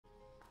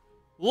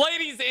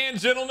Ladies and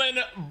gentlemen,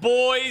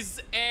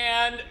 boys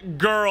and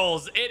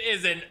girls, it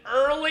is an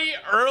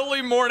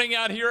early morning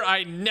out here.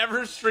 I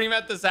never stream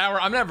at this hour.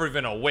 I'm never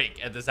even awake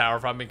at this hour,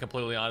 if I'm being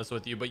completely honest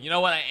with you. But you know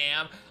what I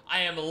am?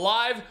 I am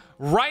live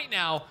right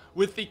now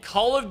with the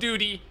Call of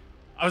Duty.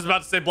 I was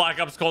about to say Black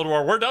Ops Cold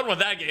War. We're done with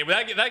that game.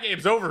 That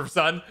game's over,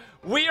 son.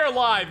 We are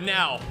live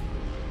now.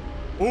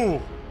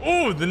 Ooh,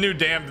 the new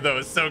Damned, though,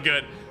 is so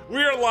good.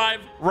 We are live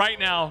right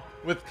now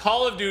with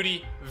Call of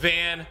Duty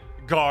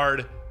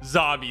Vanguard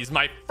Zombies,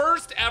 my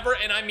first ever,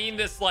 and I mean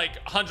this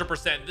like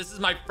 100%. This is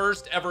my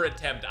first ever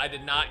attempt. I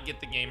did not get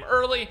the game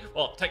early.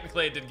 Well,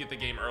 technically I did get the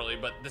game early,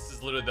 but this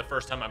is literally the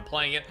first time I'm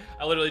playing it.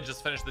 I literally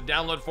just finished the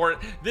download for it.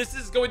 This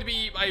is going to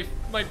be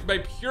my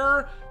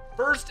pure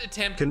first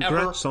attempt ever.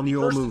 Congrats on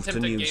your move to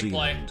New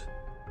Zealand.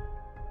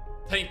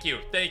 Thank you,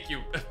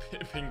 Pingu.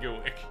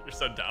 You're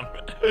so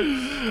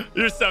dumb.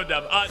 You're so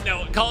dumb.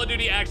 No, Call of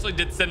Duty actually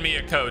did send me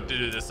a code to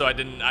do this, so I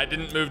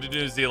didn't move to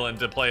New Zealand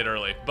to play it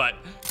early. But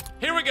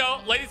here we go,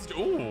 ladies.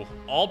 Ooh,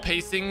 all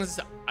pacings.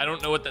 I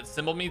don't know what that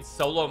symbol means.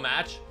 Solo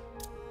match.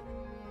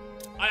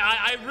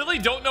 I really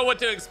don't know what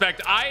to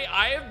expect.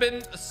 I have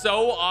been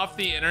so off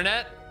the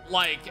internet,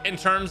 like in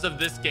terms of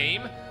this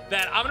game,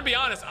 that I'm gonna be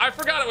honest. I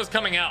forgot it was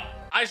coming out.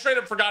 I straight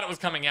up forgot it was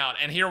coming out,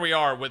 and here we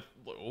are with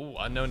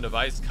unknown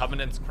device,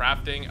 covenants,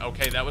 crafting.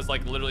 Okay, that was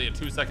like literally a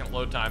 2-second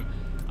load time.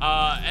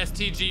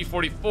 STG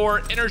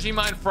 44, energy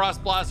mine,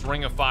 frost blast,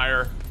 ring of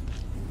fire.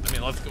 I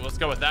mean, let's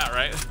go with that,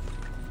 right?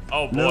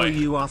 Oh boy. No,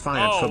 you are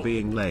fired for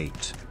being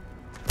late.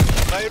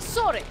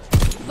 Sorry,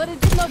 but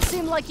it did not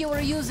seem like you were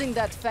using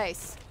that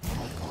face.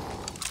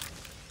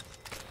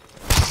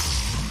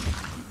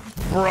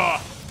 Bruh.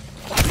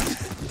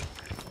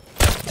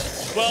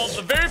 Well,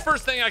 the very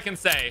first thing I can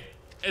say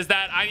is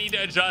that I need to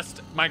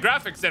adjust my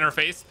graphics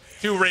interface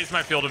to raise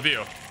my field of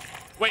view.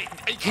 Wait,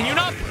 can you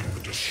not? I am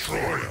the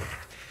destroyer,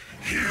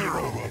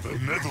 hero of the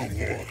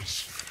Nether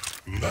Wars.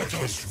 Let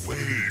us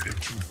wade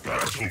into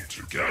battle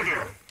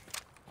together.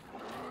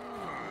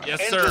 Yes,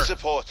 sir. Enter the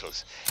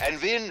portals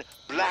and win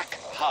black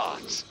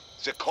hearts,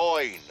 the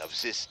coin of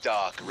this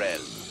dark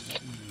realm.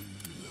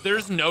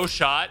 There's no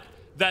shot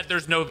that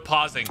there's no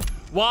pausing.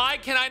 Why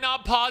can I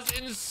not pause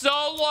in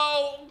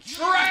solo?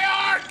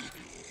 Treyarch!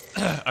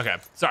 Okay,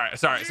 sorry.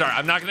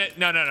 I'm not gonna.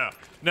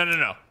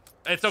 No.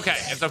 It's okay.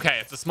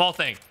 It's a small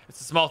thing.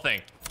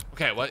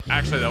 Okay, what?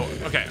 Actually, though.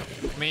 Okay,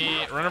 let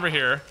me run over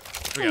here.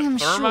 We got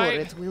thermite.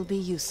 Sure it will be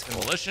useful.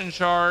 Demolition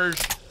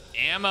charge,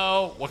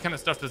 ammo. What kind of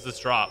stuff does this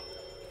drop?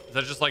 Is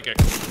that just like a?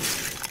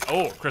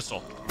 Oh,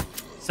 crystal.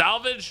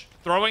 Salvage,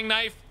 throwing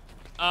knife.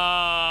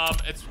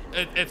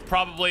 It's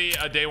probably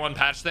a day one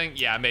patch thing.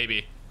 Yeah,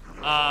 maybe.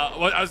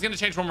 Well, I was gonna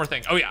change one more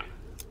thing. Oh yeah.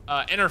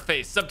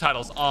 Interface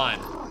subtitles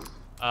on.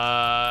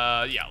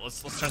 Yeah,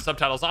 let's turn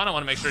subtitles on. I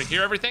want to make sure to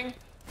hear everything.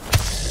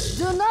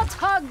 Do not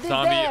hug the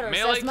bears,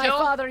 as my kill?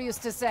 father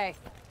used to say.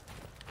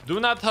 Do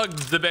not hug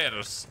the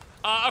bears.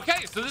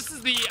 Okay, so this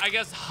is the, I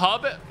guess,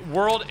 hub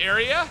world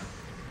area.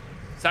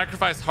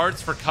 Sacrifice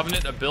hearts for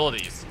covenant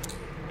abilities.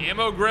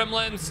 Ammo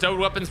gremlin, stowed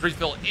weapons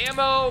refill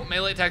ammo.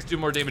 Melee attacks do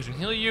more damage and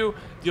heal you.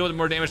 Deal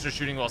more damage to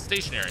shooting while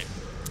stationary.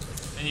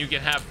 And you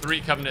can have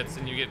 3 covenants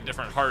and you get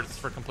different hearts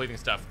for completing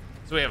stuff.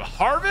 So we have a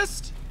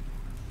harvest.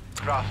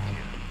 Craft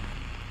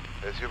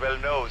here. As you well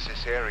know,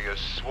 this area is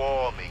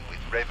swarming with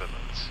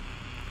revenants.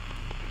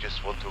 We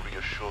just want to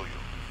reassure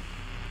you.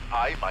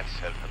 I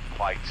myself am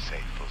quite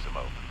safe for the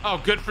moment. Oh,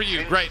 good for you.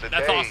 Since Great. the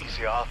That's day awesome.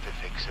 the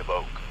artifacts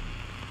awoke,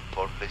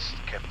 List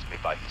kept me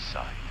by his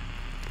side.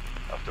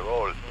 After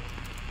all,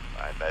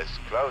 I'm as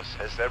close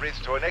as there is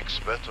to an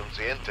expert on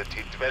the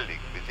entity dwelling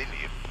within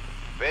him.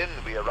 When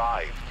we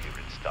arrived here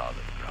in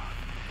Stalingrad,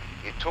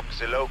 it took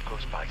the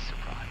locals by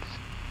surprise.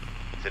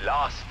 The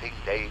last thing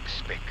they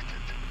expected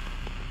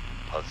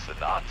was the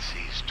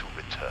Nazis to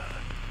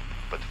return.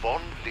 But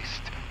von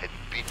List had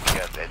been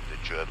here when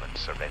the Germans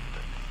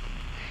surrendered.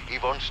 He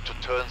wants to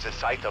turn the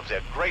site of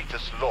their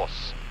greatest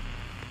loss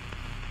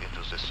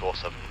into the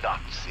source of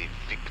Nazi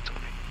victory.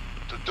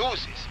 To do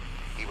this,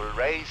 he will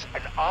raise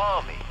an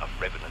army of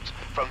revenants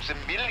from the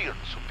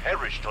millions who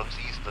perished on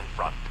the Eastern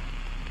Front.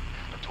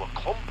 And to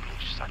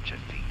accomplish such a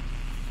feat,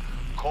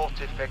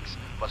 Cortifex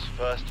must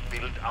first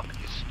build up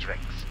his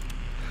strength.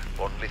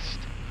 Von List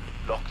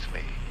locked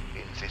me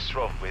in this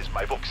room with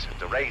my books and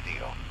the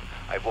radio.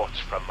 I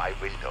watched from my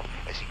window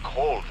as he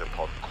called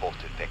upon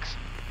Cortifex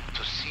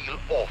to seal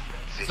off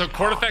this. So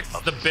Cortifex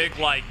is the big,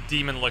 like,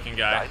 demon-looking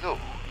guy. I knew.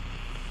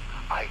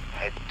 I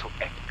had to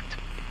act.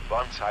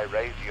 Once I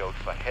radioed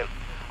for help,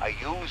 I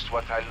used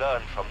what I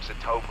learned from the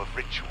Tome of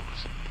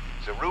Rituals.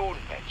 The rune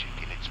magic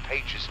in its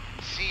pages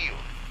sealed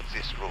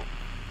this room.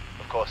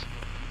 Of course,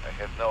 I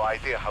have no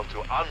idea how to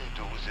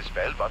undo the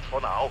spell, but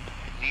for now,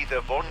 neither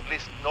Von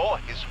List nor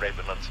his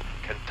revenants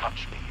can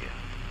touch me here.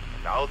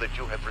 And now that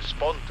you have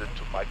responded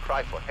to my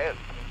cry for help,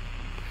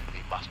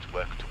 we must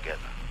work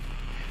together.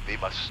 We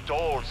must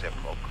stall their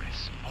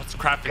progress. Oh, it's a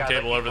crafting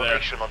table over there.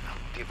 On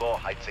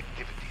Devorheit's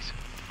activities.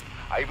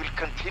 I will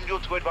continue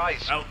to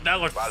advise you. Oh,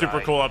 that looks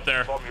super cool up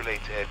there.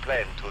 Formulate a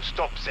plan to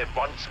stop them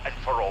once and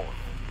for all.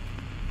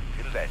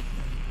 Till then,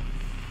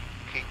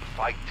 keep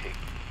fighting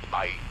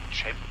my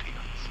champions.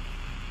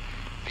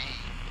 We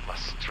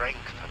must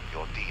strengthen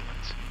your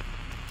demons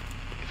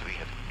if we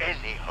have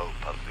any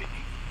hope of winning.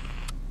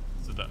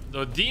 So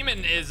the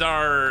demon is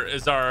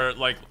our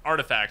like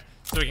artifact,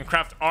 so we can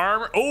craft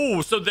armor.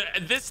 Oh, so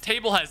this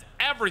table has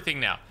everything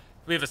now.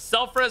 We have a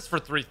self-res for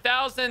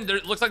 3,000. There,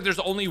 it looks like there's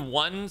only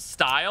one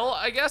style,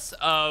 I guess,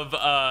 of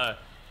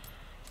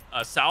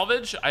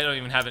salvage. I don't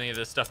even have any of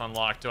this stuff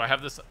unlocked. Do I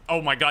have this?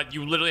 Oh my god,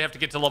 you literally have to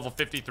get to level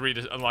 53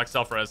 to unlock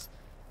self-res.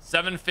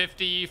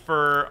 750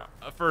 for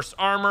first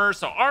armor.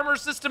 So armor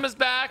system is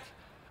back.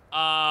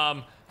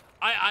 I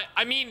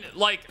mean,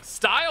 like,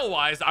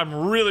 style-wise,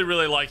 I'm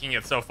really liking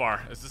it so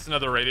far. Is this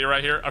another radio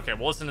right here? Okay,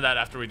 we'll listen to that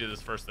after we do this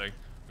first thing.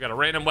 We got a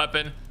random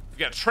weapon. We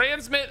got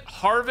transmit,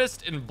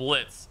 harvest, and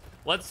blitz.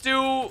 Let's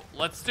do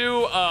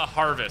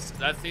harvest.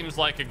 That seems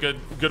like a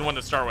good one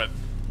to start with.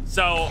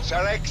 So,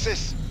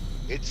 Xerxes,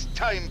 it's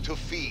time to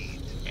feed.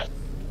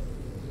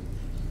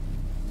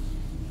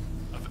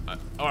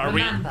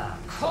 Remember,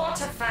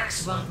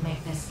 artifacts won't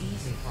make this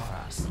easy for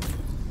us.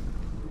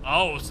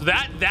 Oh, so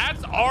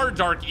that's our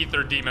dark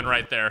ether demon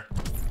right there.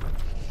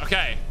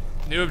 Okay,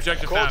 new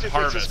objective found,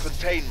 harvest.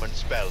 Containment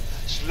spell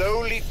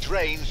slowly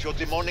drains your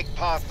demonic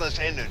partner's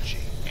energy.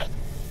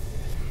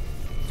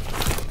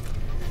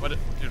 What,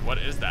 dude? What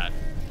is that?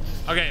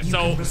 Okay, you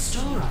so can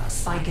restore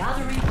us by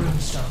gathering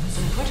runestones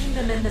and putting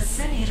them in the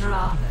Sin Eater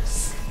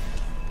obelisk.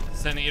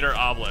 Sin Eater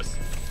obelisk.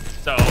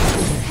 So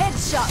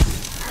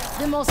Headshot,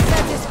 the most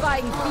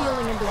satisfying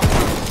feeling in the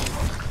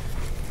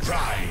world.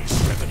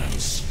 Rise,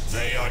 revenants.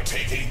 They are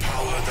taking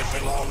power that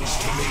belongs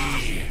to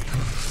me.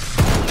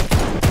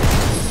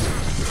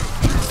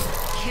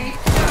 Keep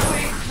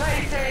going,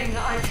 plaything.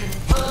 I can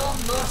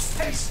almost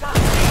taste that.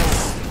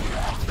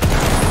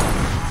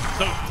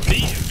 So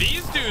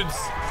these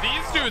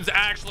dudes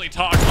actually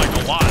talk like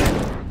a lot.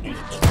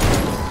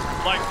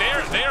 Like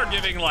they are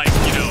giving, like,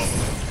 you know,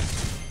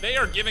 they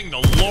are giving the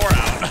lore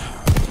out.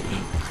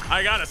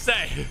 I gotta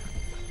say,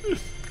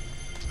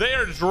 they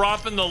are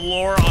dropping the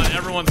lore on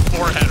everyone's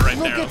forehead right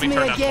there. Let me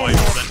turn down the volume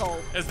a little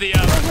bit.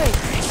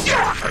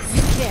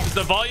 Is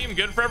the volume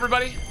good for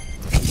everybody?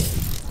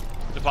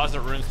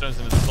 Deposit runestones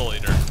into the Soul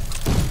Eater.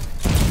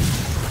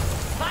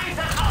 Find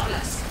that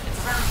obelisk.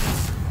 It's around.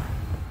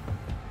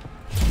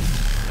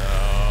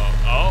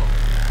 Oh,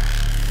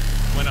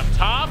 went up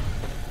top.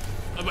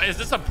 Is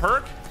this a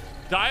perk?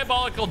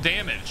 Diabolical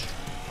damage.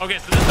 Okay,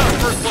 so this is our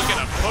first look at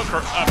a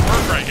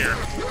perk right here.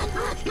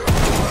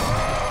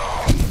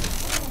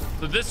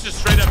 So this just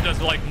straight up does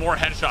like more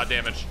headshot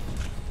damage.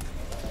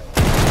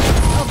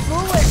 A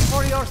bullet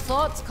for your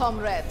thoughts,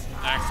 comrade.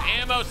 Max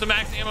ammo. So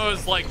max ammo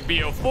is like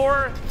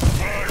BO4.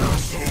 Fire,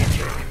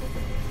 soldier.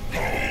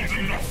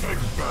 Hold nothing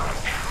back.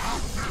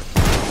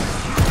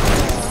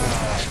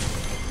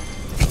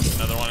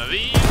 Another one of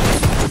these.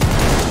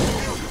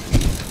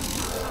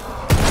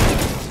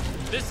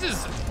 This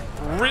is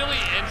really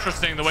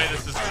interesting the way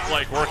this is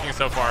like working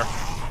so far.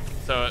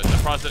 So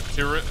deposit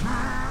to root.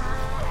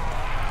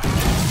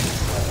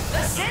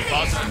 The city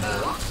is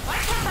removed. Why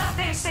can't that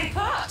thing stay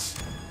put?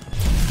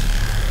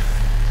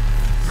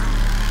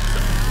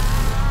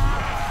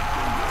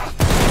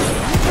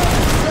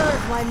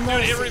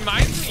 Dude, it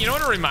reminds me. You know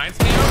what it reminds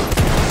me of?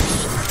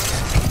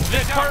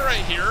 This part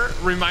right here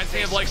reminds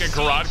me of like a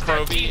Garage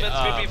Crovey.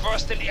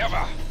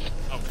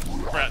 Oh,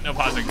 crap, no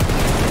pausing.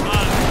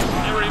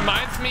 It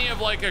reminds me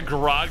of like a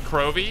Garage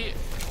Crovey.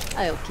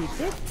 I'll keep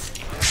it.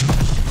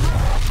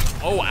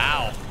 Oh,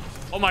 ow.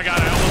 Oh my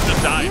god, I almost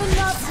just died. You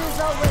Nazis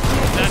always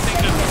make That thing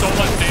does so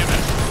much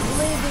damage.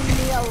 leaving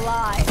me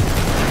alive.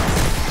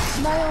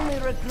 My only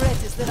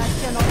regret is that I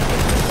cannot get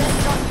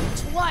revenge on you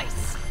twice.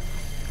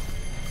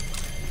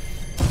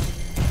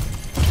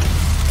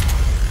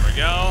 There we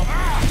go.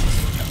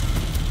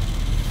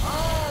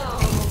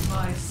 Oh,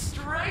 my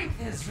strength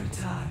is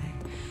returning.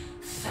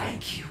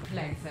 Thank you,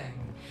 plaything.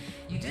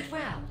 You did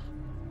well.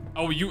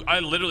 Oh, I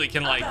literally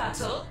can like. A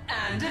battle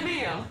and a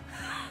meal.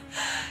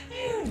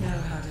 You know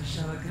how to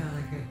show a girl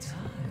a good time.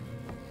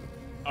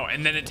 Oh,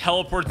 and then it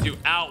teleports you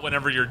out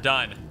whenever you're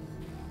done.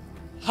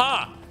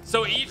 Huh.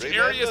 So each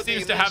area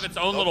seems to have its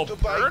own little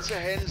perk.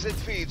 It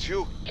feeds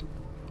you.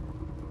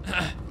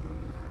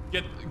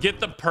 Get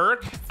the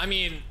perk. I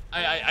mean,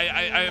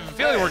 I have a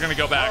feeling we're gonna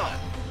go back.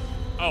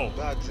 Oh.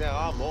 But there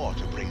are more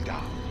to bring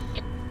down.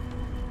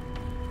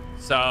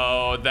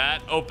 So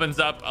that opens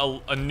up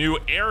a new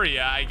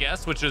area, I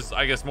guess, which is,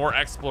 I guess, more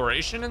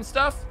exploration and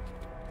stuff.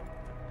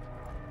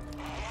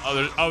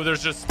 Oh,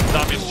 there's just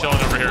zombies chilling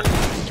over here.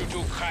 To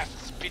do craft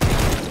spitting.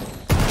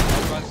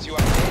 Once you are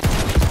dead,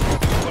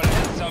 you will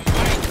answer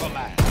my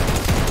command.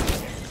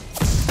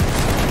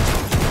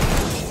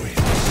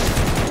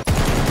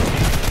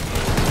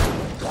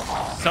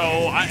 So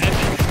I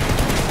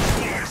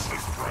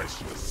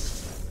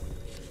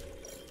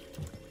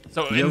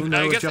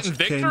guess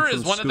Invictor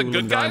is one of the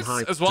good guys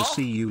as well. To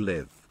see you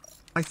live.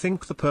 I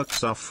think the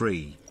perks are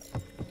free.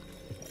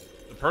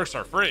 The perks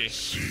are free.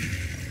 See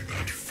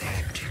that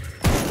fountain.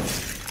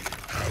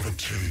 Have a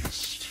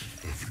taste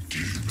of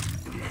demon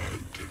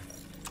blood.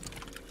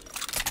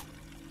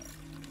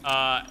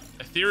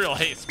 Ethereal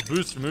haste,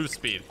 boost move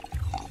speed.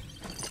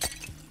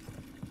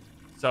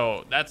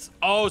 So that's,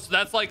 oh, so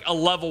that's like a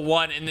level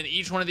 1, and then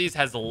each one of these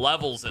has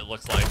levels, it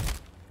looks like.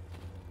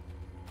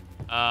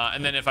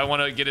 And then if I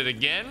want to get it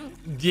again,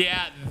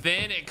 yeah,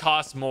 then it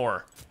costs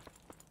more.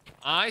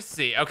 I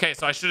see. Okay,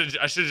 so I should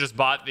have just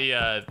bought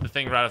the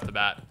thing right off the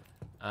bat.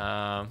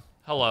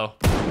 Hello.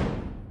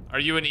 Are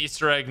you an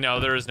Easter egg? No,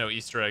 there is no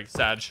Easter egg.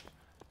 Sadge.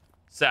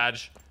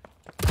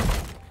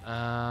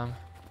 Oh.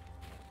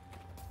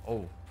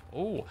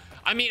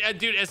 I mean,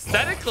 dude,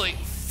 aesthetically.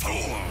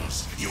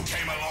 Fools! You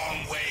came a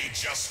long way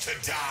just to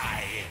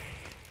die.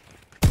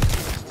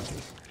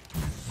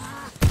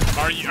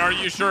 Are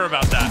you sure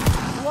about that?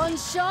 One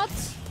shot,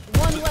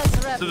 one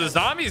less revenue. So the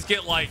zombies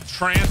get like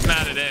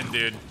transmatted in,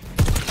 dude,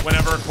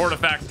 whenever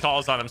Cortifax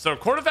calls on him. So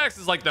Cortifax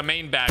is like the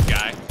main bad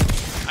guy.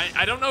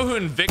 I don't know who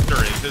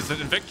Invictor is. Is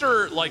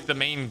Invictor like the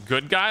main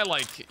good guy?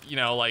 Like, you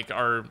know, like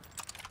our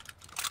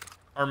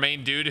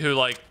main dude who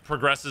like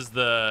progresses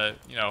the,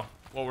 you know,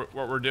 what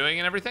we're doing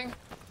and everything.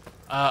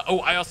 Oh,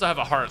 I also have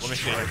a heart. Let me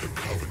see.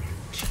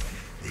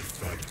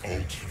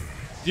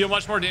 Deal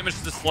much more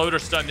damage to slowed or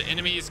stunned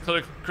enemies.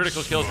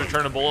 Critical kills,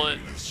 return a bullet.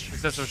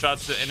 Successive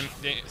shots to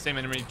same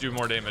enemy do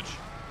more damage.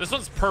 This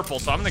one's purple,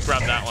 so I'm gonna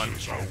grab that one.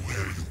 Are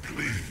where you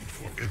plead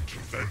for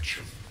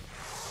intervention.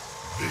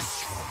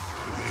 This one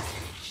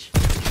delivers.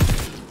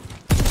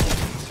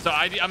 So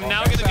I'm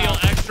now gonna deal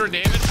extra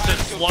damage to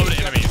slowed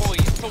enemies.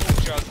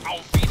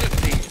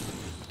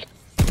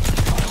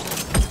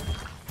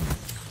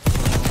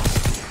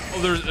 Oh,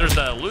 there's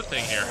a loot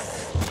thing here.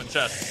 One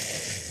chest.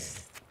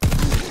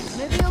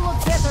 Maybe you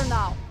look better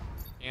now.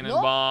 Cannon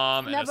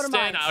bomb and a never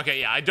stand. mind.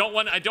 Okay, yeah, I don't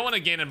want a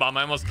cannon bomb.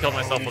 I almost killed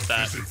myself with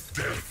that.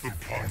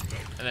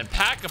 And then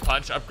pack a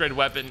punch, upgrade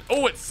weapon.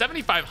 Oh, it's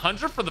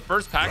 7,500 for the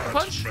first pack a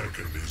punch.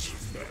 Mechanism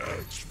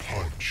adds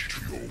punch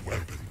to your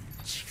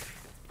weapons.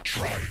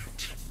 Try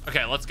it.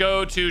 Okay, let's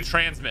go to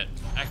transmit.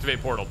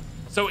 Activate portal.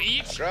 So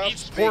each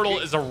portal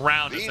is a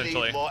round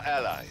essentially. We need more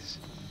allies.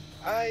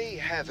 I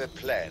have a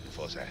plan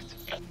for that.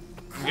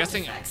 I'm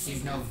guessing.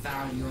 Sees no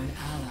value in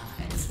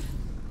allies.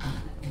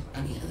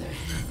 On the other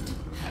hand,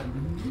 have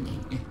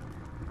many.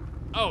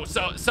 Oh,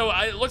 so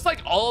it looks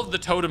like all of the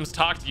totems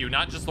talk to you,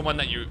 not just the one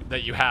that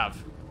you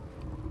have.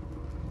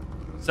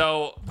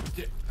 So,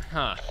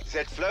 huh?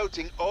 That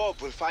floating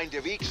orb will find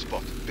a weak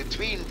spot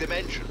between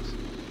dimensions.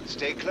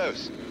 Stay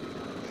close.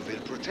 We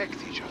will protect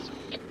each other.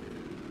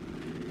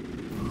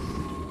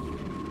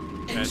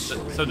 Okay,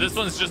 so this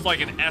one's just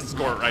like an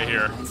escort right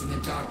here.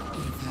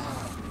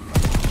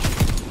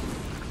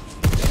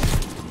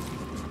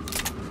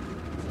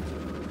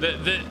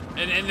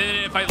 And then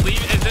if I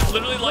leave, is it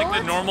literally like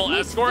the normal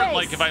escort?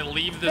 Like if I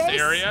leave this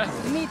area,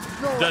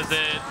 does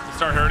it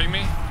start hurting me?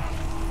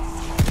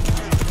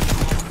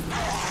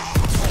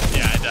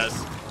 Yeah, it does.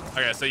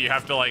 Okay, so you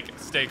have to like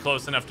stay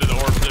close enough to the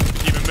orb to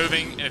keep it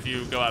moving. And if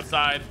you go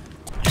outside,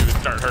 you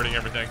start hurting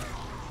everything.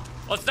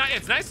 Well,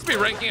 it's nice to be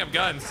ranking up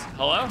guns.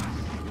 Hello?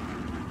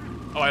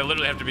 Oh, I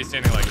literally have to be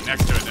standing like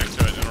next to it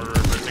in order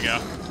for it to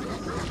go.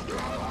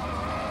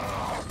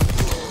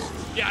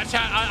 Yeah,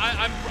 chat,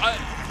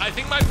 I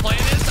think my plan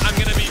is I'm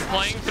gonna be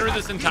playing through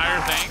this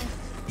entire thing.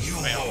 You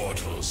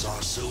mortals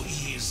are so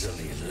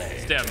easily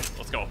led. Stem,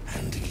 let's go.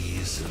 And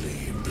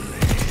easily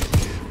bled.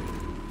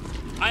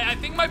 I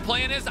think my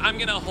plan is I'm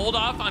gonna hold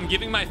off on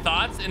giving my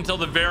thoughts until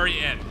the very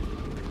end.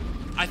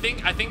 I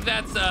think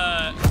that's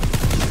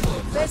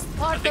that's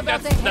my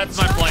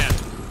plan.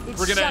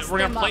 We're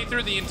gonna play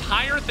through the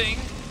entire thing.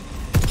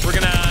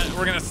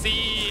 We're gonna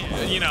see,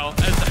 you know,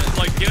 as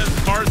like get as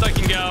far as I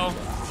can go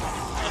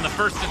on the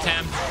first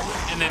attempt,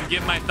 and then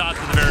give my thoughts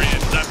at the very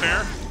end. Is that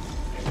fair?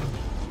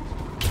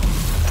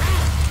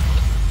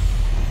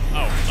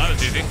 Oh, that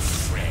was easy.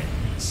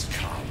 Friends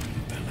come,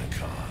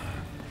 Benacar.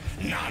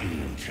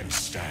 None can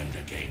stand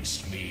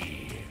against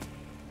me.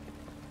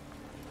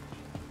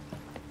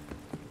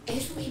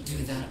 If we do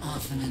that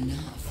often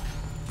enough,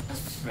 a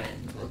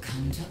friend will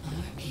come to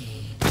our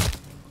aid.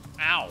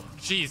 Ow,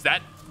 jeez,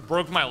 that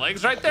broke my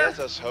legs right there. Let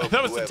us hope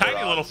That was a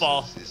tiny little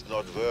fall. Is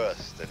not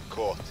worse than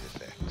court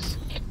effects.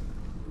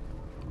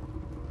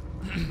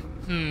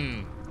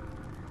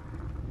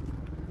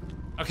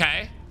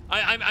 Okay.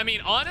 I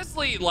mean,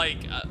 honestly, like,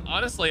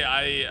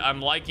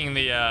 I'm liking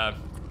the,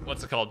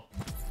 what's it called?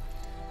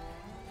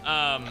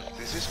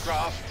 This is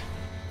craft.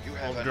 You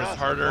have Goes another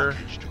harder.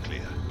 blockage to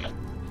clear.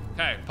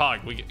 Okay,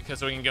 Pog,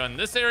 so we can go in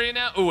this area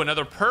now. Ooh,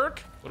 another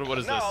perk. What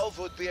is this? Now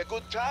would be a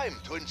good time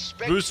to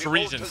inspect Boost the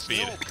region Altar's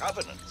speed. new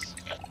covenants.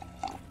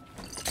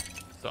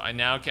 So I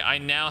now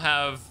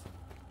have,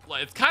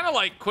 like, it's kind of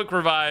like quick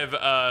revive,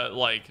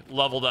 like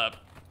leveled up.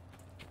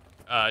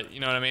 You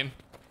know what I mean?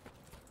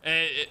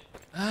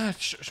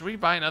 Should we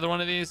buy another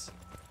one of these?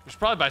 We should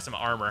probably buy some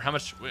armor. How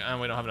much? We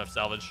don't have enough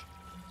salvage.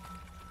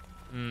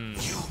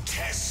 You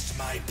test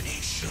my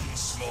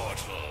patience,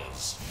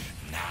 mortals.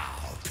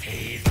 Now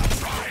pay the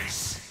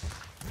price.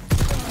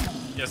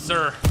 Yes,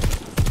 sir.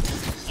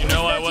 You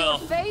know I will.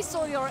 Your face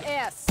or your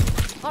ass?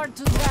 Hard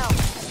to tell.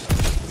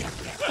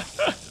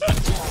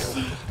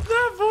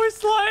 That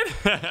voice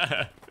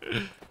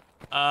line.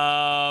 You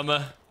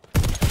are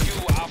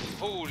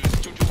fools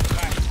to do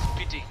craft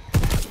spitting.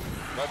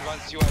 But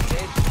once you are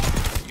dead,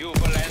 you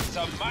will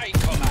answer my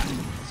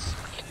commands.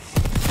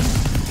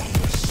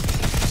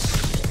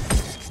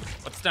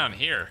 What's down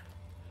here?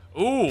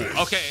 Ooh,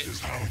 okay. This is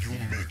how you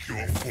make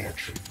your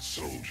fortune,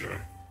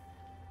 soldier.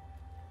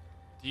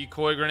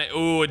 Decoy grenade.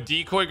 Ooh, a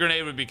decoy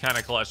grenade would be kind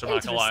of clutch. I'm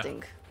not gonna lie.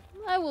 Interesting.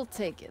 I will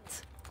take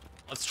it.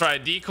 Let's try a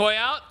decoy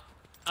out.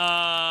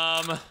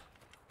 All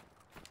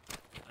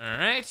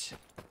right.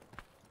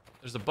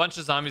 There's a bunch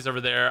of zombies over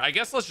there. I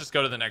guess let's just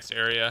go to the next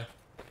area.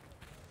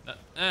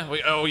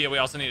 Oh yeah, we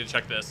also need to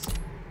check this.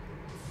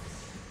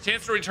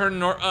 Chance to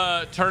turn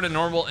a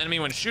normal enemy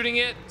when shooting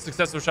it.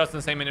 Successful shots in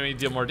the same enemy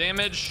deal more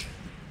damage.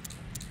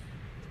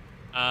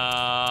 These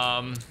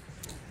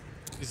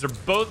are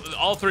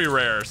all three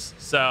rares,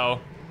 so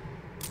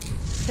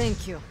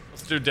Thank you.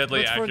 let's do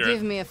deadly But accurate.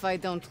 forgive me if I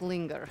don't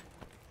linger.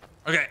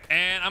 Okay,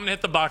 and I'm gonna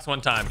hit the box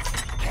one time.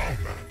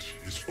 Combat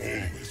is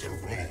always a roll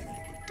of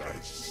the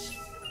dice.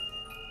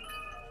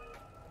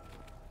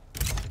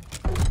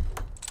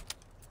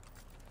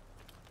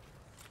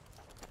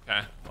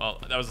 Okay, well,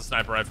 that was a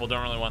sniper rifle.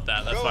 Don't really want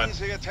that. That's Go fine. on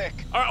the attack.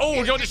 All right, oh,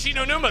 we're going to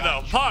Shinonuma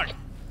though. Pog.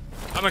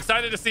 I'm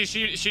excited to see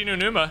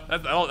Shinonuma.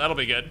 That'll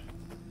be good.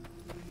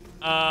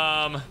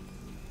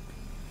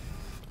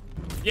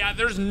 Yeah,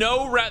 there's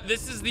no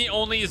this is the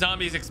only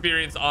zombies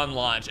experience on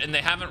launch, and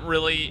they haven't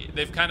really,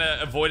 they've kind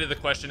of avoided the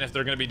question if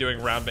they're going to be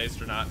doing round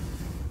based or not.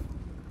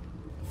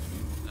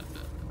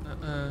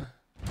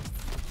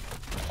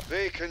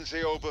 Waken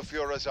the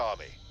Oberführer's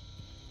army.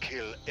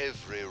 Kill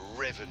every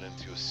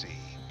revenant you see.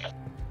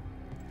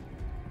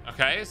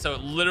 Okay, so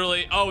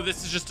literally, oh,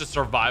 this is just a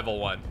survival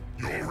one.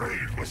 Your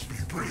raid must be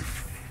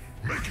brief.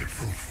 Make it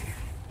fruitful.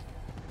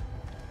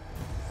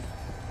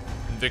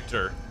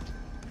 Victor.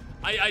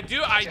 I do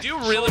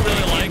really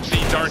like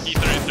the Dark Ether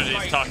that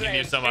My he's talking to you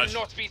plans so much.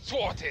 will not be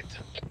thwarted.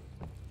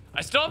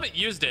 I still haven't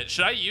used it.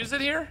 Should I use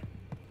it here?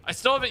 I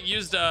still haven't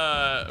used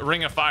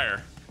Ring of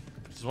Fire,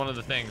 which is one of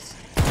the things.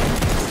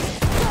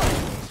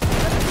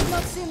 That did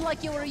not seem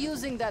like you were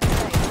using that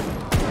thing.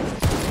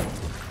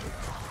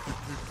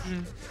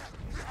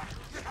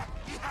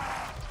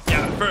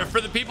 Yeah,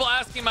 for the people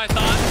asking my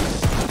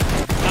thoughts,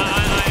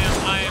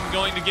 I am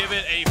going to give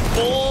it a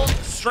full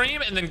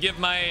stream and then give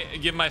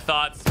my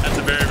thoughts at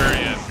the very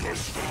end.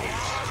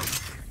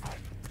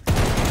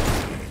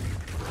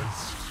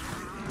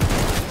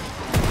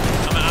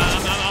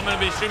 I'm going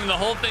to be streaming the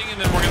whole thing, and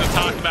then we're going to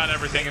talk about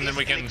everything, and then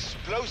we can.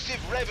 Explosive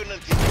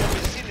revenant in your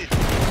vicinity.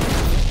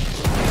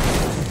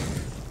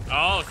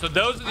 Oh, so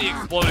those are the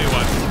exploding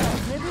ones.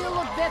 Maybe you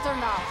look better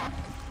now.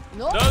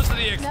 Nope, Those are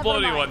the never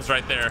exploding mind. ones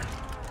right there.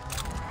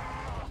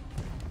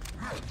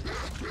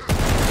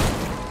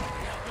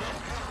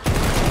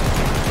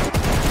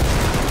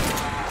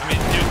 I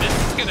mean, dude, this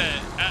is gonna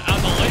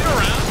on the later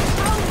rounds.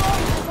 How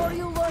long before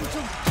you learn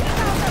to get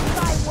out of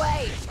my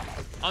way?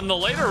 On the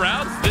later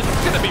rounds, this is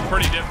gonna be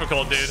pretty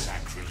difficult, dude.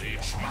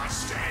 Sacrilege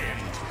must end.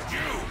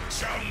 You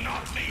shall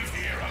not leave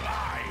here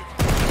alive.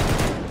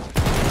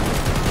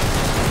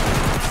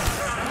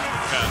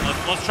 Okay,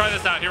 let's try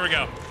this out. Here we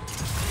go.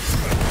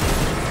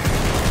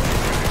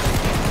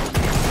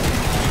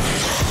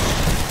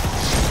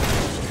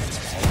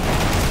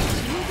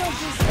 You don't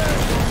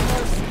deserve your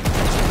mercy.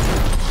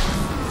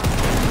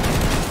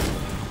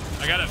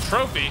 I got a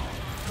trophy.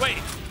 Wait,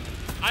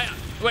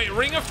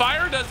 Ring of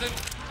Fire doesn't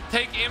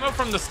take ammo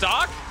from the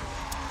stock?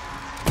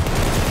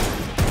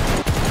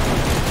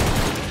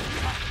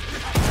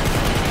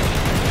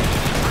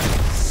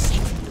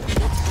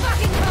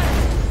 Fucking hurt.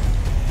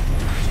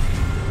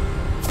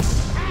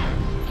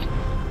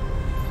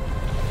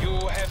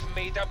 You have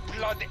made a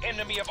blood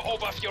enemy of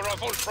Oberführer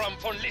Wolfram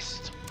von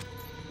List.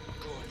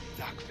 Good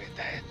luck with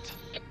that.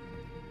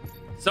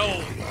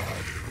 So,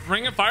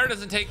 Ring of Fire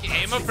doesn't take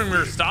ammo from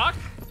your stock?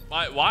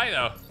 Why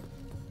though?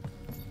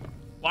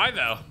 Why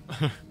though?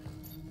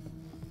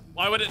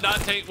 Why would it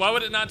not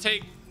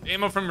take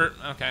ammo from your?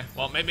 Okay,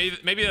 well maybe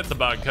that's a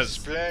bug because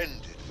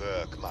Splendid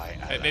work, my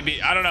ally.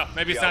 maybe I don't know.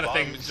 Maybe it's We not a are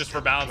thing one just for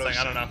step balancing.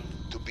 I don't know.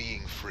 closer to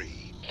being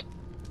free.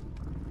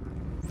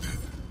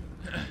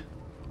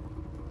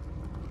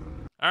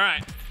 All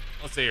right,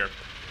 let's see here.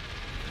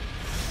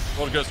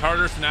 World goes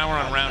harder, so now we're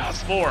on round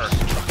 4.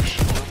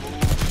 Structural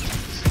move.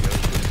 The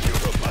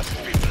Oberführer must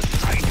be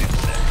beside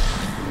himself.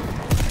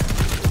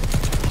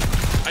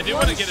 I do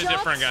want to get a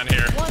different gun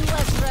here. One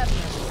less revenue.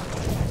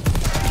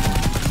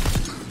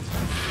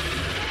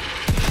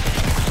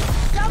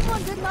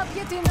 Someone did not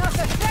get enough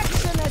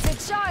affection as a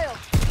child.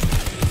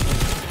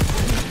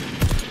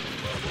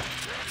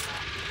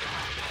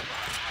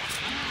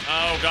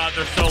 Oh god,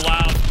 they're so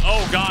loud.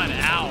 Oh god,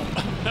 ow.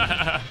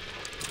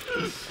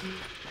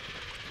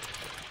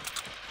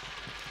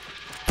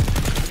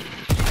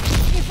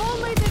 If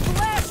only the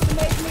blast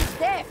made me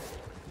deaf.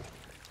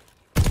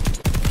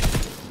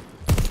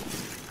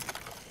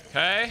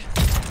 Okay.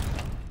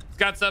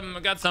 Got some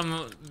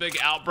big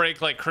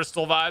outbreak like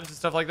crystal vibes and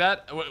stuff like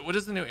that. What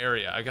is the new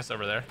area? I guess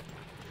over there.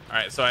 All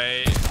right, so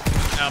I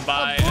now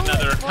buy A bullet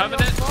another for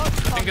covenant. your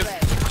thoughts, I think it's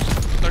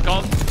comrade. what they're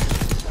called.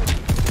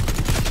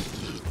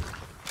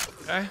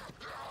 Okay.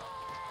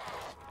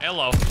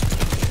 Hello.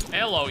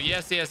 Hello.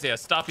 Yes, yes,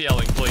 yes. Stop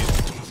yelling, please.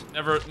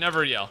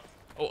 Never yell.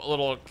 Oh, a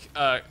little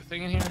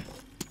thing in here.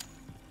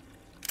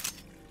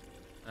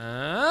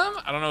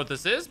 I don't know what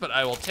this is, but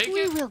I will take it.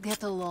 We will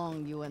get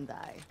along, you and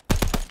I.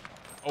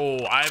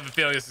 Oh, I have a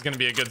feeling this is going to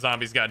be a good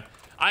zombies gun.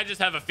 I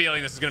just have a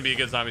feeling this is going to be a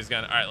good zombies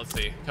gun. All right, let's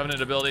see.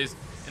 Covenant abilities.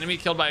 Enemy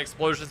killed by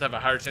explosions have a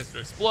higher chance to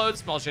explode.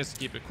 Small chance to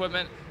keep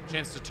equipment.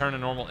 Chance to turn a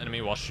normal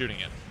enemy while shooting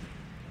it.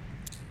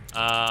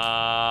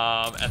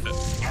 F it.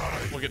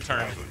 We'll get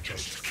turned.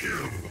 Just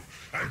kill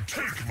and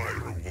take my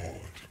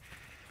reward.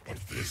 But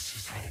this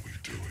is how we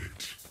do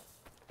it.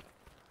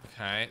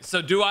 Okay, so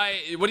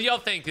what do y'all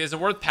think? Is it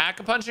worth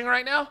pack-a-punching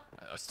right now?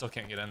 I still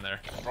can't get in there.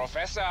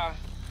 Professor,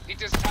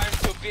 it is time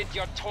to bid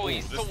your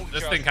toy soldiers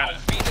this thing kind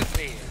of...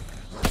 obediently.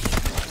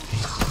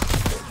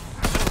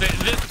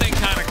 This thing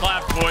kind of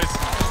claps, boys.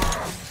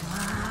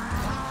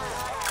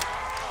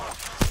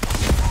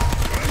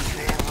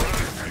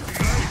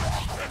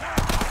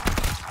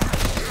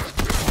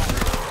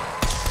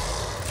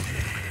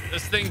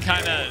 This thing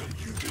kind of...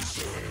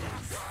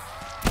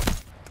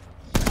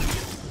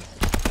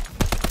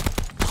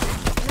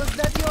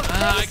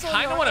 I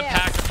kind of want to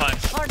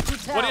pack-a-punch.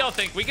 What do y'all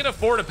think? We can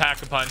afford a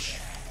pack-a-punch.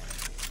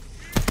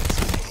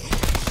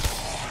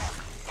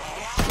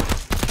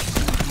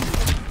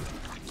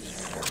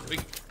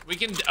 We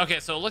can. Okay,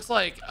 so it looks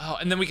like. Oh,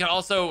 and then we can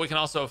also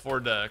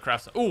afford to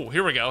craft. Oh,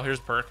 here we go. Here's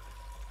a perk.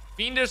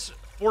 Fiendish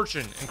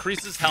Fortune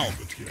increases health.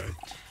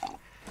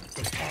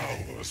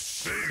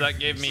 So that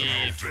gave me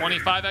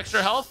 25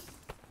 extra health.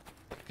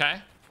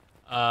 Okay.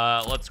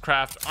 Let's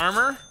craft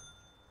armor.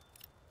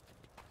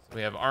 So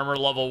we have armor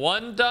level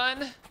 1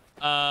 done.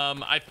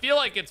 I feel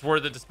like it's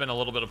worth it to spend a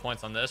little bit of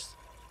points on this.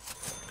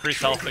 Increase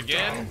health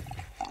again.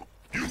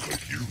 You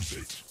could use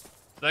it.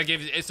 So that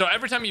gives you, so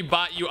every time you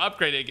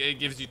upgrade it, it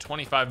gives you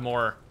 25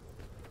 more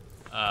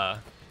health.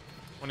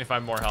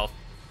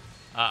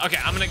 Okay,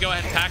 I'm gonna go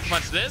ahead and pack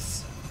punch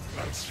this.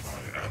 That's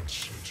my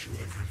answer to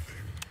everything.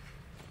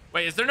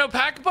 Wait, is there no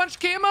pack punch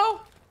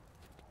camo?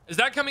 Is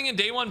that coming in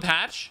day 1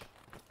 patch?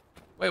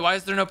 Wait, why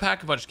is there no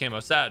pack punch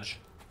camo, Sadge?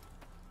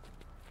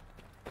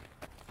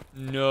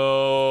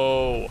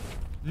 No,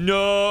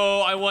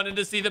 I wanted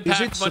to see the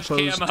pack punch camo.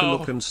 Is it supposed to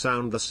look and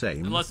sound the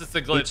same? Unless it's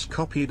the glitch. It's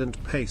copied and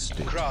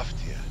pasted. Craft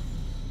here.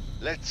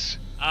 Let's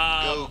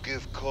go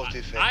give court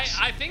effects.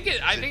 I think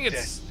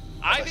it's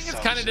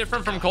kind of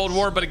different from Cold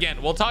War, but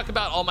again, we'll talk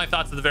about all my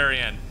thoughts at the very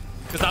end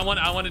because I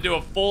want to do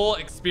a full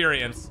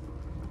experience.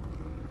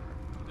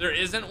 There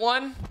isn't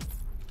one.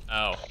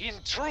 Oh,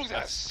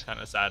 Intruders! Kind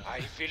of sad.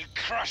 I will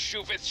crush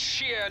you with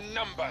sheer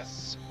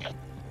numbers.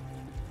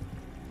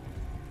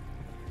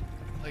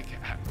 Like,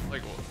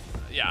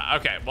 yeah,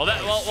 okay. Well,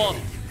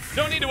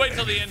 don't need to wait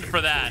till the end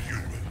for that.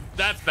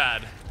 That's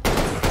bad.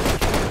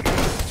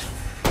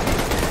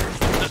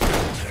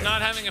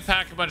 Not having a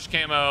pack-a-punch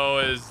camo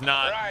is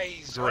not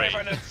great.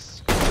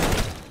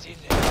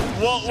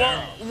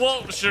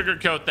 Won't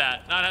sugarcoat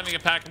that. Not having a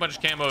pack-a-punch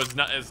camo is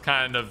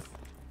kind of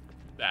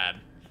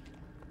bad.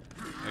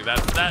 Like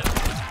that.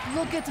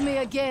 Look at me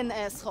again,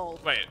 asshole.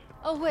 Wait.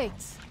 Oh wait,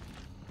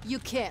 you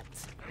can't.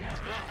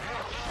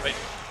 Wait.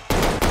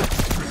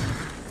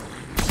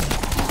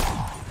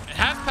 It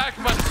has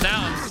pack-a-punch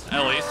sounds,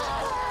 at least.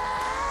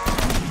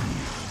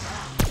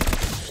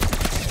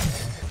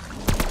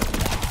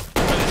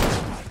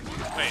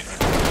 Wait.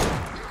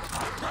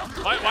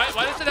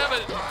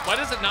 Why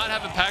does it not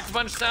have a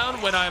pack-a-punch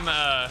sound when I'm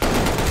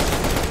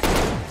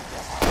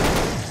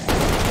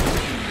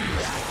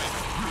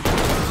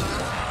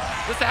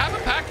Does it have a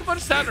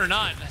pack-a-punch sound or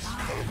not?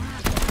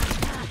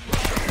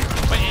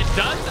 Wait, it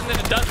does and then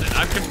it doesn't.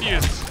 I'm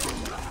confused.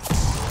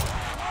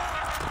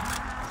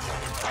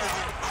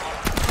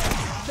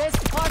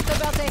 Best part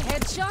about a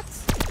headshot?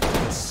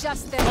 It's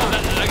just that.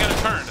 Oh, I got a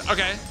turn.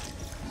 Okay.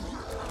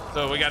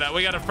 So we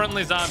got a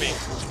friendly zombie.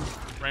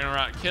 Rain and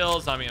Rot kill,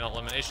 zombie and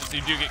elimination. So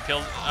you do get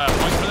killed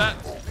points for that.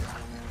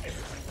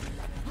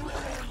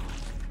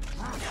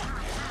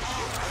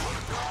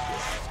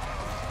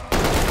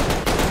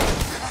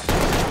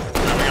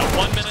 Alright, we got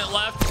 1 minute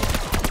left.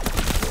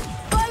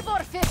 5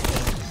 or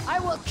 50. I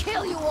will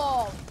kill you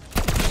all.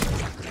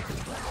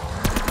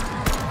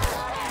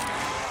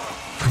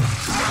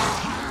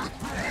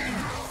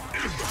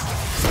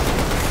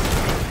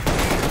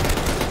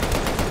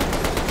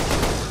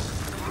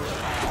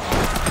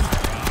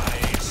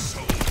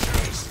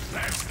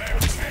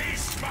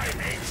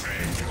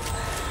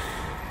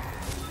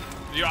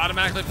 Do you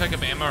automatically pick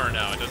up ammo or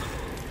no? It doesn't.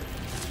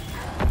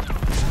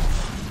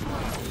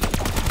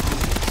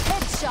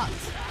 Headshot.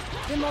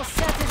 The most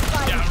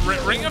satisfying.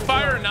 Yeah, Ring of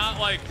Fire, not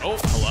like. Oh,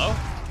 hello.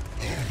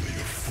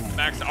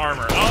 Max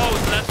armor. Oh,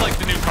 so that's like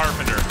the new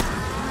Carpenter.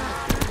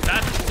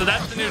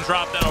 That's the new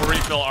drop that'll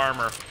refill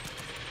armor.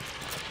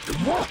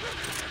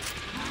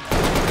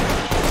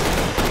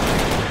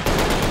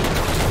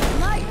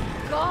 My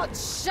God,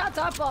 shut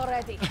up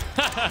already.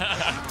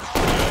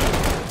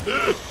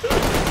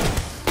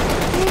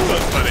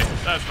 That's funny.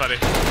 That's funny.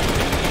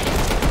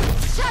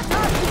 Shut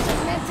up, you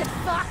demented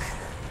fuck.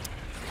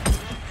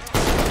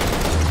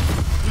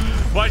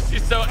 Why is she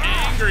so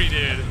angry,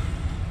 dude?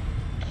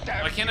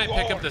 Damn Why can't I you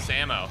pick all. up this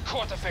ammo?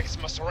 Court effects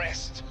must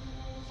rest.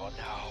 For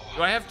now.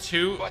 Do I have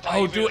two? But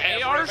Oh, I do will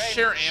have ARs revenge.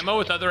 share ammo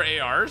with other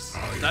ARs?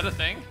 Is that a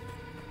thing?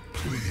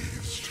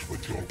 Pleased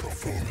with your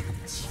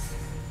performance.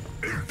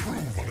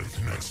 Improve on it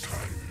next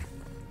time.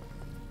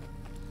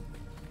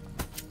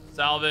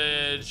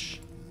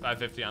 Salvage.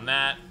 550 on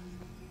that.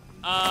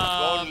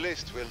 Von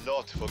List will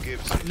not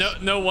forgive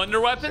this. No wonder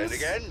weapons? Then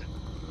again,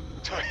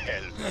 to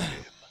hell with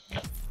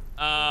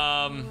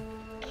him.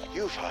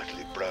 You've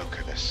hardly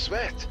broken a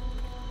sweat.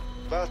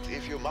 But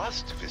if you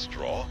must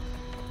withdraw,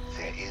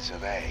 there is a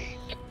way.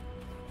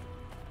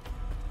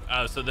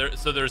 Oh, so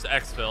there's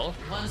exfil.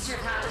 Once you've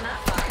had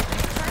enough fire,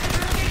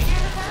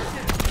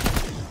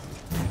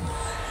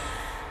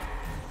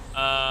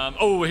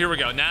 Oh, here we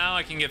go. Now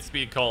I can get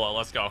speed cola.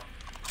 Let's go.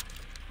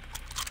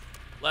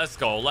 Let's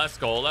go. Let's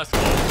go. Let's go.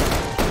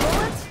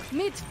 Bullet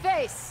meet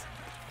face.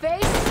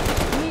 Face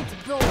meet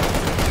bullet.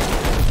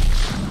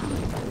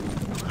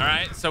 All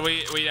right, so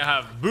we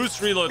have boost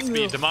reload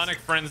speed, demonic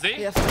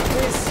frenzy, After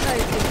this, I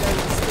think I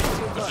will stick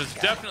to which is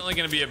vodka. definitely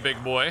going to be a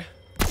big boy.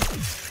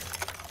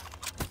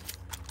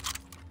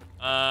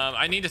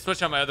 I need to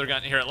switch out my other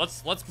gun here.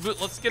 Let's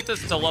get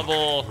this to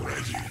level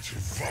Ready to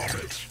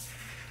vomit.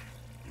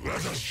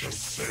 Let us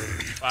just say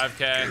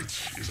 5K.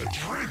 it is a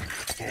drink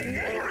for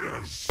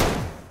warriors.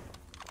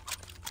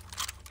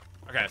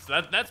 Okay,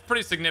 so that's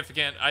pretty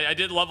significant. I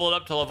did level it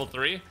up to level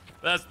 3.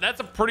 That's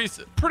a pretty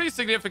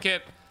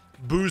significant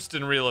boost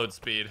in reload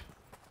speed.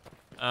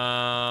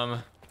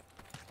 Rise,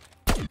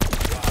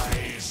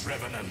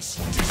 revenants,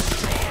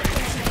 destroy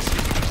these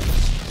intruders.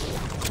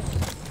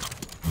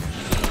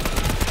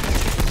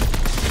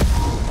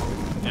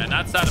 Yeah,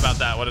 not sad about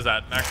that. What is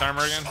that? Max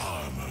armor again?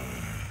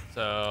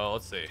 So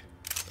let's see.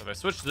 So if I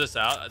switch this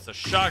out, it's a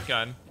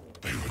shotgun.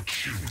 They will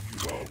chew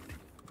you up.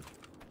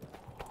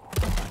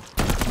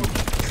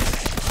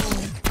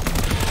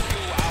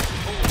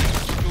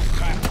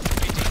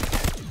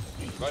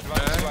 But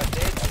once you are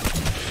dead,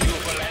 you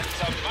will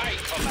answer my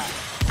command.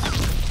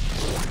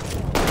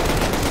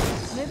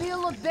 Maybe you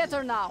look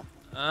better now.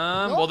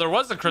 Well, there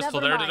was a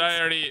crystal Never there. mind.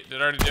 Did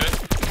I already do it?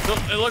 So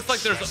it looks like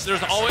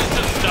there's always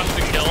just stuff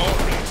to kill.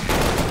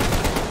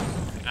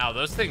 Ow,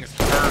 those things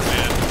hurt,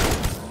 man.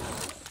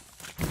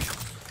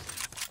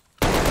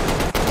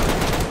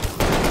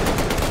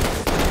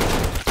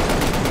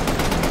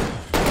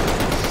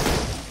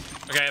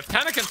 Okay, it's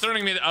kind of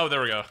concerning me. Oh,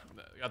 there we go.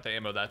 Got the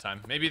ammo that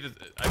time. Maybe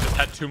I just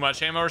had too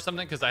much ammo or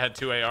something because I had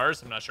 2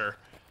 ARs. I'm not sure.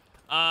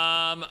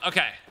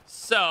 Okay,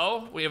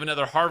 so we have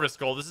another harvest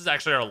goal. This is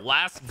actually our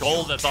last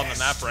goal that's on the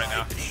map right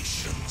now.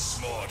 Patience,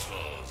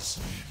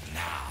 mortals.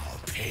 Now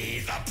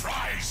pay the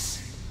price.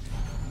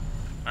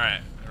 All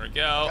right, there we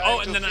go. Oh,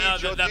 and then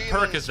that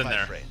perk is in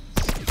there.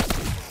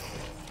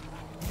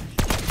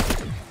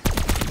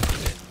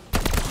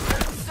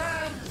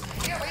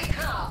 Here we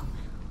come.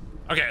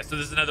 Okay, so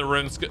this is another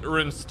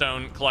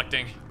runestone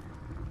collecting.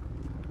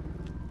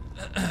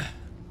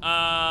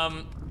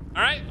 All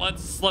right,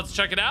 let's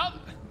check it out.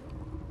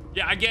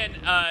 Yeah, again,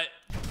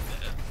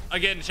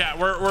 chat.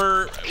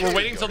 We're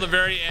waiting till the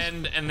very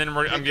end, and then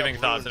I'm giving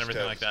thoughts and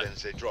everything like that.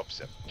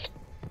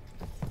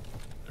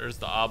 There's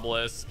the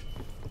obelisk.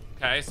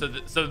 Okay,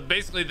 so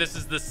basically this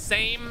is the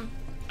same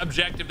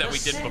objective that we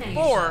did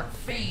before,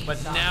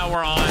 but now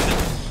we're on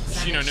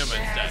Shino Numa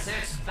instead.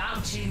 Its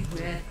bounty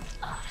with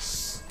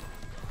us.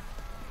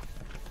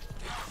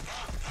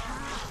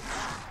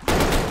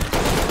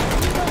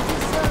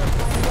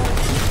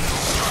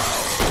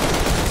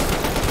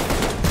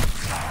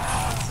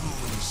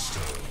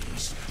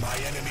 My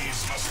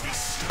enemies must be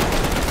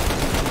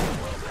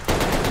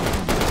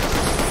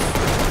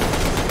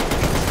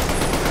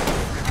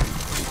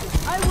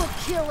I will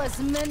kill as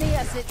many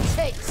as it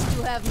takes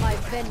to have my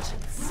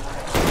vengeance.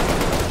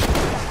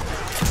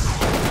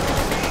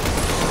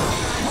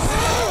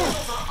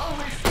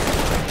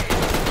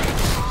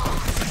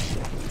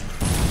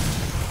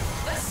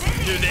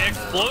 Dude, the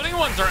exploding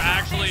ones are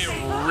actually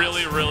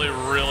really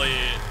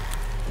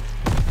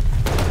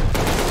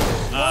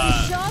One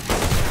shot,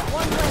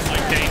 one less like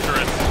death.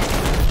 dangerous.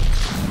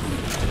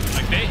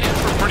 Like they hit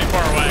from pretty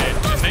far away.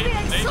 Must And be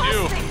they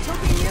exhausting to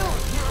be you.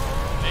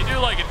 do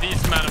like a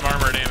decent amount of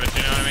armor damage.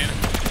 You know what I mean?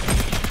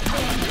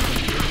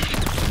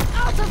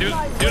 Out of Dude,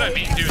 my I way,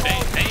 mean, dude,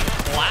 they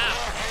clap.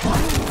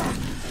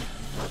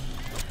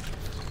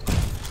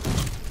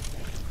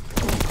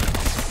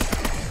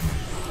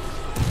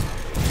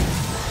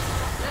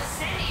 The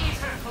Sin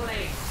Eater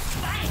Police.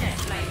 Find it,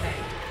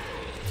 plaything.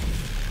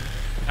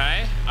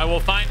 Okay, I will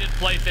find it,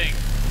 plaything.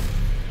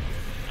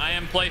 I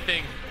am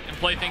plaything, and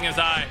plaything is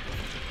I.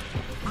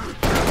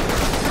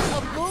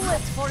 A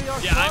bullet for your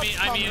Yeah, I mean,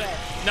 comrade.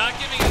 not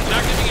giving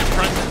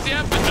impressions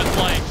yet, but just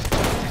like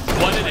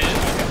what it is.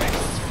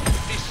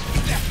 This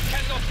death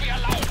cannot be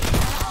allowed.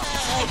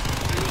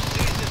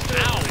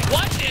 Ow!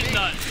 What in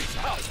the?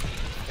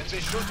 And they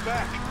shoot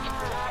back.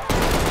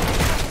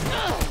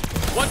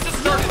 What just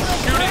started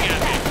shooting at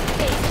me?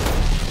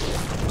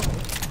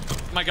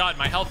 Oh my god,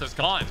 my health is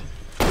gone.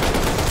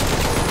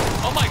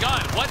 Oh my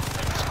god, what?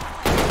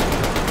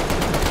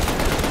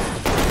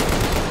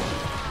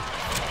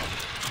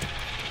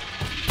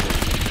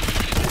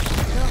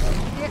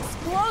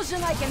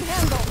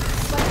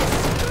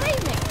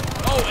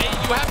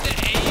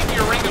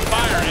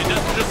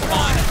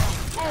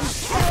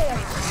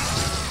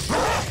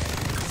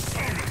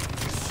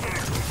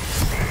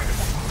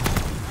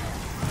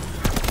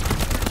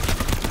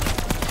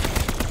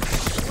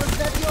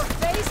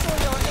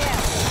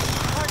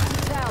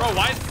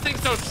 thing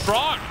so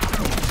strong?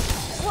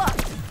 What?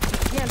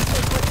 Can't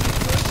take what you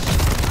think?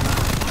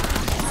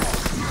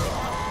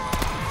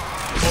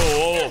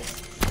 Oh.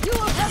 You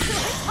will have to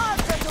hit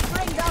harder to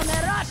bring down the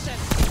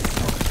Russians.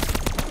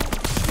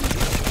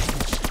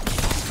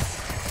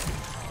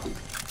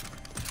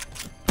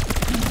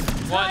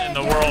 What in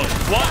the world?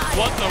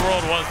 What in the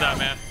world was that,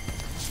 man?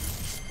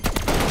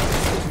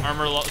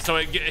 Armor low. So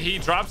he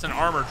drops an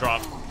armor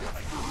drop.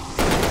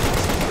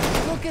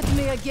 Look at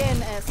me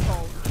again,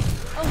 asshole.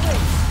 Oh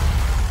wait,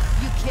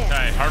 you can't.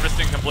 Okay,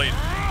 harvesting complete.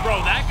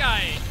 Bro, that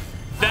guy,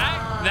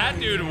 that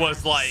dude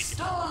was like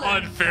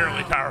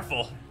unfairly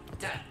powerful.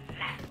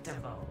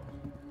 Delectable.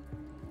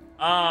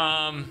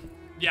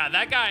 Yeah,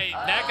 that guy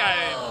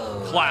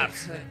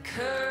claps. I could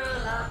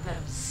curl up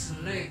and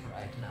sleep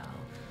right now.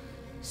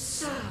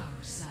 So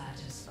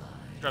satisfying.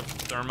 Grab some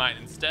thermite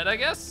instead, I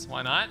guess.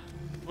 Why not?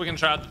 We can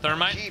try out the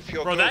thermite.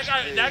 Bro, that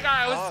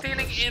guy was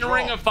standing in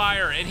ring of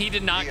fire and he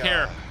did not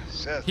care.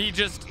 He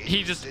just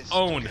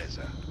owned.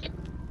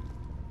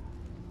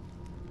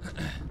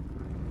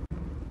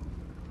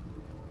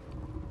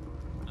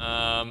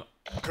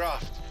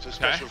 Craft to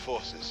special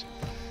forces.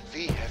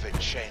 We have a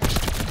chance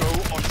to go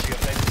on the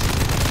offensive.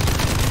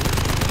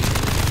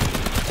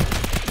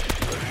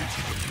 Ready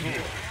to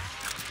deploy.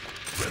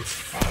 Let's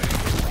find the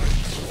right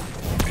zone.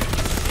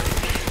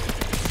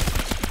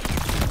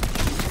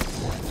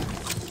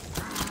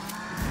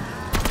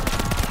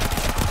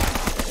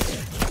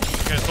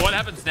 Okay, so what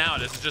happens now?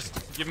 Does it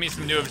just give me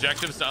some new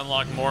objectives to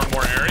unlock more and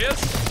more areas?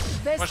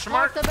 Best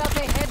part about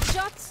the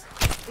headshots?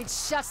 It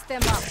shuts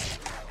them up.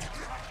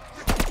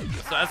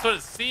 So that's what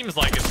it seems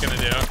like it's gonna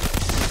do.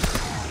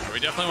 We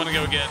definitely want to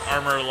go get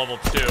armor level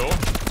 2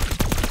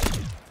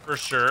 for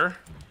sure.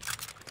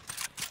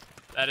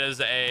 That is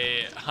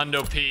a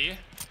hundo P.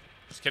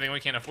 Just kidding, we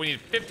can't. We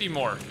need 50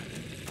 more.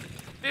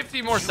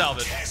 50 more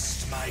salvage.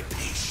 Test my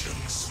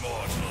patience,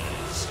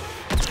 mortals.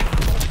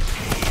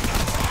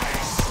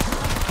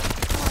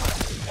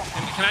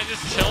 Can I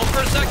just chill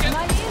for a second?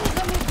 My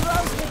infamy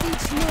grows with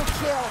each new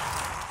kill.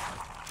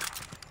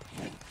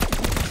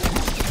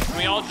 Can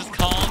we all just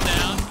calm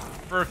down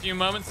for a few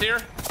moments here?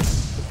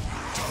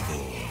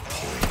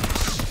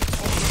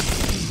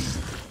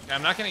 Okay,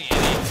 I'm not getting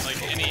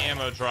any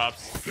ammo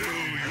drops. Fill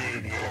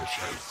your war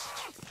chest.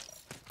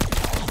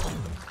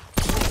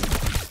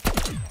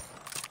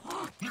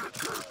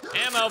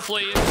 Ammo,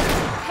 please.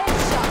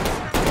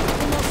 Headshot.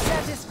 The most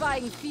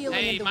satisfying feeling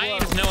Hey, in the my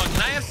world. name's Noah.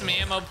 Can I have some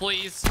ammo,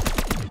 please?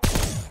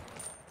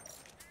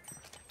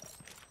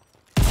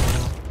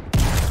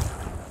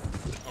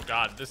 Oh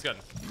God, this gun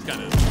is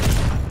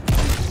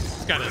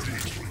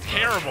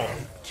terrible.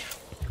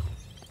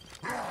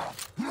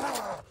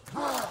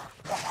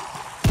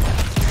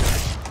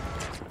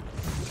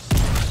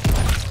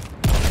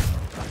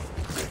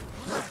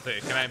 Let's see,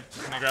 can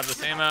I grab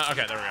this ammo?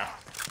 Okay, there we go.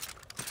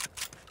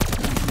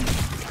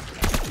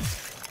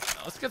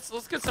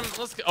 Let's get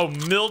oh,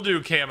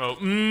 mildew camo.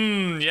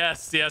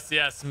 Yes,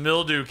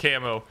 mildew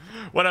camo.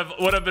 What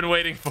I've been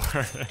waiting for.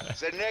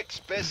 The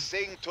next best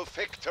thing to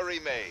victory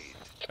made.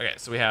 Okay,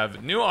 so we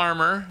have new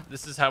armor.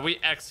 This is how we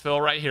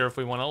exfil right here if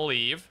we want to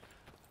leave.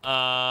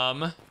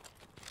 Let's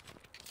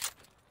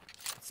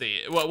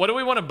see. What do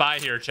we want to buy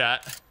here,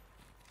 chat?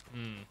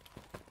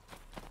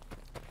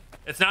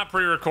 It's not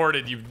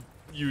pre-recorded,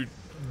 you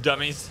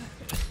dummies.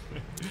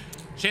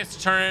 Chance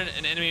to turn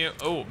an enemy.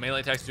 Oh,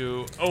 melee attacks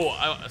do.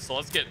 Oh, so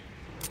let's get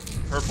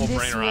purple brain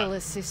This rot. will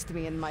assist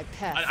me in my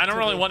path. I don't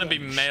really want to be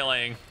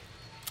revenge.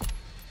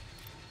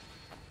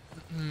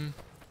 meleeing.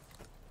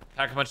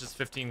 Pack-a-punch is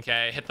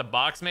 15k. Hit the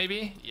box,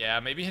 maybe?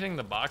 Yeah, maybe hitting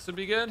the box would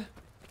be good.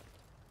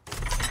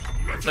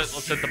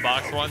 Let's hit the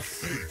box once.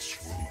 Fates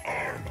will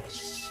arm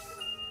us.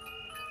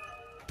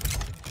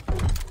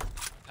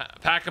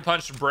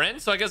 Pack-a-punch Bryn.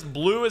 So I guess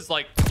blue is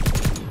like...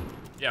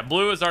 Yeah,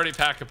 blue is already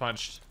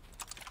pack-a-punched.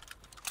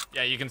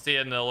 Yeah, you can see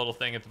it in the little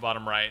thing at the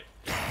bottom right.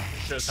 It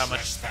shows how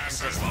much...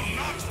 Will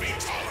not be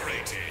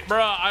tolerated.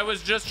 Bruh, I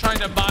was just trying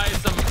to buy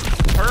some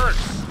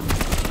perks.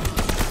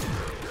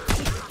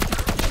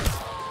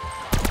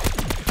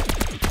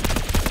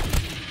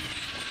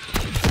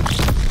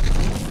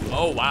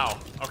 Oh, wow.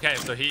 Okay,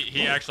 so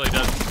he actually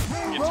does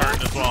get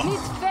turned as well. Meet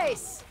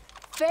face.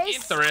 Face.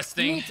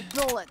 Interesting. Meet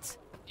bullet.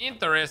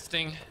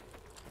 Interesting.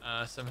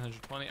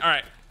 720. All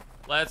right,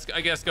 let's,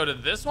 I guess, go to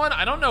this one.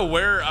 I don't know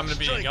where I'm going to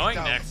be Strike going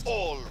down next.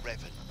 all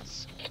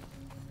revenants.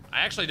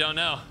 I actually don't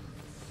know.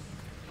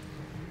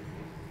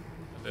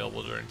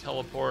 Available during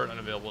teleport,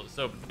 unavailable.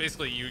 So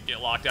basically you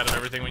get locked out of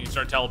everything when you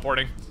start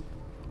teleporting.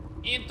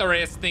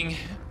 Interesting.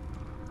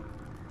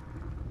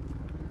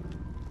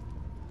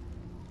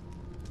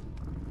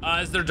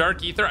 Is there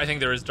dark ether? I think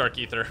there is dark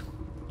ether.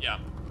 Yeah.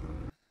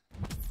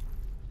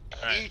 All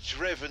right. Each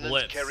revenant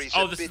Blitz. carries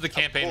Oh, a this bit is the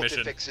campaign of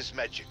mission. Portifex's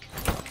magic.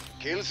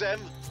 Kill them,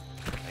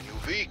 and you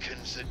weaken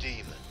the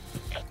demon.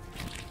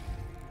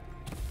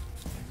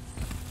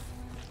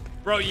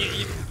 Bro,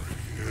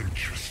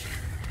 Interesting.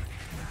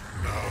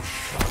 Now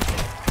shut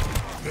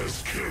up.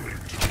 There's killing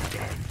to be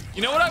done.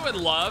 you know what I would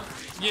love?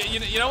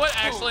 You know what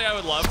actually I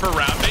would love for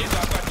round base?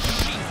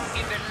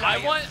 I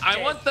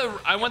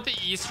want the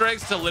Easter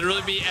eggs to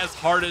literally be as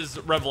hard as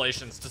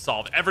Revelations to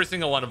solve, every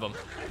single one of them.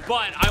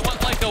 But I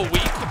want like a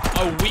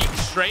week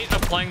straight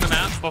of playing the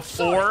map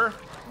before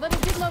But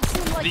it did not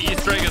seem like the you were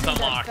Easter egg is using that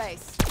unlocked.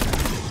 face.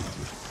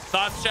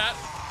 Thoughts, chat?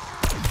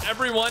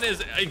 Everyone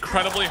is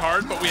incredibly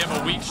hard, but we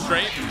have a week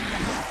straight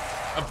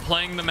of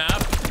playing the map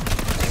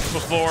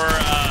before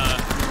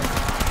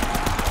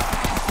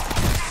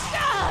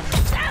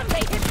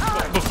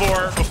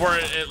before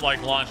it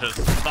like launches.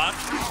 Thoughts?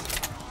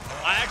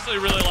 I actually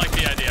really like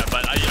the idea,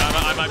 but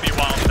I might be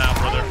wilding out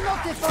further. I'm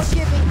not the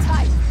forgiving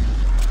type.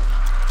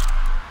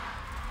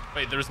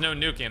 Wait, there's no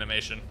nuke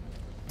animation.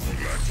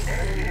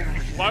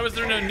 Why was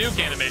there no nuke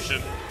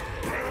animation?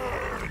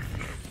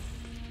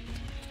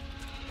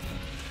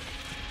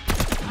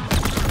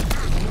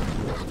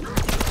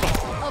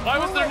 Why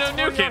was there no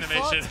nuke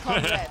animation?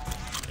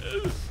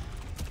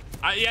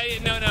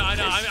 No, I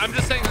know. I'm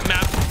just saying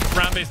maps,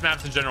 round-based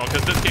maps in general,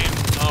 because this game.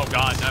 Oh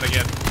God, not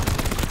again.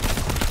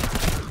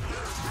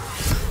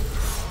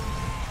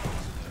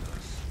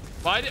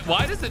 Why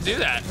does it do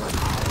that?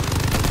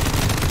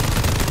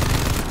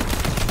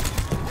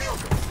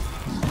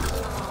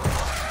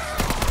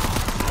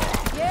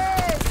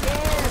 Yes,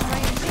 I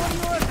am sure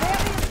you are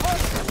very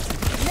important.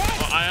 Next.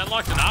 Well, I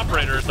unlocked an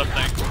operator or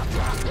something.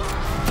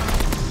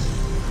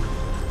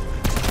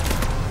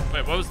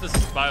 Wait, what was this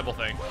viable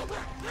thing?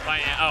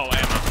 Oh,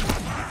 ammo.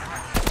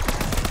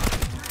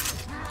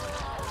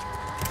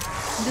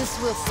 This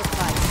will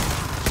suffice.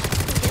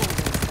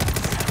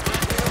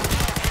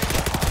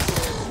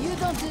 You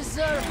don't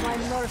deserve my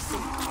mercy.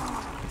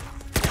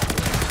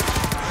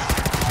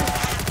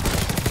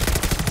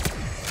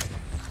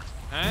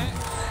 Hey?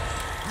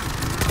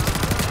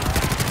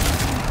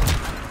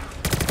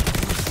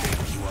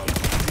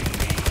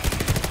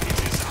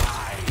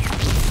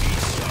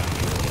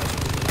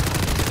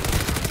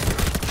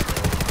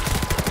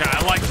 I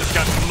like this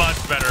gun much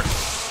better.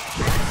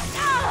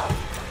 No!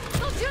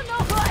 Don't you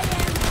know who I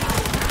am?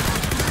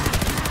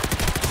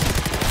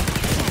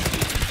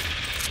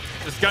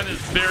 This gun is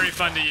very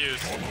fun to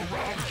use.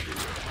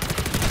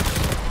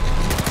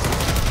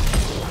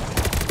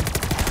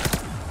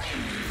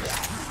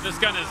 This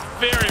gun is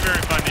very,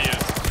 very fun to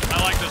use.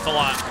 I like this a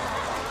lot.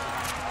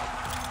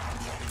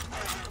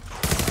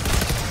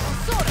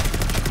 Sorry,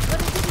 but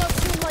it did not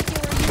seem like you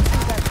were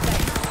using that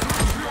face.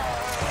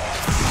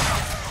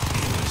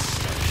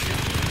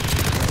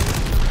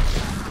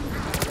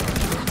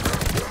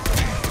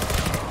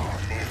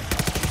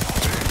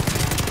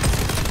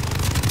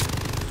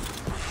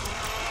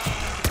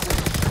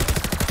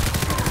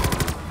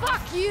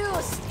 Fuck you,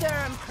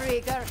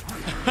 Sturmkrieger.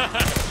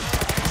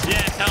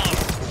 Yeah, tell him.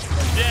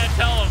 Yeah,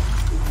 tell him.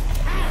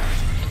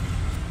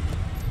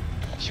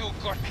 You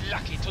got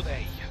lucky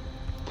today,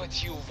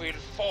 but you will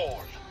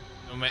fall.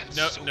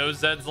 No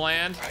Zed's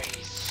land. I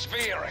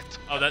swear it.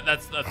 Oh,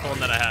 that's the one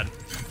that I had.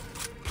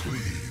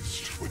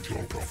 Pleased with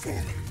your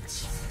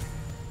performance.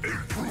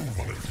 Improve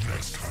on it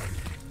next time.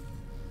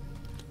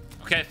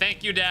 Okay,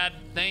 thank you, Dad.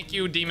 Thank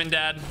you, Demon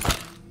Dad.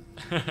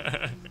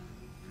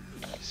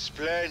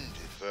 Splendid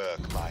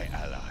work, my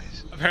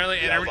allies. Apparently,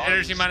 The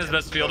energy mine is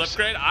Alliance best field comes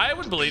upgrade. I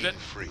would believe it.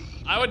 free.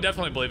 I would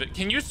definitely believe it.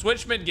 Can you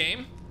switch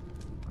mid-game?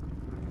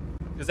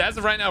 Because as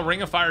of right now,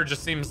 Ring of Fire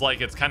just seems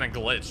like it's kind of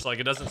glitched. Like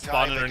it doesn't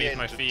spawn Time underneath again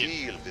my to feet.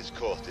 deal with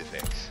court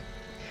effects.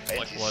 And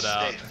Like his what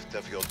out? theft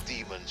of your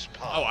demon's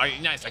power.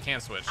 Oh, nice. I can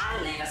switch.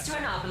 I'll leave us to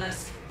an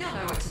obelisk. You'll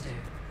know what to do.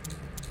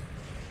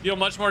 Deal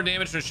much more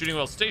damage when shooting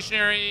while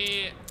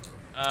stationary.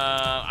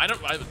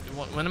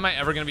 When am I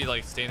ever gonna be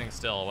like standing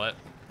still? What?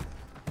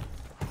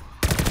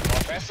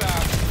 Professor,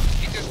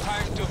 it is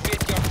time to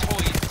bid your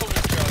toy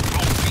soldiers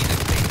auf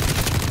Wiedersehen.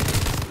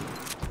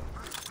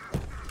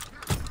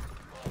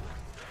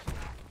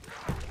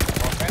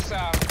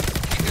 Professor,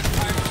 it is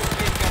time to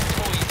bid your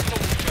toy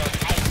soldiers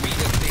auf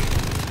Wiedersehen.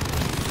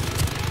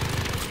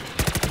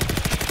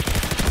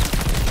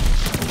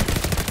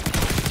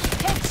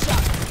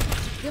 Headshot.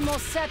 The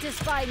most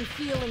satisfying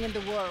feeling in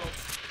the world.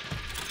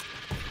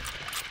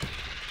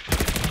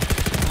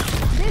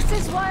 This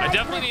is why I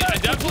definitely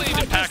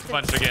need to pack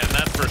punch again.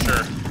 That's for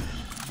sure.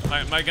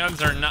 My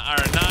guns are not.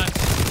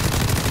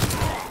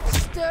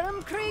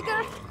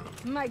 Sturmkrieger?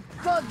 My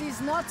God, these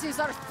Nazis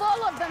are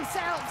full of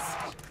themselves.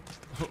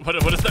 What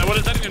is that? What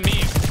does that even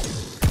mean?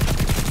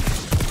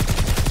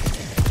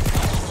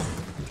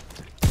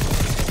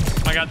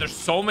 My God, there's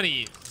so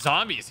many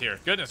zombies here.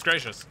 Goodness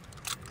gracious.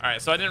 All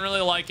right, so I didn't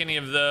really like any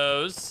of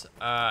those.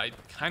 I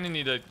kind of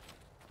need to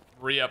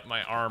re-up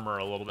my armor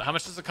a little bit. How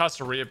much does it cost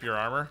to re-up your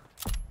armor?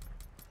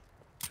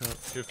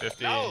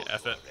 250.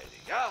 F it.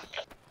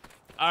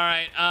 All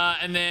right,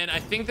 and then I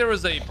think there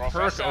was a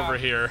perk over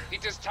here.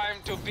 It is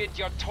time to bid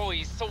your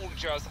toy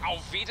soldiers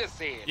auf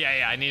Wiedersehen.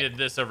 Yeah, I needed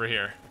this over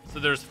here. So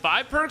there's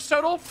 5 perks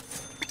total.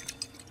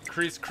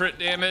 Increase crit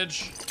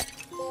damage.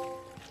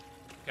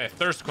 Okay,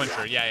 thirst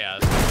quencher. Yeah.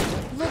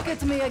 Look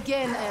at me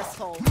again,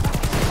 asshole.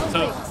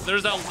 So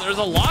there's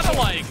a lot of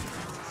like.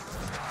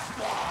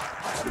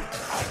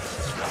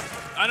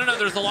 I don't know.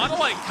 There's a lot of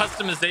like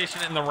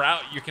customization in the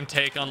route you can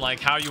take on like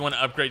how you want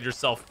to upgrade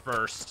yourself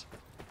first.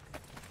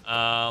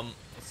 Let's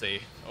see.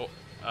 Oh,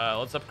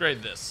 let's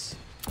upgrade this.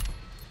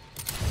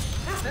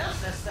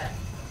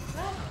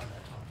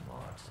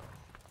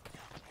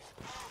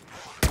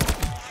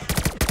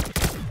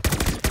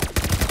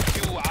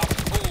 You are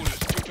fools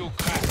to do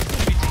crap.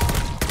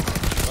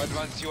 But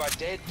once you are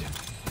dead,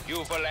 you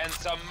will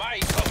answer my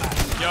command.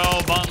 Yo,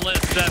 Buntless,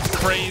 that's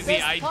crazy.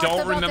 Best I part don't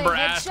about remember the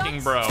asking,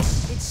 headshots? bro.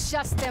 It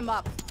shuts them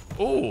up.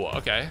 Ooh,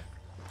 okay.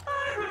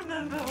 I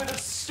remember when a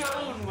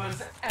stone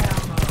was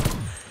ammo.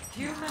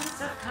 Humans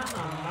have come a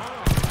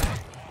long way.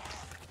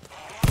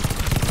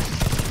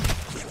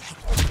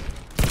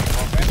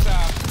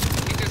 Professor,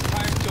 it is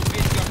time to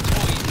bid your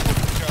toy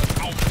soldiers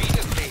auf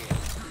Wiedersehen.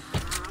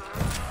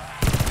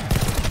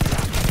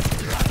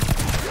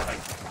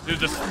 Dude,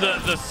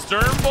 the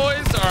Stern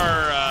boys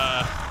are,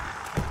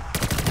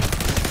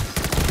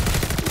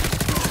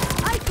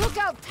 I took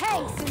out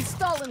tanks in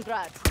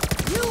Stalingrad.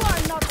 You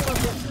are not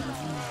forbidden.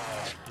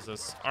 what is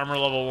this? Armor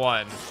level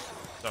 1.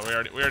 So we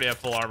already have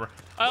full armor.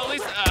 At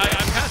least I'm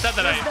kind of sad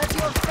that I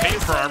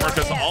paid for armor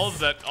because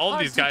all of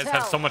these guys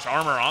have so much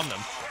armor on them.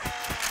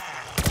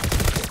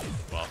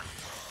 Well,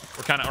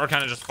 we're kind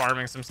of just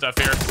farming some stuff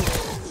here.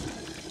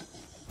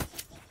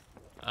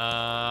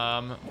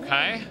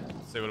 Okay.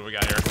 Let's see what do we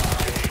got here.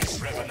 These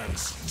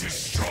revenants,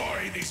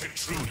 destroy these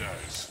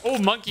intruders. Oh,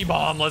 monkey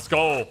bomb. Let's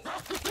go.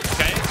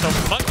 Okay, so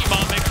monkey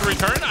bomb makes a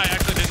return. I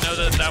actually didn't know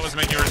that was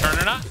making a return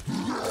or not.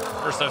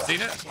 First I've seen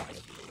it.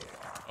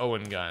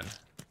 Owen gun.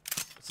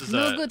 This is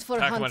No good for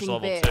pack-a-punch hunting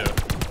level bear.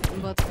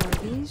 2. But for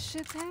these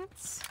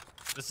shitheads?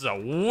 This is a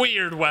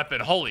weird weapon.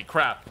 Holy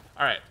crap.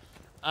 All right.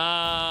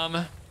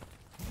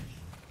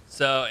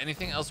 So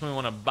anything else we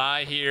want to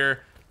buy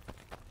here?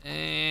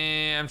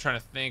 I'm trying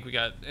to think. We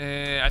got.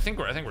 I think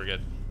we're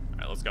good. All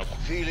right, let's go.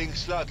 Feeling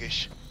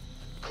sluggish?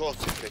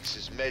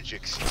 Cortifex's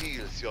magic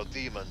steals your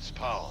demon's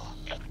power.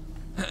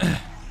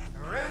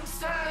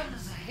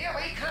 Runestones, here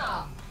we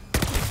come.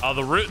 Oh,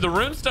 the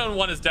runestone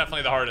one is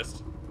definitely the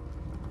hardest.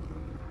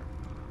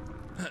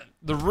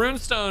 The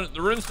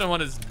runestone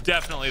one is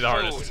definitely the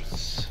hardest.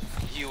 Fools,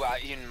 you are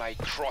in my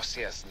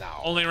crosshairs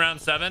now. Only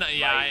round 7.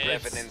 Yeah, My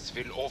revenants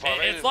will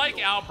overwhelm it's like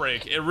you.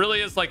 Outbreak. It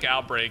really is like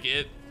Outbreak.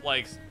 It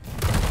like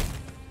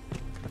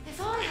If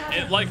I had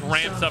It, a like, runestone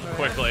ramps up for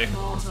quickly. every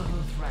mortal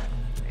who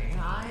threatened me,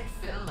 I'd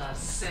fill a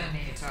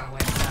senator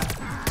with them.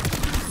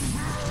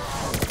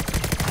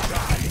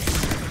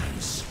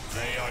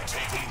 They are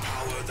taking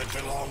power that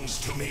belongs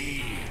to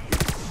me.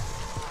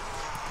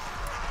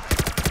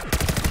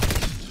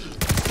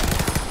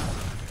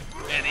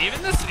 and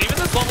even this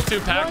level 2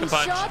 One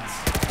pack-a-punch. shot,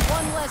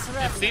 one less It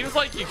revenant. seems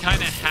like you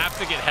kind of have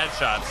to get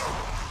headshots.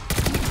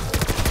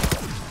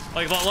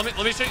 Like let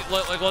me show you.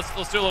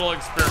 Let's do a little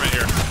experiment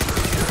here.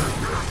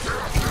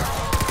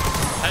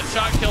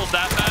 Headshot kills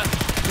that fast.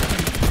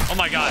 Oh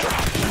my god,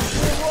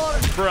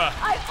 Reward. bruh.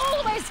 I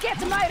always get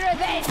my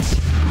revenge.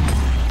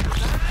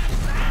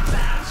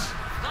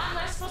 One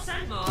less will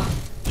send more.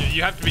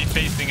 You have to be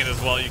facing it as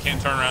well. You can't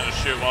turn around and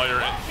shoot while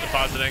you're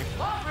depositing.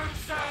 More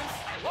runestones.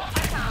 What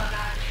my power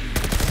back.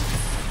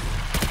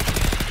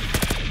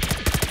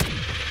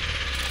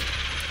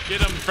 Get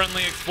him,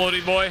 friendly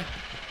explodey boy.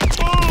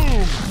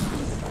 Boom!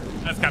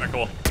 That's kind of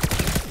cool.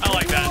 I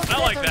like that. I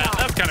like that.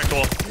 That's kind of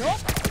cool.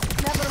 Nope,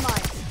 never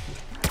mind.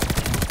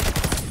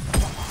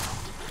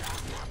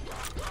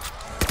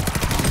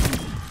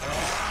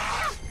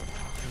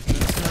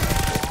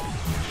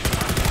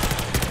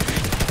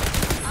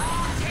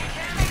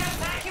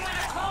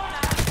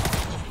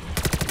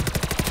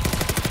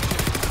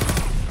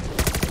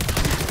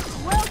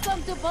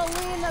 Welcome to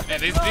Paulina. Man,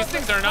 these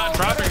things are not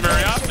dropping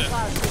very often.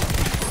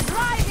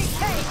 Driving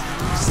tank.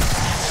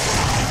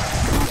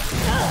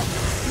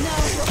 Now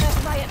you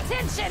have my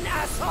attention,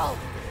 asshole.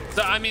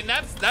 So I mean,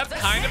 that's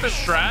kind of a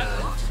strat.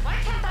 Why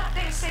can't that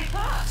thing stay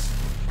put?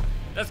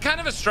 That's kind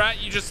of a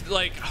strat. You just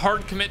like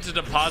hard commit to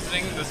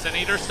depositing the Sin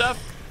Eater stuff,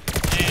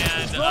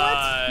 and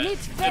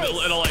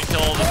it'll like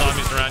kill all the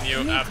zombies around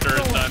you after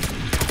it's done.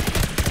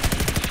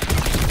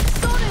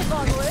 Sorry,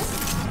 Vanguard.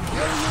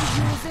 Were you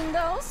using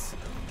those?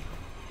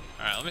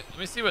 All right, let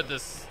me see what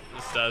this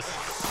does.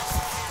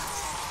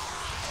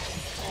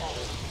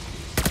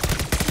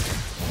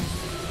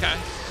 Okay,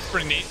 it's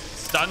pretty neat.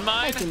 Stun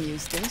mine. I can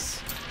use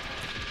this.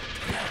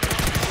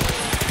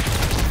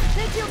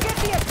 Did you get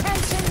the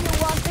attention you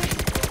wanted?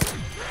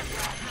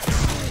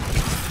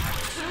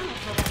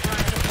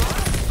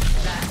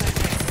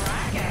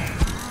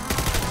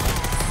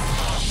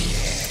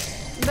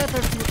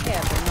 Better to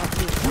ever not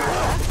use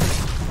that.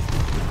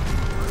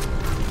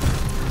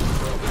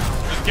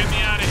 Just get me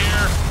out of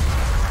here.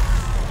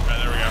 All right,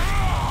 there we go.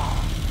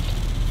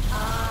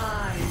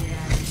 Ah,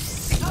 yes.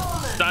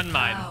 Stolen Stun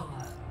mine.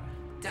 power.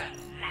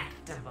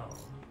 Delectable.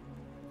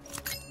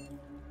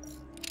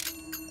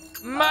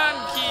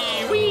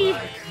 Monkey, wee. I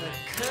could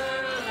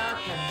curl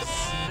up and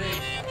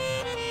sleep.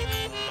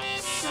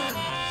 So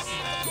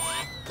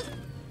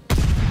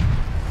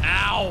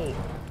Ow.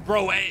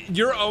 Bro,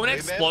 your own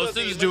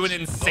explosives do an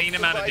insane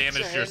amount of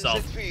damage to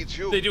yourself.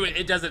 They do it.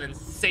 It does an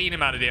insane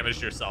amount of damage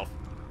to yourself.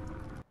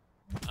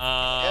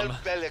 Help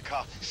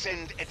Bellica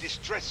send a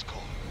distress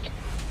call.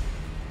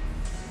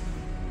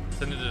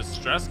 Send a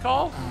distress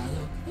call?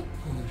 Unlock the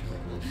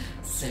portal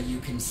so you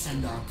can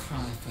send our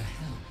cry for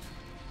help.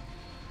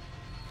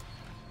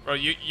 Bro,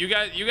 you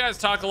guys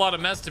talk a lot of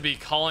mess to be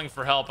calling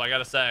for help, I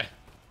gotta say.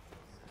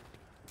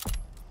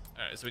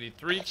 Alright, so we need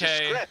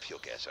 3K. Scrap you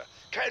getter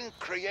can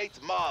create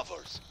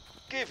marvels.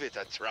 Give it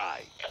a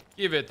try.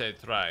 Give it a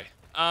try.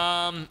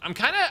 I'm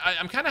kind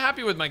of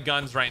happy with my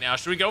guns right now.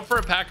 Should we go for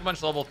a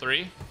pack-a-punch level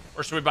 3,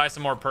 or should we buy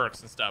some more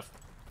perks and stuff?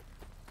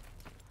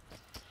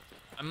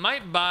 I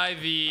might buy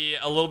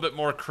a little bit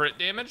more crit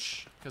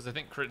damage, because I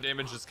think crit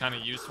damage is kind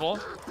of useful,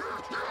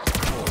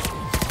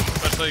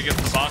 especially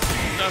against the bosses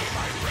and stuff.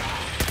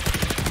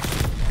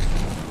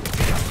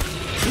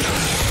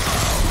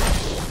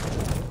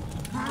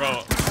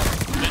 Bro,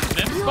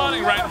 them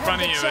spawning right in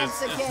front of you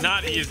is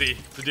not easy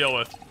to deal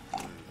with.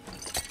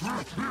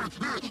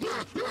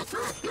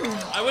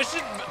 I wish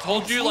it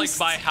told you like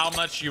by how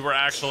much you were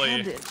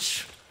actually.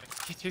 Cabbage.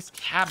 It tastes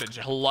cabbage.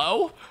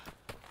 Hello?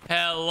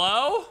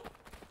 Hello?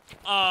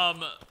 I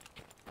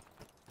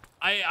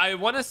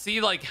want to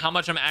see like how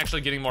much I'm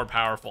actually getting more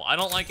powerful. I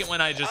don't like it when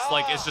I just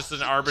like it's just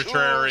an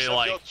arbitrary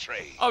like,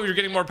 oh, you're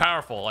getting more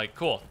powerful. Like,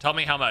 cool. Tell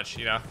me how much,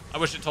 you know? I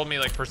wish it told me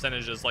like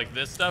percentages like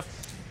this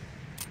stuff.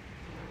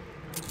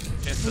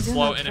 Chance to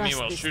slow enemy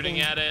while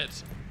shooting at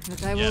it.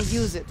 But I will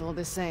use it all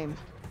the same.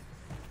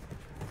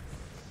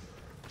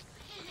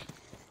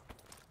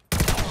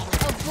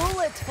 A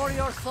bullet for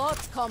your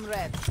thoughts,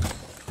 comrade.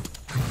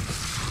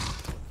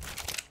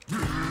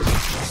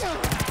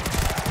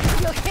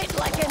 You hit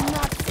like a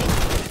Nazi.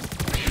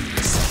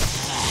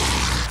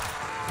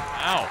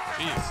 Ow,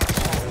 jeez.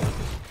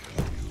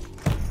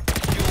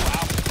 You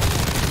are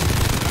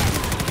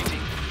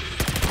hitting.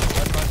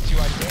 But once you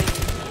are dead,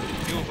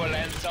 you will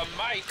answer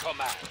my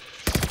command.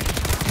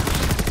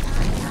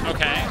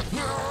 Okay.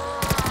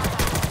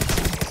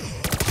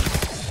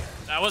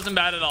 That wasn't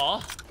bad at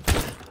all.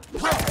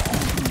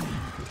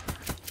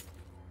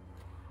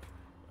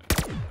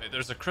 Wait,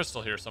 there's a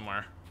crystal here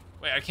somewhere.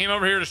 Wait, I came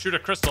over here to shoot a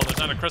crystal. There's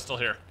not a crystal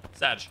here.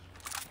 Sadge.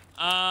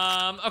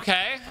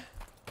 Okay.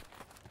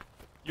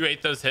 You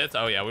ate those hits?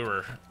 Oh yeah, we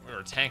were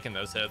tanking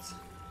those hits.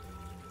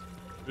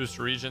 Boost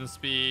regen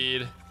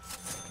speed.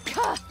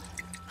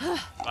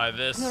 Buy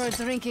this. You're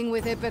drinking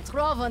with a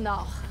Petrova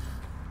now.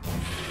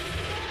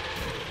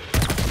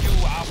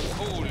 You are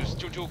fools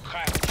to do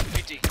craft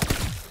bidding.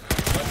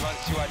 But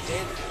once you are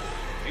dead,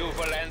 you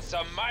will answer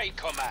my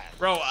command.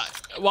 Bro,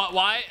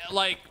 why,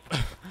 like,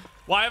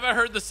 why have I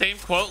heard the same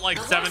quote like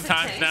 7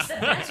 times now?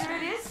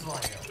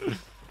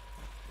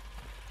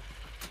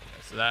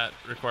 So that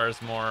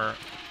requires more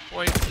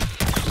points.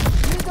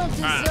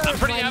 Alright, I'm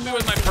pretty happy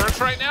with my perks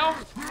right now.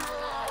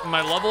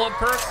 My level up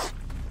perks.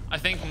 I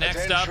think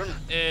next up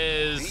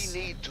is...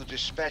 We need to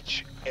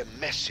dispatch a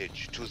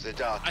message to the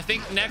dark. I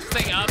think next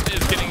thing up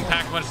is getting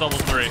pack-a-punch level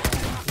 3.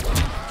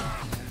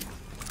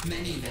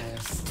 Many there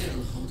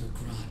still hold a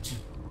grudge.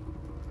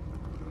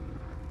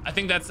 I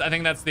think that's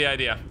the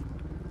idea.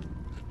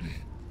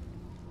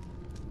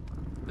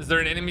 Is there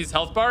an enemy's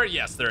health bar?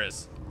 Yes, there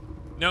is.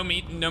 No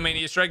main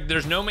Easter egg.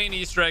 There's no main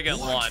Easter egg at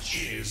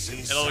launch.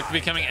 It'll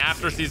be coming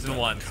after season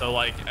 1, so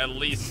like at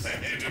least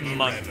a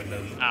month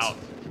out.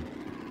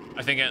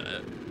 I think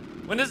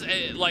when is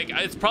it, like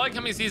it's probably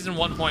coming season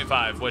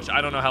 1.5, which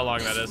I don't know how long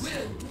that is.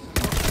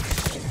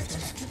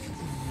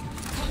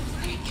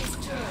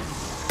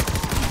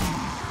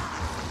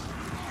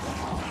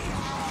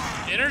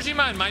 Energy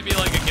mine might be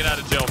like a get out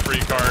of jail free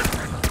card.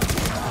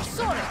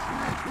 Sorry,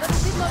 that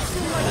did not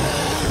seem like in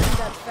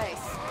that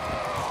face.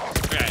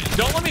 Okay,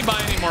 don't let me buy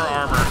any more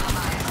armor.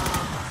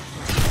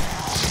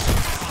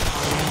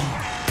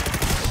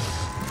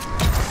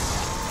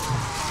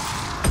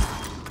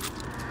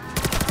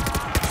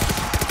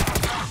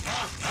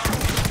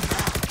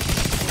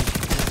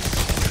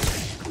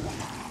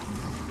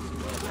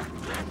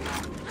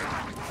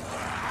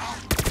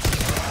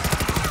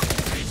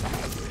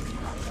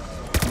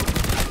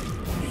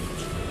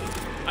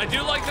 I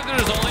do like that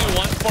there's only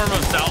one form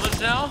of salvage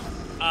now.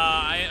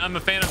 I'm a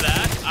fan of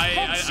that.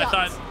 I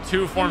thought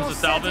 2 forms of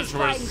salvage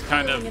was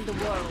kind of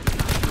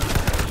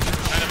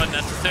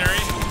unnecessary.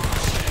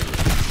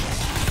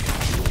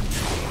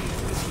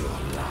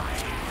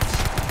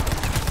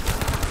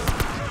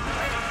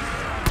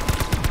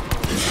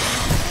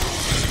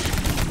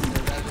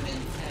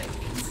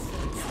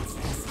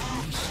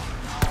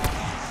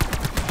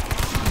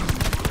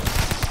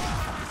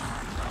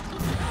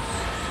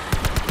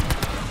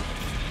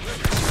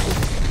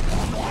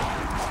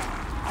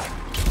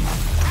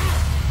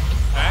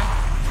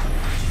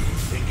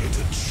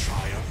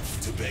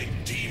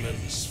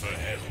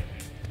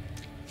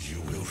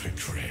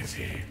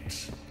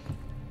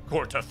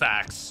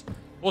 Cortefacts.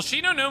 Well,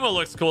 Shinonuma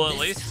looks cool at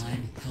least.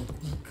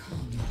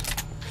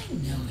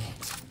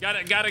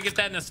 Gotta get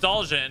that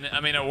nostalgia in.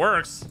 I mean, it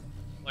works.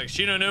 Like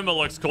Shinonuma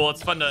looks cool.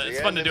 It's fun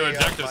to do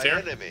objectives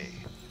here.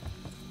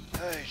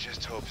 I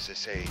just hope the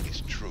saying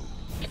is true.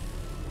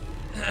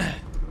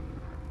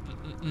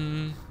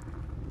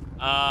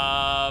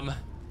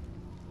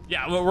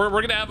 Yeah,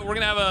 we're gonna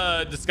have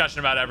a discussion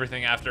about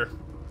everything after.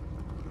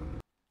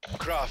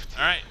 Craft.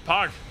 All right,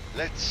 Pog.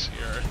 Let's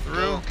You're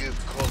go through.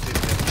 give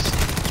continents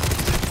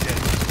the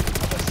death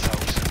of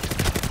 1,000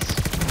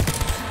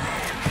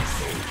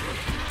 cuts.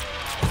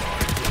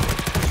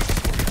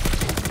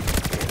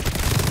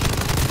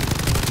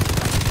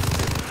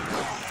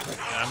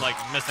 I'm like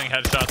missing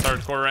headshots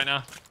hardcore right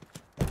now.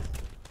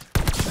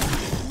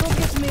 Look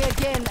at me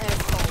again,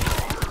 asshole.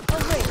 Oh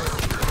wait,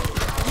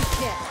 you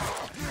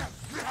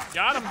can't.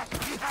 Got him.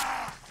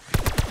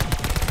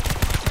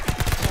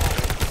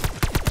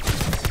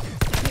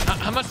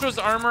 How much was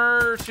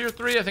armor tier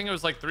 3? I think it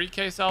was like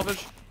 3k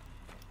salvage.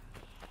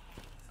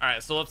 All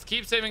right, so let's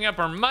keep saving up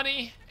our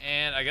money,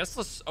 and I guess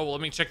let's. Oh, well,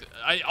 let me check.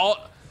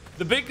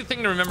 The big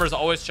thing to remember is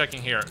always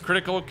checking here.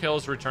 Critical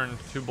kills return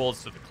 2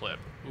 bullets to the clip.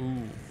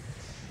 Ooh.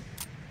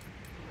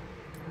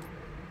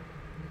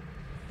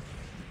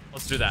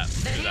 Let's do that.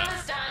 The deal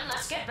is done.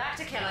 Let's get back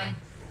to killing.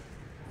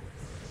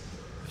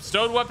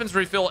 Stowed weapons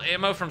refill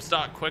ammo from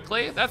stock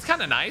quickly. That's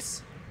kind of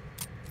nice.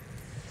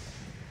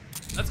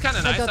 That's kind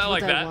of nice. I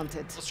like that.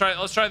 Let's try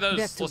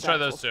those. Let's try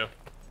those two.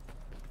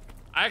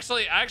 I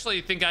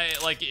actually think I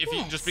like if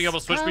you just being able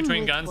to switch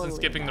between guns and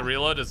skipping the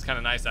reload is kind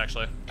of nice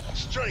actually.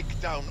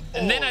 Strike down.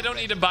 And then I don't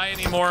need to buy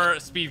any more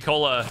speed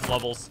cola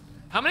levels.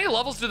 How many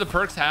levels do the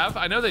perks have?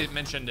 I know they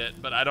mentioned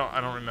it, but I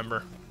don't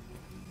remember.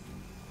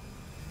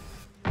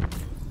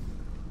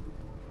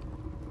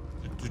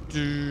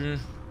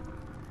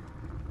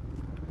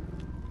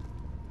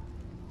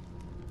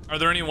 Are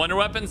there any wonder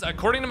weapons?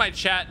 According to my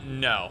chat,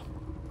 no.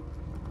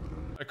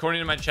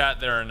 According to my chat,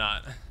 there are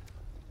not.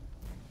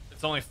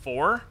 It's only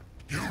 4?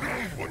 You know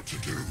what to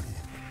do.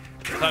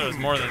 I thought it was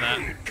more than that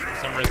for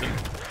some reason.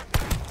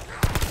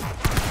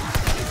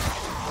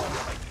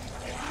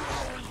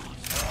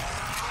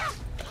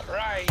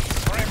 Rise,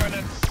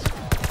 revenants.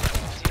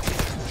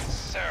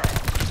 Sir.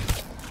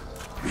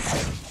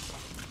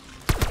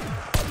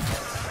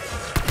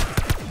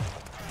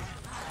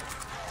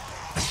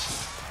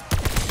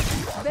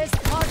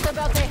 Best part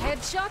about the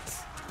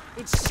headshots?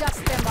 It shuts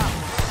them up.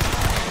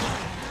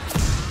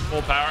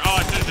 Full power. Oh,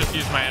 I should have just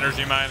used my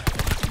energy mine.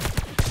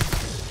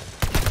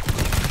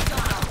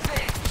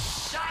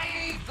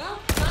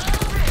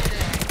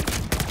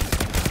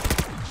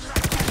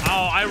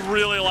 Oh, I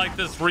really like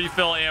this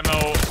refill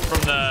ammo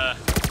from the...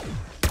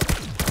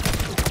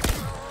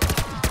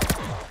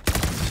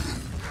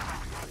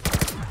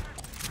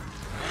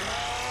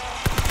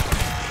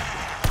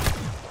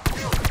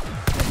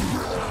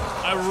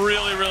 I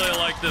really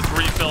like this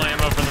refill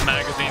ammo from the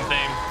magazine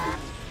thing.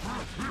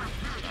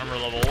 Armor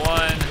level 1.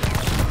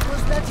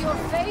 Was that your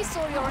face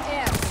or your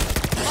ass?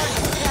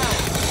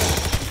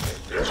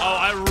 Oh,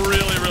 I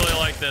really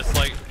like this.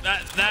 Like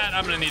that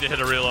I'm gonna need to hit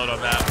a reload on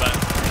that, but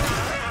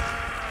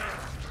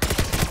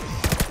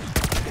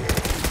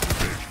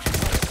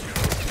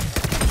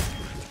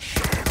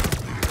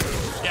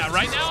yeah,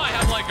 right now I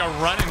have like a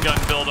run and gun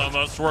build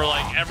almost where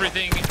like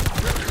everything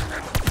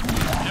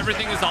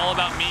is all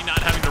about me not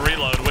having to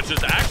reload, which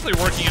is actually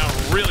working out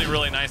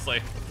really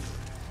nicely.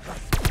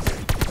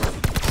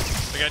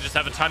 Like I just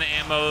have a ton of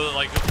ammo,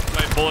 like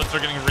my bullets are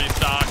getting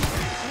restocked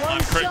on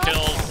crit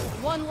kills.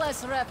 One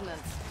less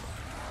revenant.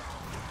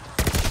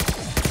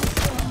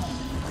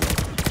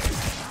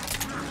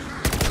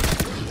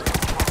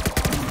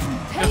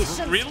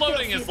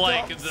 Reloading is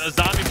like a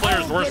zombie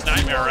player's worst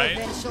nightmare, right?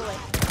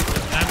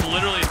 I'm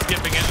literally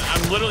skipping it.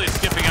 I'm literally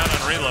skipping out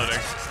on reloading.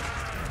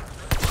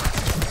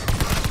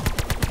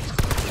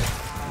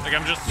 Like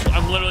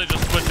I'm literally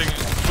just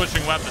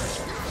switching weapons.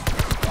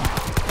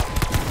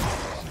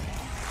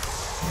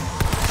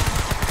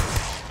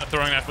 That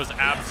throwing knife was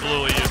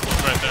absolutely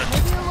useless right there.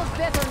 Maybe you look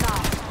better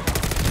now.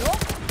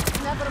 Nope,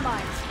 never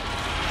mind.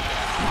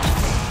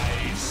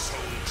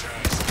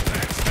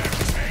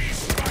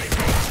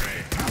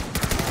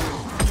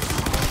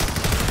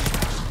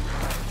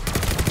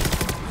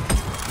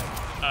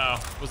 Oh,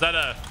 was that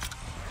a...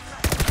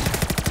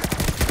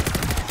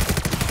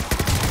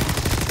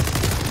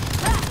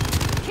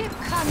 Keep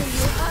coming,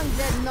 you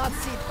undead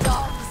Nazi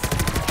dogs.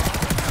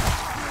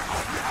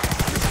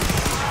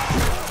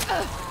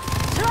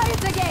 Try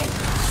it again.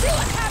 See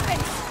what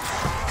happens.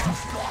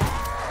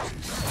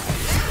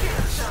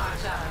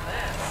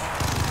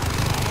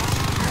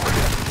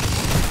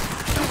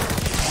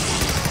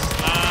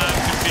 I'm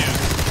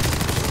confused.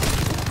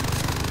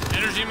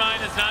 Energy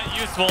mine is not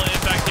useful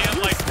if I can't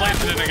like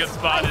place it in a good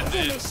spot and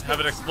have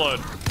it explode.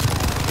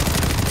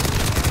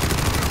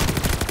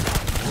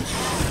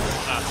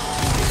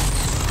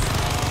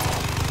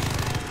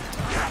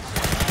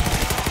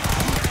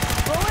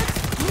 Bullets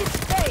meet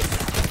space.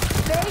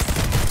 Space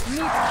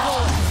meet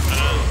bullets.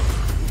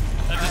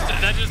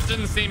 That just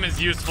didn't seem as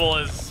useful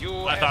as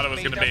I thought it was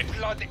going to be.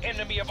 Blood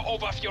enemy of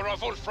Oberfuhrer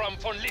Wolfram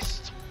von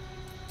List.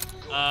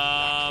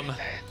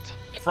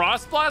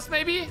 Frost Blast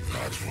maybe?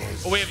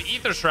 Oh, we have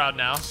Ether Shroud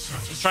now.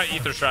 Let's try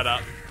Ether Shroud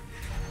out.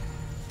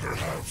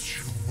 Perhaps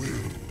you will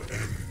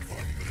end my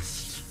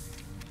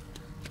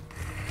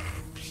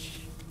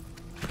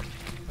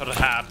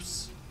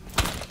Perhaps.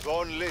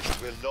 Von List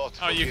will not.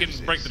 Oh, you can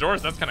break the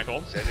doors. That's kind of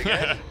cool. Then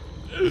again,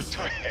 to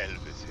hell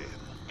with him.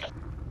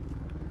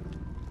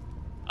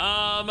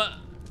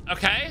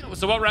 Okay.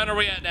 So what round are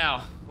we at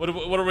now? What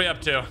are we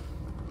up to?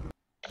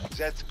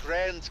 That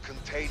grand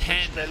containment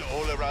 10. spell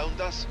all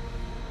around us.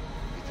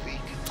 It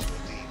weakens your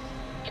demon.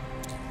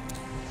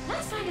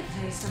 Let's find a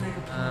place to make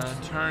a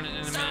point. Turn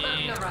Stop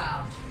enemy. looking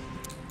around.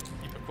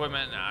 Keep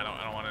equipment. No, I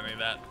don't want any of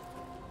that.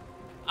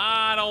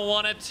 I don't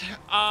want it.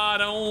 I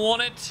don't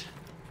want it.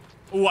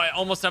 Ooh, I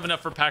almost have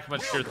enough for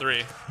pack-a-punch tier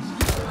 3.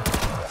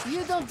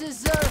 You don't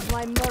deserve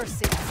my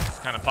mercy.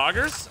 Kind of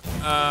poggers.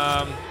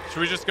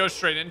 Should we just go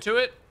straight into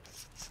it?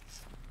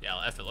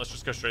 Yeah, F it. Let's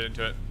just go straight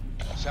into it.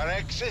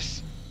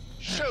 Sarexis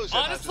shows.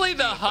 Honestly,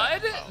 the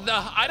HUD,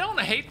 I don't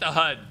hate the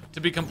HUD,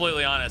 to be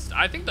completely honest.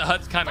 I think the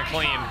HUD's kind of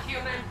clean.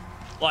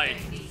 Like,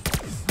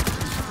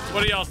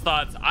 what are y'all's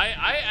thoughts?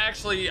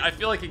 I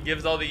feel like it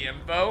gives all the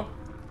info.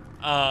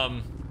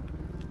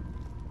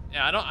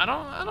 Yeah, I don't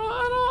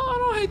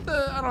hate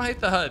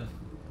the HUD.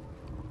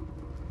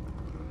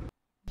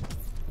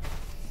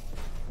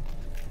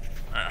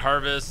 All right,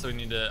 harvest. So we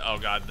need to. Oh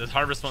god, the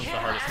harvest one's the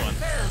hardest one.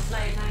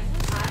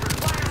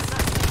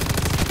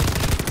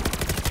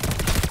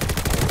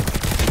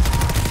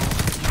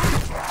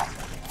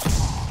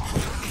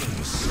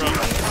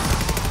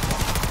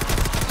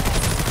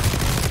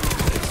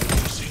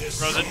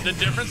 Bro, the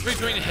difference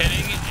between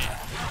hitting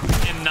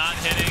and not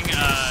hitting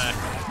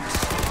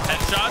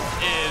headshots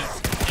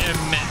is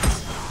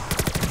immense.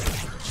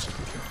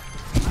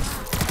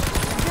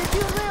 Did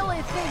you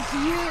really think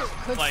you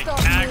could Like, stop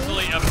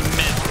actually me?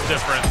 immense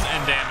difference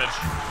in damage.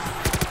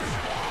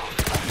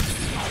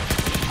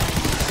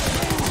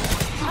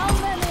 How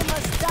many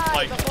must die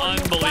Like, before you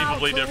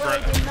unbelievably bow to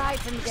different. Lady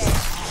Nightingale?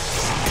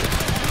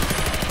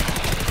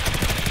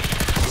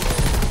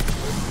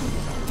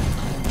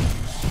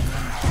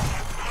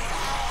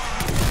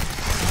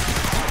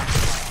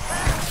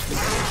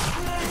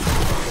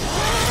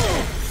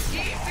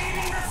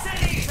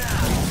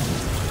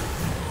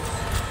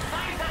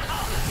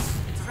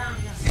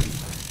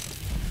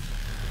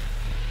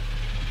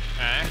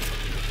 Okay.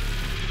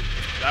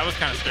 That was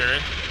kind of scary.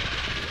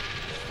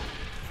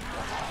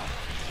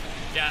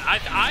 Yeah,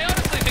 I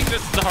honestly think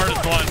this is the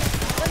hardest one.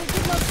 But it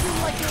did not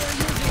seem like you were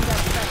using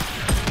that thing.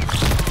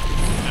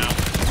 No.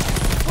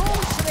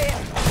 Bullshit!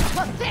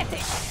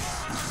 Pathetic!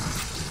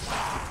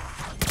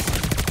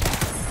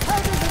 How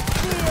does it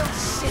feel,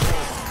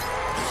 shitty?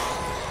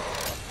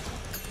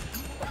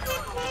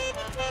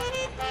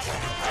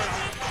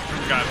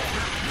 Got it.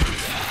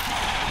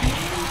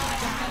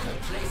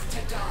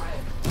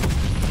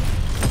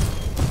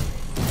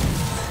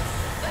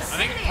 I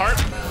think part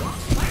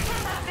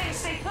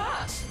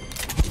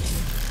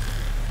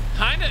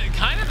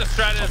kind of the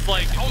strat is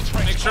like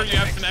make sure you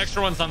have some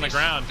extra ones on the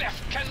ground.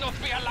 Death cannot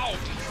be allowed.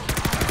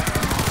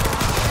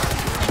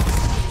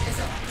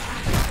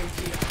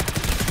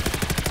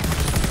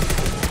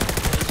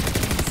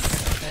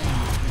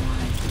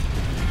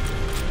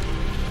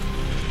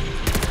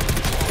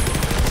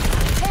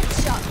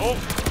 Headshot! Oh,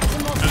 The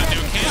most got a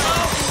new camo.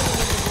 satisfying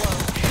feeling in the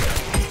world.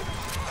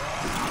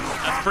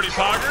 That's pretty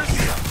poggers.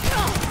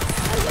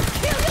 I will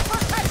kill you for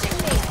touching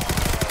me!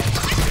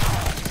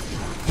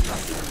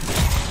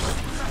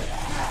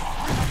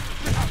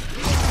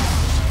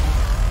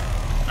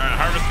 All right,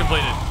 harvest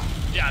completed.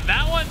 Yeah,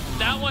 that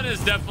one is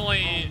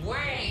definitely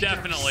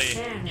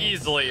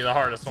easily the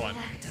hardest one.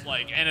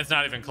 Like, and it's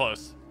not even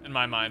close in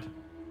my mind.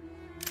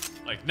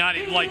 Like, not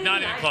even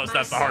close.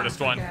 That's the hardest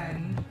one.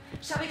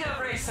 Shall we go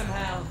raise some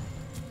hell?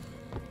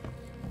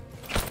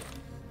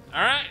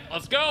 All right,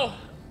 let's go.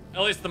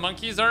 At least the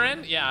monkeys are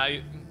in. Yeah,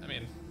 I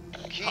mean,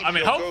 Keep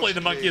your hopefully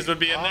the ghostly monkeys would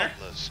be in there.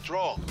 partners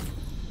strong.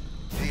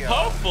 We are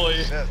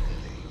Hopefully. certainly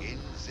in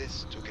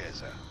this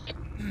together.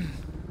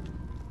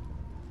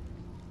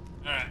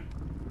 All right,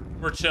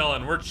 we're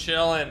chilling. We're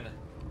chilling.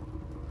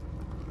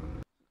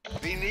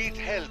 We need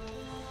help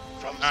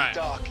from the right.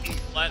 dark ether.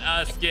 Let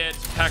us get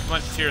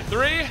pack-a-punch tier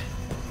 3.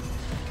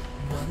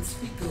 Once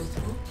we go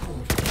through a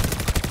portal.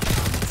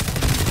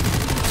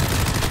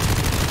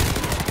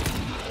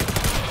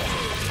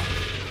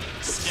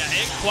 Yeah,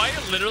 it quite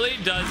literally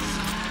does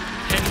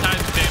 10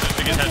 times the damage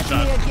to get Look at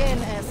headshot. me again,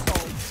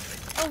 asshole.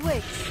 Oh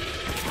wait,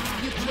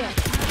 you can't.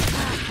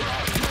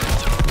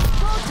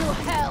 Go to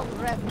hell,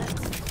 Revenant.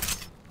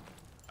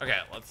 Okay,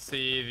 let's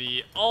see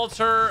the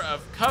altar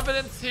of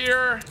covenants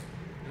here.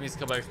 Enemies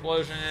killed by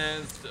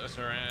explosions.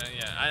 Sorry,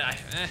 yeah,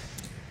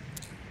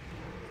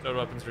 Load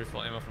weapons,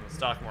 refill ammo from the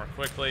stock more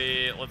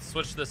quickly. Let's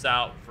switch this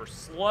out for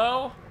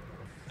slow,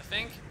 I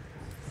think.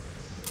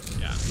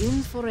 Yeah.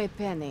 In for a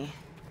penny.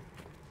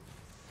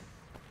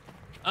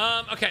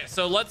 Okay,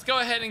 so let's go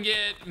ahead and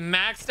get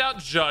maxed out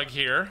Jug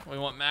here. We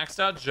want maxed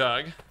out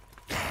Jug.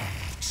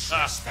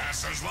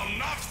 Trespassers will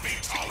not be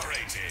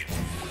tolerated.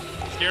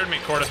 Scared me,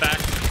 quarterback.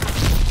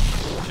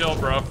 Chill,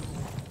 bro.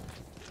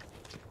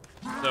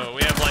 So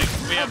we have like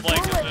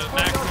the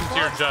maximum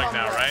tier Jug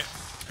now, right?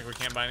 Like we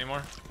can't buy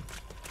anymore.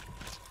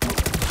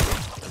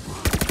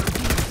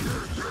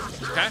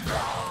 Okay.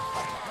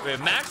 We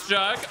have max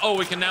jug. Oh,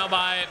 we can now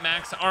buy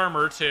max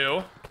armor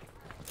too.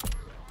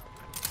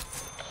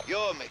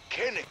 Your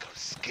mechanical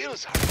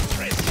skills are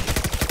impressive.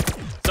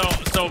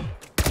 So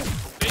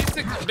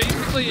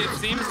basically it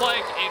seems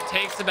like it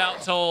takes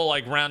about till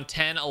like round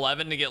 10,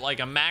 11 to get like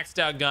a maxed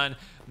out gun,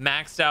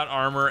 maxed out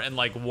armor, and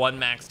like one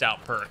maxed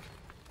out perk.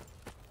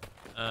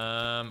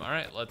 All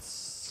right,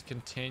 let's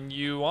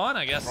continue on,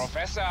 I guess.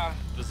 Professor,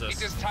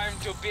 it is time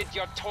to bid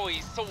your toy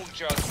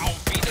soldiers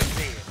auf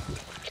Wiedersehen.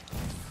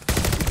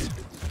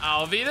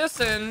 Auf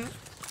Wiedersehen.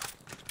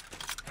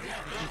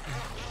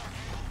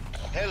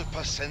 Help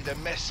us send a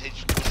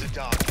message to the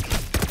dark.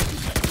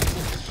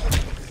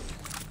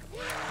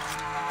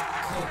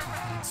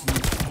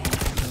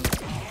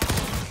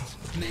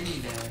 Many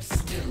there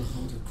still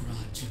hold a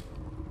grudge.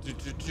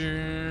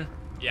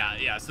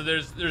 Yeah. So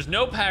there's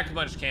no pack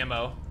much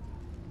camo.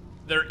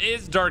 There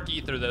is dark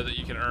ether though that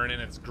you can earn,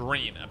 and it's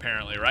green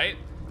apparently, right?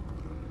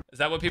 Is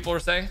that what people are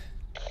saying?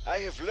 I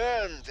have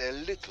learned a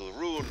little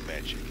rune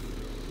magic.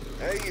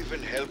 I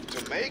even helped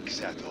to make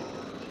that all.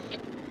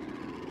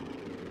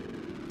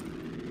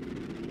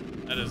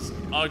 That is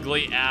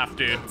ugly AF,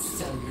 dude.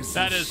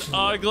 That is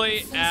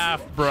ugly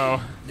AF,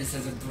 bro. This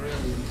is a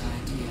brilliant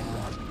idea.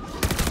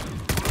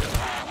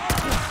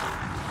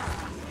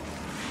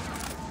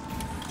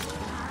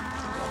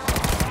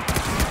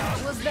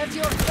 Was that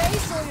your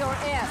face or your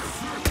ass?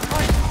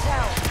 Hard to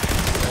tell.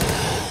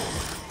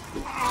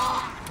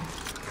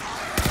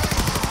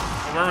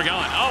 Where are we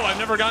going? Oh, I've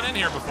never gone in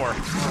here before.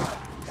 Should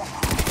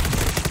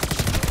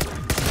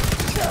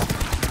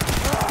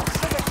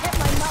have kept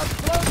my mouth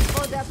closed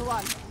for that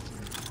one.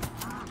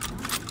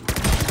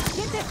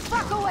 Get the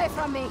fuck away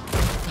from me!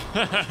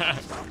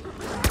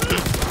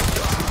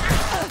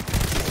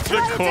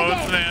 The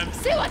quotes, man.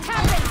 See what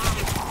happens!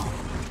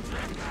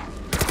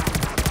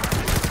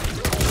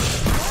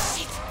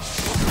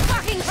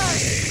 Fucking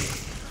hurt!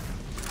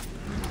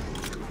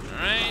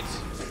 Alright.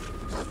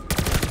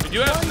 We do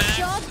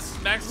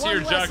have max to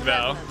your jug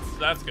though, so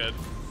that's good.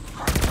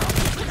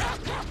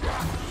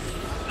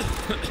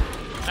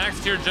 Max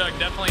to your jug,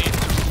 definitely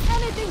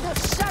Anything to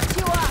shut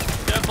you up!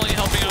 definitely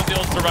helping out the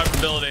old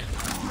survivability.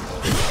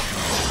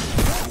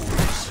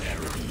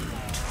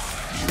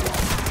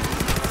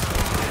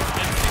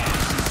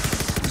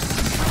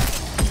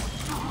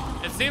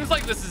 It seems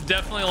like this is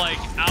definitely like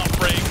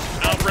outbreak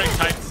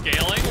type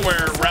scaling,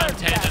 where round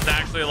 10 is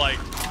actually like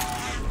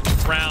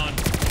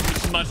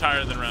much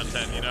higher than round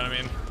 10, you know what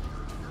I mean?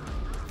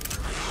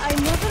 I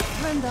never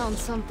turned down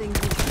something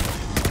good.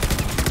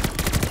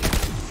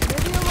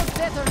 Maybe you look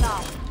better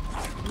now.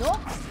 Nope,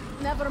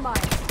 never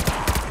mind.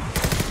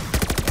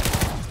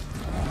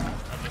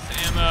 Got this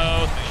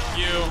ammo, thank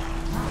you.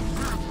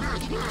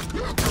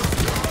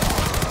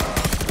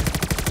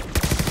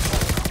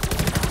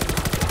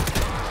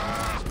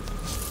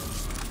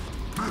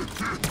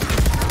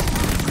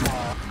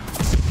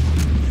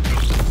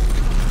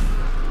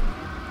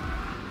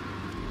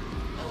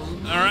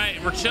 All right,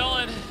 we're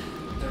chilling.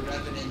 The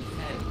revenant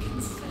head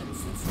can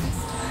sense its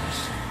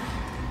destination.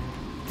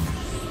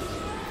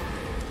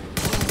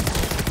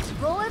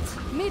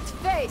 Bullet, meet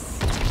face.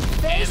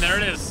 And there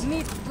it is.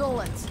 Meet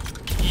bullet.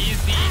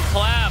 Easy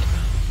clap.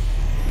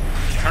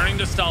 Turning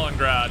to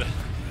Stalingrad.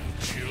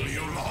 Kill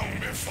you long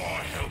before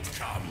help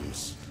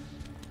comes.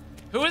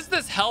 Who is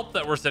this help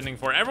that we're sending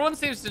for? Everyone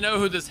seems to know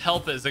who this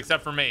help is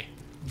except for me.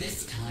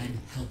 This time,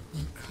 help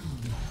will come.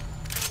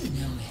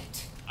 Know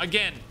it.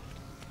 Again,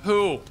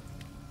 who?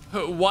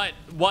 What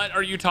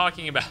are you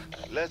talking about?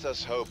 Let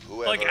us hope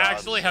whoever Like,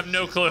 actually have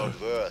no clue. is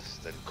worse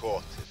than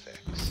court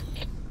effects.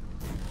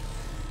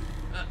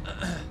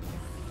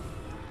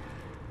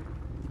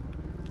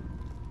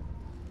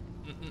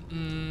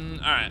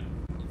 All right,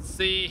 let's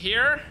see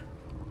here.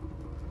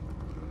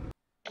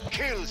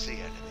 Kill the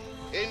enemy.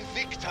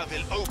 Invicta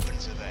will open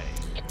the way.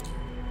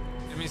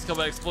 Enemy skill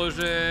by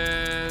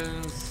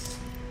explosions.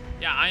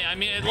 Yeah, I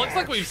mean, it looks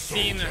like we've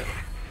seen.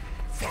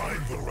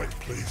 Find the right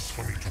place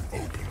for me to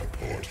open a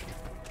portal.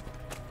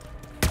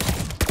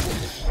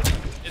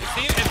 It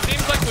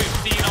seems like we've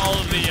seen all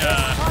of the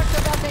Part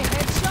about the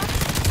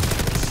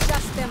headshots?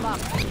 Shut them up.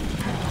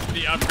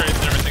 the upgrades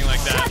and everything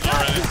like that Shut up,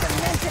 already. you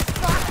demented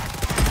fuck!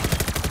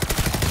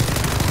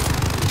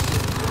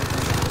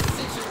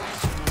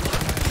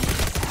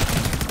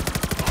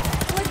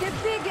 Like a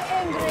big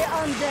angry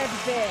undead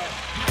bear.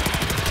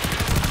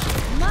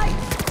 My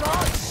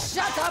God,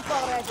 shut up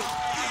already!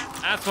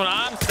 That's what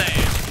I'm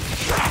saying.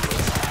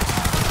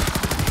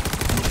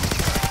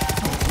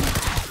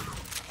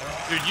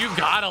 Dude, you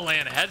gotta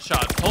land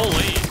headshots.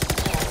 Holy.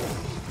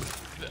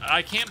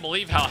 I can't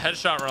believe how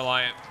headshot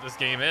reliant this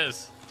game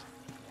is.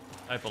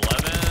 Type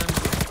 11.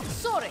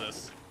 Sorry,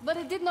 This. but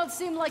it did not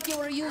seem like you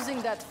were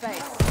using that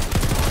face.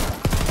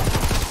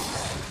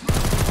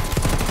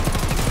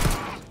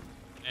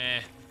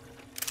 Eh.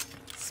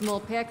 Small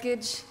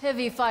package,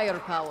 heavy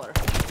firepower.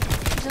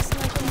 Just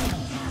like me.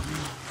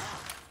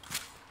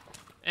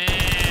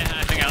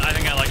 I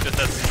think I like this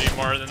SMG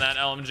more than that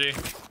LMG.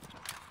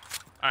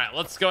 All right,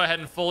 let's go ahead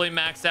and fully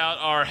max out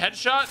our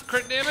headshot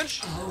crit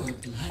damage. Our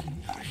blood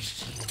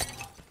nourished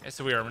you. Okay,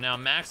 so we are now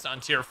maxed on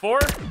tier 4.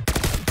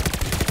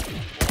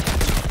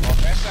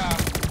 Professor,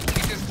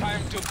 it is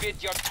time to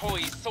bid your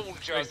toy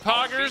soldiers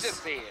Poggers.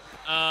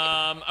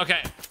 on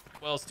Okay.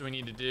 What else do we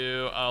need to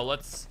do?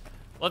 Let's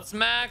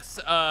max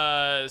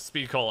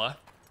speed cola.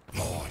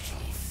 Mortal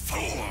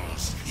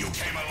fools, you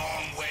came a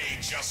long way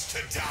just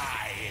to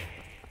die.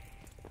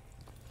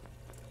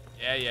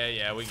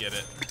 Yeah, we get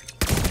it.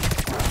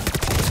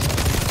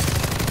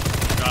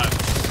 God.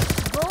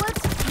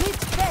 Bullet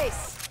meets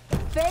face.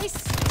 Face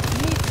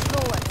meets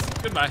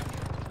bullet. Goodbye.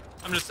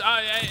 I'm just,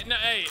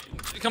 hey,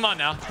 come on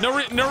now. No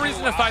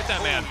reason to fight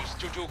that man. All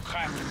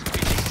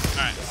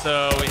right,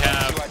 so we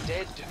have. You are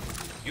dead.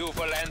 You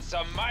will answer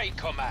my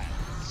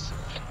commands.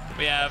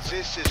 We have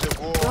This is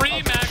a war 3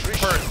 of max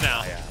attrition, perks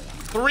now. AYAYA.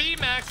 3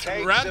 max,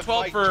 Take round the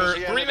 12 fight for to the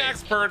 3 enemy.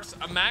 max perks,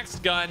 a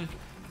maxed gun,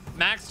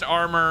 maxed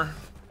armor,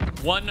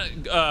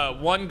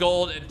 1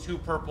 gold and 2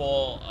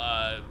 purple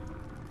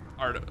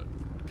art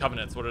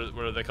covenants. What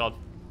are they called?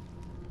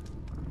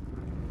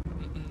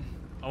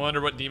 I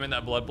wonder what demon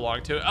that blood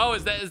belonged to. Oh,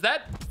 is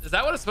that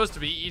what it's supposed to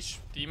be? Each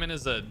demon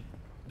is a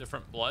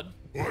different blood.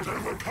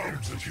 Whatever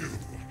comes at you,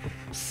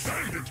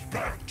 send it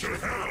back to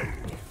hell.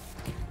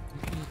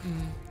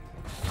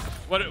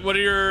 What are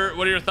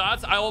your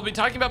thoughts? I will be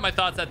talking about my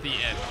thoughts at the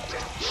end.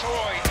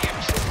 Destroy the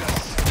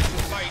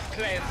intruders. My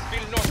plans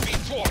will not be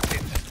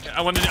thwarted.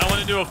 I want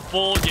to do a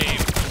full game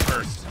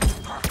first.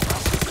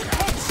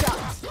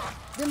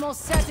 Headshot. The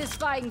most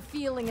satisfying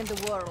feeling in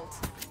the world.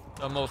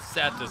 The most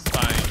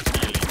satisfying feeling.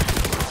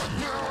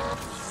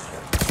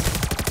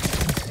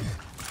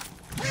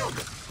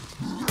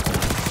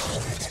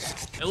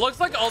 It looks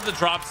like all the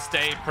drops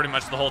stay pretty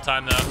much the whole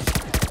time though.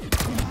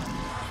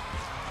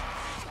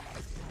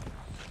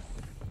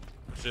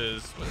 Which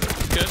is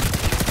good.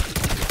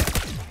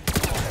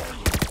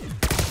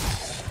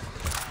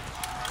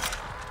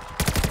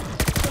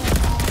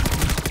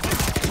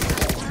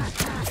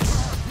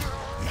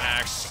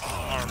 Max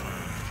armor.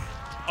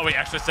 Oh, he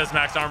actually says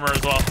max armor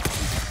as well.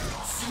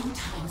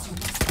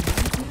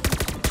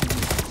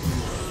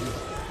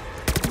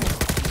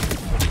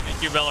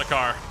 Thank you,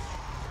 Bellacar.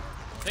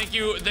 Thank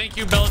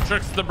you,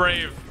 Bellatrix the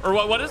Brave. Or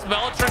what is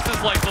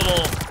Bellatrix's like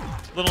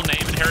little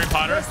name in Harry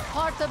Potter? Best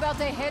part about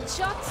the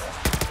headshot?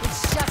 It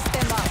shuts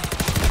them up.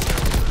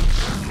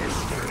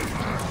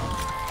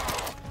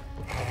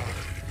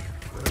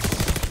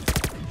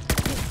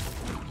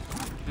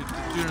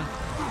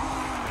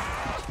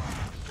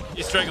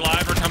 Easter egg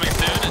live are coming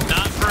soon, and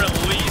not for at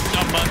least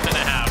a month and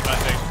a half, I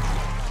think.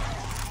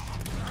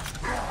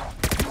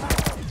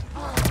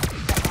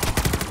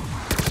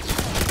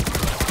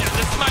 Yeah,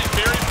 this is my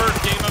very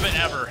first game of it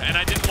ever, and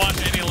I didn't watch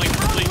any leaked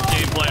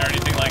gameplay or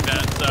anything like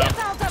that, so. Get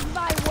out of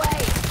my way!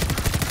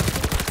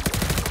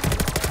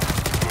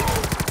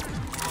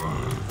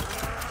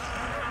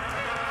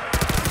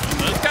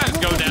 Those guys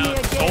go down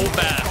so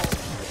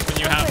fast when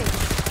you have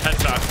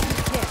headshots.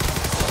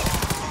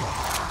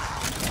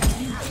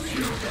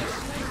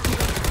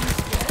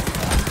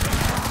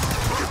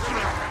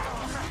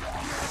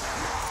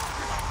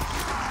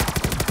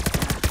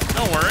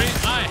 Don't worry,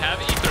 I have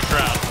Ether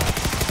Shroud.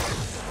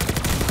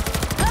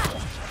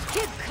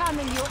 Keep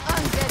coming, you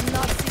undead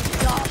Nazi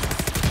dogs!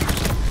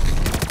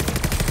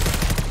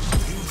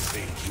 You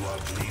think you are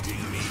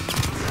bleeding me?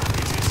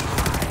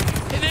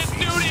 And this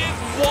dude is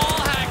wall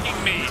hacking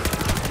me.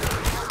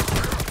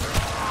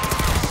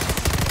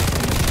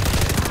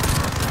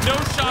 No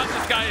shot,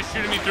 this guy is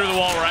shooting me through the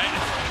wall, right?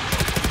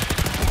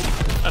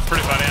 That's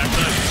pretty funny,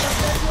 actually. Is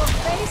that your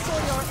face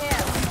or your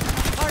ass?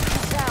 Hard to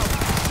tell.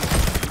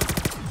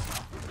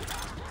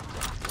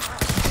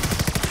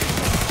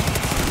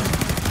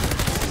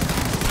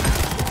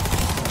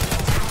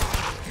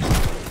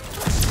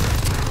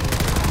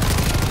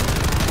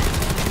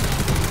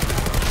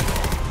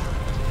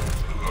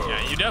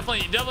 Yeah, you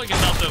definitely can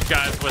help those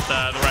guys with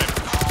the right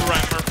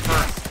perks.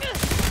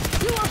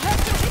 You will have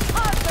to hit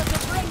harder to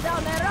bring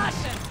down a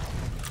Russian!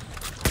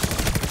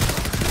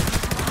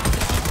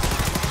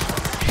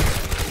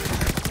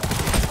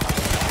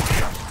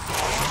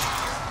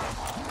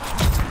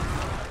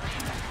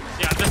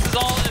 Yeah, this is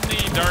all in the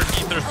Dark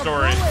Ether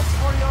story. A bullet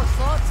for your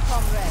thoughts,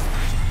 comrade.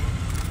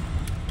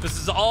 This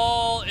is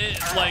all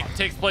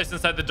takes place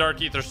inside the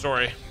Dark Ether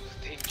story.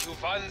 Think you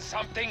won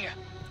something?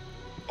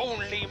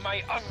 Only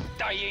my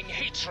undying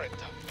hatred.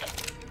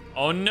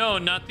 Oh no,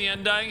 not the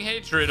undying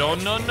hatred. Oh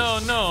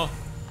no.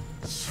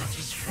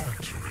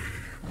 Satisfactory.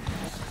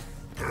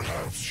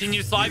 Perhaps Can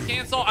you slide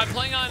cancel? I'm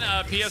playing on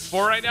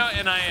PS4 right now,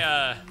 and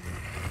I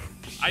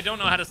don't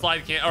know how to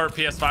slide cancel, or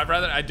PS5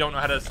 rather. I don't know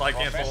how to slide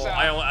cancel. Professor,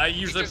 I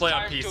usually play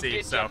on it is time to PC,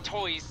 bid so. your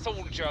toy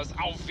soldiers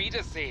auf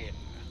Wiedersehen.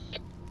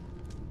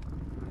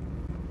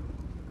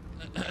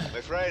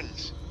 My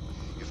friends,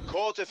 if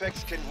court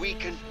effects can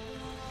weaken,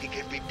 he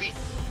can be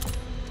beaten.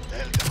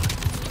 Well done.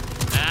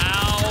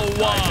 Now Fight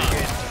one.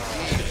 against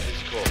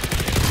this court.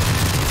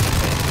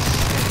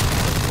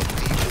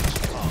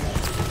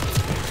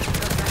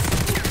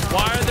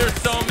 Why are there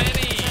so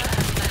many?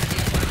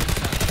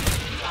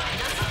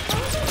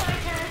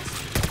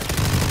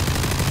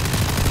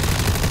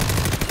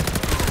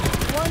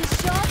 One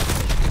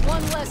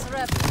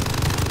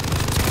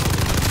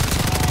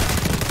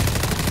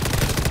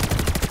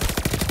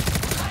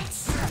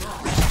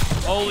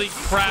Holy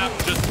crap,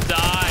 just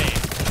die.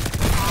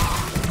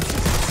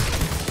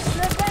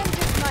 Revenge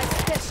is my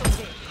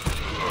specialty.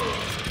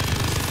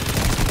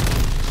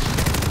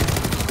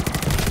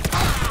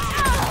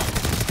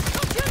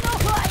 Don't you know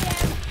who I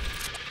am?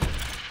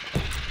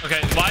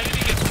 Okay, why did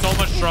he get so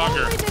much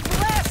stronger? Only the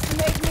blast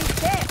made me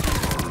dead.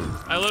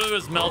 I literally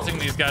was melting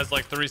these guys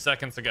like 3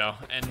 seconds ago,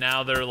 and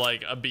now they're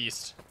like a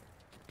beast.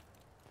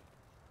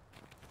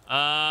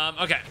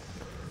 Okay.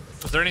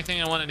 Was there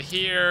anything I wanted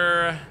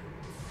here?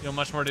 Feel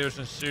much more damage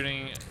than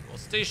shooting while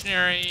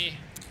stationary.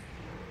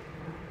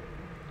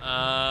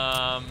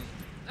 Why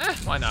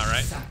not,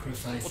 right?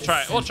 We'll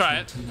try it. We'll try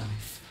it.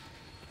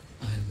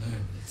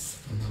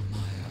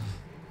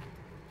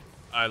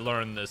 I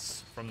learned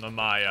this from the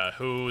Maya.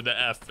 Who the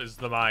F is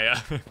the Maya?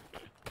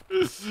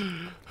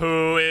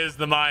 Who is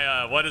the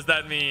Maya? What does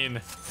that mean?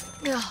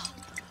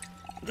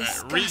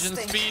 Right, region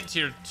speed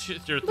tier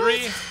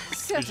 3.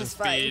 Region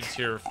speed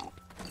tier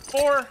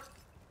 4.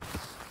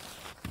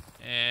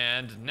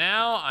 And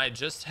now I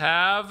just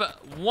have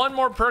one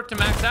more perk to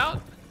max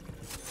out.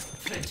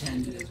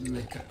 Pretended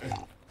liquor.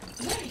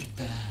 Very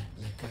bad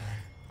liquor.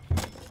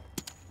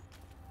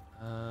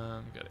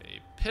 Got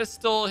a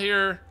pistol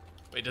here.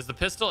 Wait, does the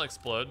pistol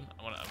explode?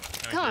 I'm kind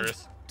of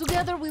curious.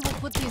 Together we will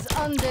put these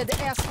undead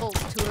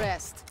assholes to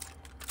rest.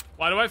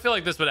 Why do I feel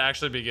like this would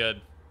actually be good?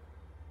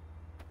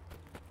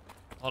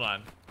 Hold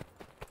on.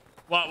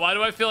 Why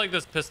do I feel like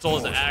this pistol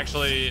is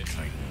actually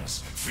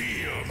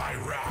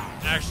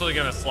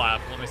gonna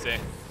slap? Let me see.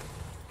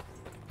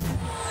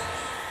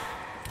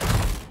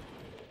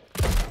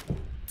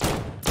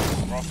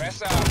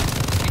 Professor,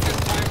 it is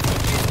time to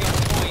give your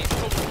toy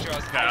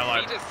soldiers I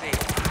lied.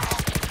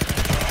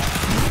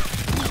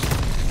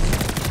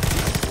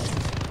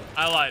 I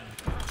lied.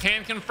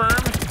 Can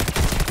confirm.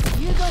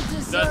 You don't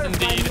deserve Does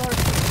indeed.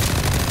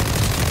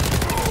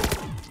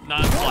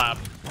 Not slap.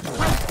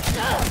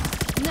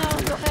 Now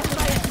you have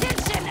my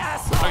attention,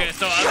 asshole. Okay,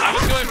 so I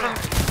was going from.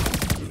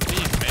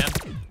 Jeez, man.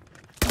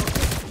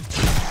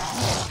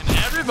 And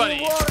everybody.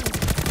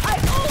 I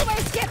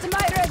always get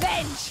my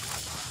revenge.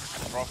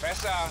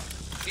 Professor,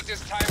 it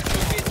is time to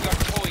bid your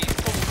toy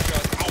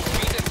soldiers auf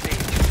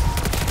Wiedersehen.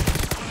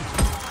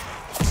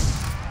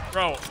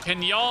 Bro,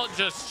 can y'all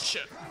just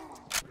give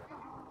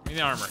me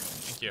the armor?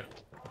 Thank you.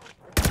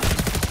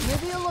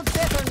 Maybe you look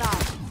better now.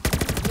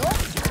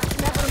 Nope,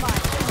 never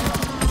mind.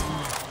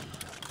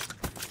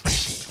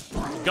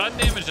 Gun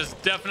damage is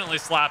definitely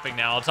slapping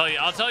now. I'll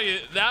tell you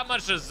that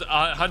much is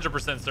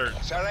 100%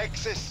 certain. Sir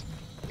Exis,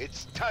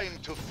 it's time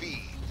to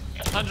feed.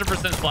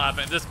 100%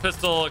 slapping. This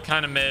pistol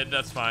kind of mid.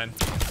 That's fine.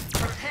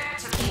 Prepare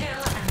to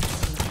kill and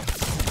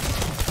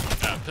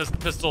Yeah,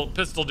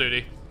 pistol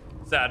duty.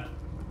 Sad.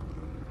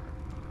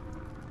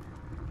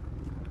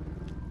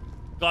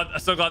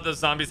 So glad those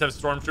zombies have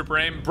stormtrooper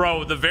aim.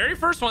 Bro, the very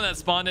first one that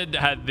spawned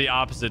had the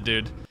opposite,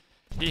 dude.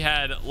 He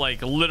had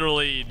like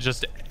literally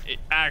just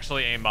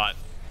actually aimbot.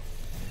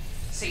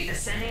 see the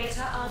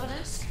Senator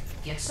obelisk?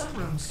 Get some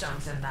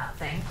runestones in that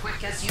thing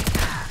quick as you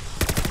can.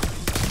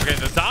 Okay,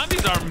 the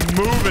zombies are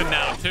moving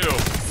now too.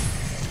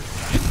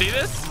 You see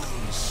this?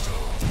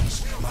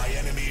 My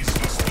enemies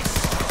must be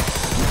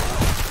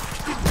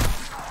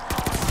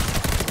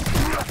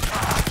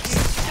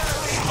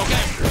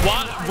Okay,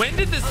 when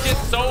did this get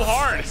so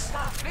hard?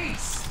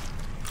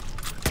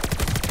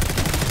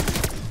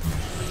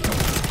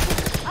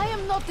 I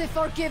am not the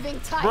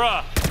forgiving type.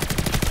 Bruh.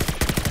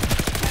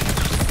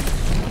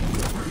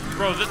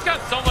 Bro, this got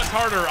so much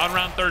harder on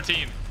round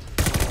 13.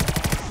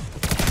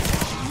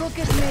 Look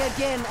at me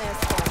again,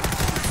 asshole.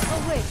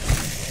 Oh wait,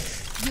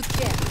 you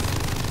can't.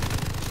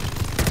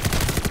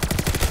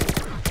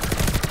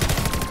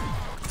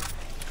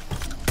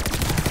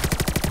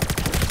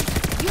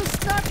 You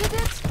started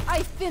it,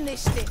 I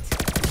finished it.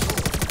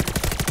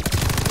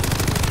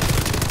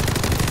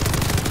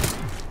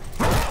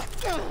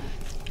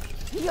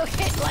 You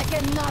hit like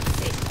a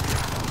Nazi.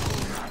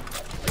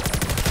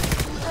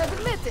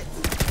 Admit it.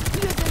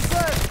 You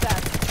deserve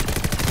that.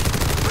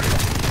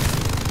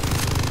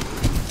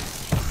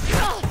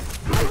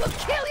 I will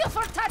kill you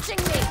for touching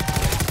me.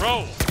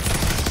 Bro.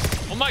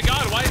 Oh my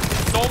god, why is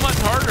it so much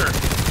harder?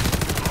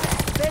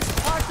 Best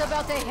part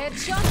about a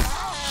headshot?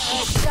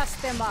 I shut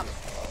them up.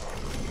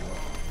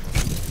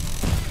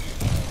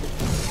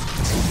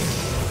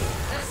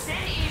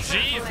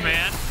 Jeez,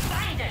 man.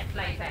 Find it,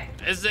 plaything.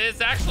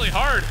 It's actually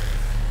hard.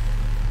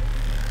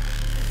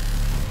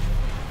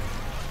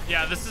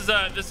 Yeah, this is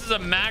a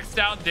maxed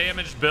out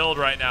damage build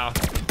right now.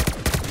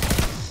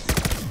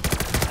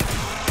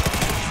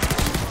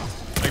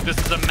 Like this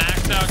is a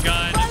maxed out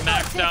gun,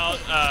 maxed out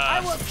I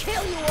will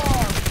kill you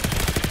all.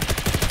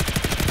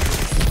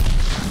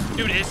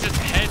 dude, it's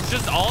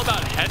just all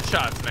about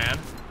headshots, man.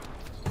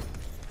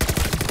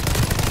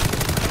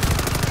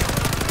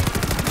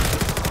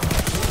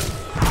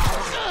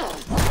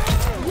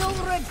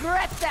 You'll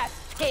regret that,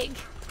 pig.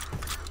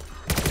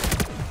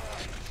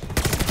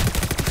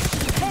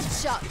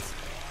 Headshots,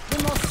 the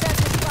most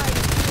satisfying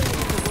feeling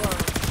in the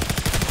world.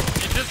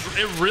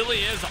 It really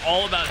is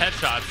all about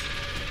headshots.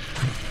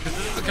 This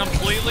is a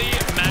completely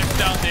maxed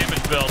out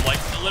damage build. Like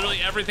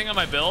literally everything on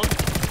my build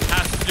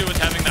has to do with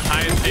having the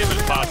highest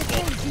damage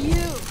possible.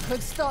 You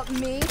could stop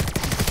me.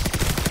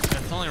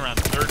 It's only around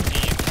 13.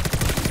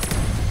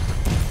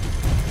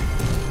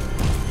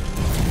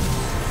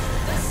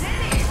 The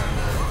city is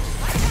removed.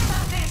 Why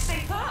cannot they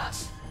stay put?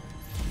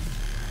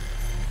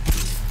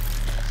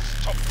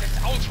 Stop this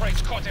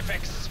outrage,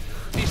 Cortifex.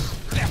 This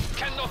theft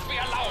cannot be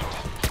allowed.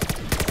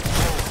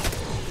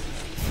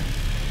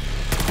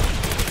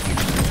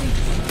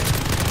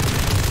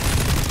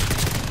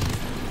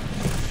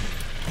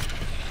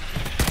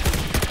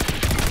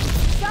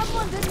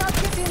 Someone did not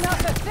get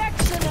enough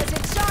affection as a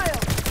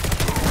child.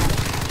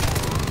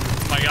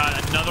 Oh my god,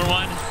 another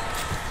one.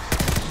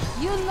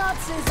 You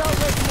Nazis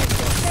always make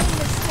the same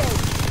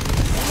mistake,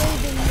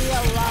 leaving me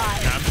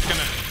alive. Okay, I'm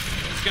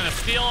just gonna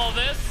steal all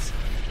this,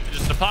 and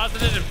just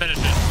deposit it and finish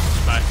it.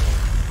 Bye.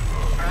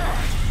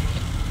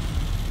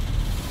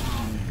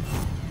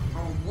 A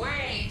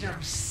weight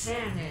of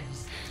sin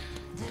is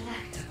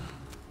delectable.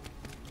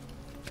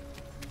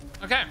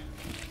 Okay.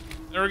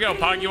 There we go,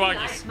 Poggy Like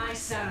Woggies.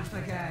 myself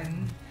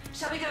again.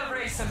 Shall we go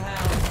raise some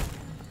hell?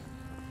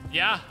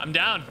 Yeah, I'm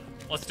down.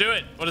 Let's do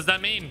it. What does that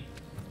mean?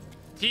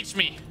 Teach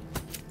me.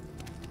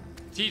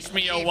 Teach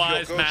me, oh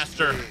wise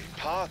master.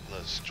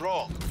 Partners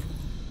strong.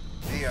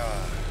 They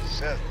are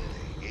certainly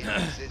in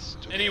this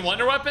together. Any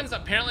wonder weapons?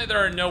 Apparently there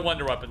are no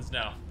wonder weapons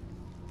now.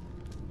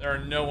 There are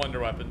no wonder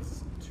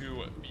weapons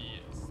to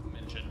be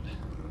mentioned.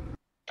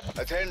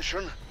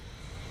 Attention.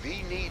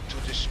 We need to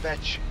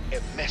dispatch a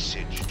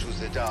message to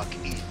the Dark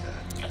Ether.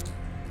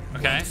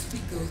 Okay. Once we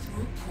go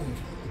through a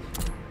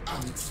portal,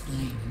 I'll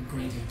explain in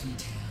greater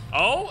detail.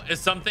 Oh, is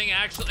something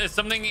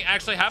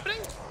actually happening?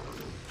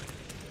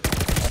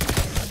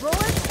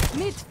 Bullet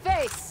meet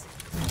face.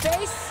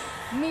 Face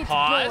meet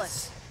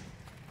bullet.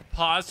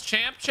 Pause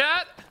champ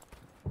chat?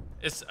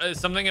 Is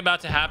something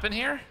about to happen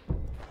here? You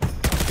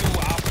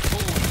are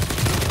fools.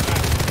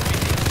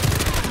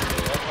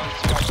 But once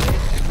you are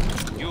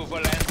dead, you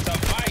will answer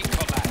my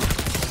command.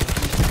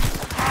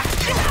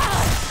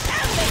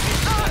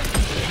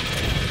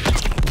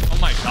 Oh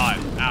my god,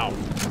 ow.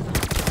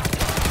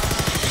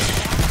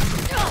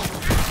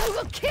 I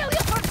will kill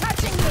you for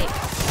touching me.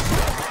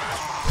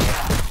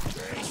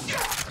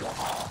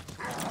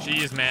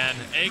 Jeez, man.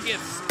 It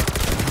gets...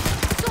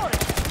 Sorry,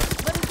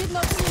 but it did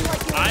not seem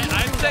like you were I'd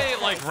using say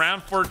that like face.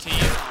 round 14.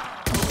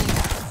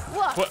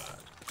 What?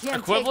 Can't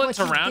Equivalent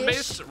take to what you round dish?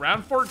 base.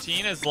 Round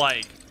 14 is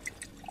like...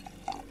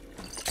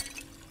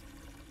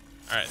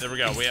 Alright, there we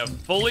go. We have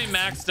fully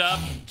maxed up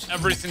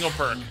every single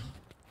perk.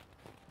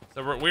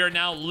 So we are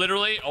now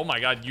literally... Oh my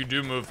god, you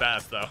do move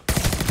fast though.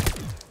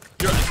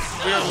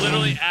 We are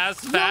literally as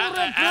fat,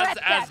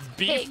 as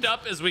beefed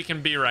up as we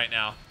can be right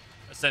now.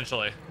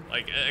 Essentially.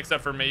 Like,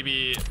 except for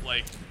maybe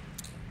like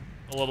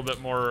a little bit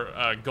more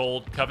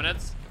gold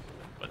covenants.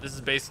 But this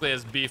is basically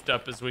as beefed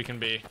up as we can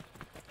be.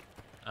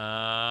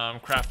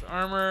 Craft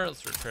armor.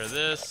 Let's repair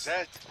this.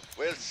 That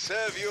will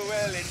serve you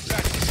well in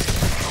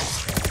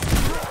practice.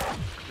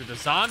 Dude, the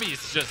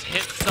zombies just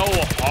hit so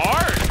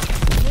hard.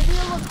 Maybe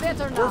you look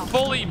better now. We're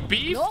fully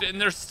beefed Nope, and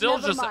they're still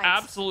never just mind.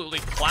 absolutely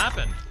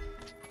clapping.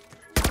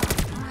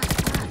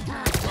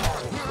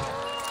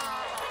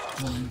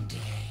 One day,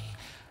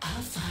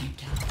 I'll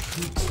find out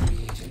who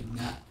created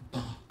that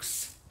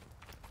box.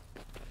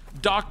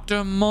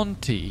 Dr.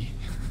 Monty.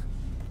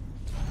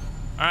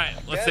 All right,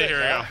 let's see. Here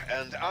we go.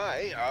 And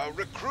I are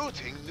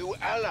recruiting new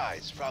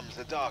allies from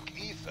the Dark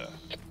Ether.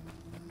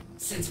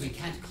 Since we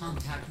can't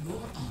contact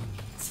more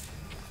armies,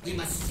 we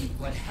must seek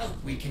what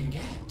help we can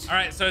get. All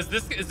right, so is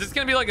this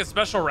gonna be like a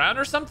special round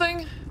or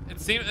something?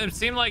 It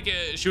seemed like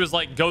she was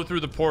like, go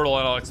through the portal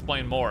and I'll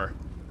explain more.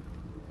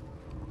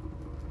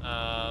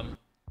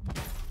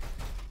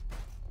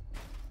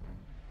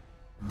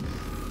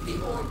 The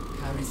orb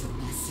carries a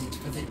message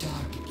for the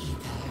Dark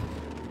Ether.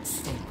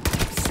 Stay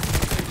close.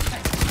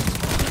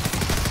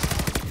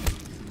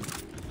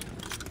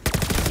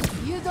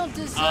 You don't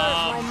deserve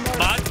my mercy.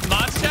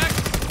 ModCheck?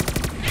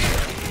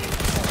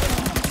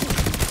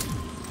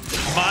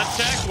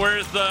 ModCheck,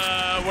 where's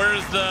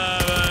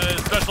the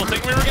special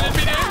thing we were gonna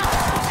be doing?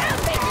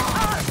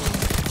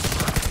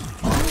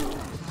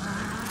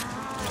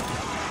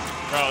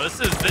 Bro, this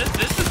is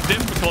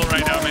difficult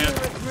right now, man. My only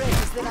regret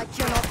is that I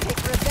cannot take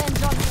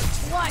revenge on you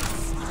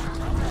twice.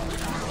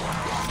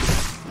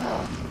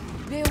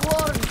 Be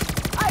warned,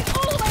 I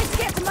always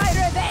get my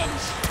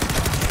revenge.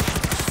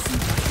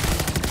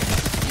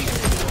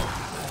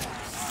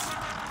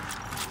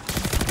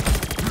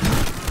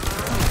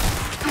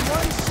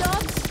 One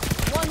shot,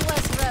 one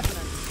less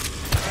revenant.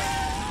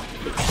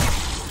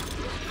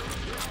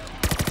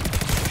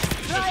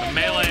 Try again,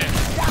 melee.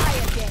 die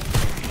again.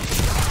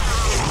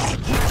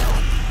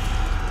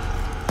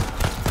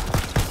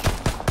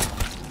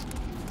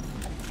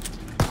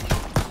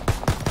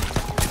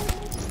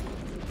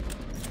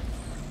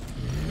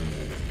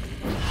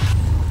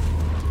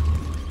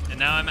 And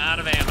now I'm out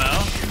of ammo.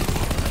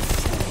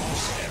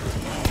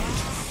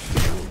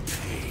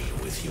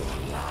 With your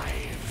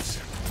lives.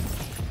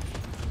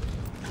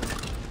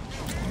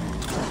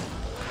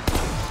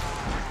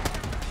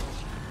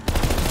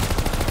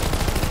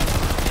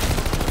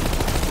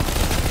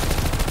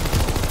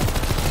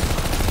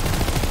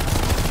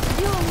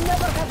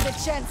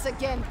 chance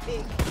again,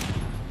 pig.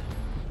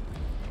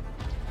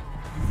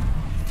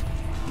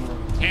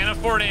 Can't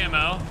afford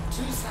ammo.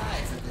 Two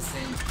sides of the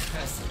same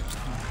person.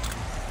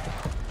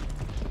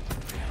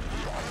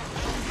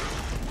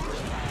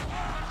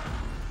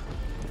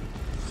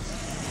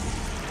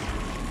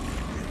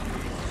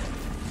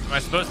 Am I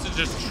supposed to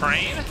just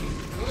train?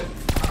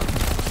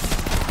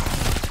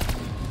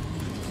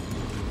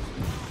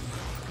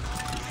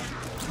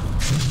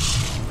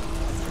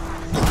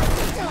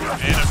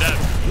 And I'm dead.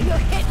 You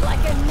hit like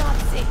a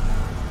Nazi.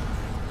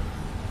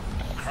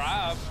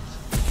 Crab,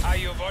 are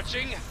you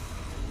watching?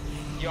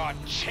 Your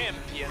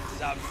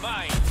champions are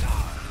mine.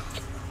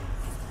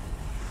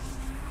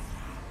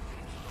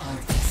 Our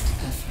best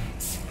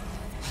efforts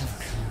have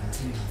come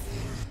to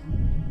nothing.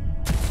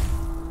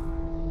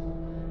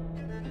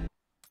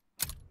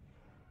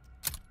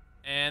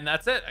 And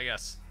that's it, I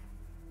guess.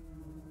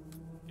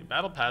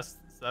 Battle pass,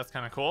 so that's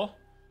kind of cool.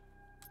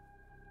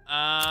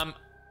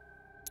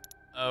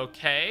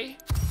 Okay.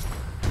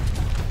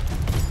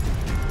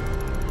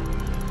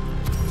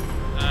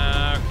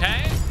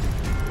 Okay.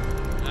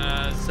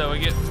 So we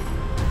get.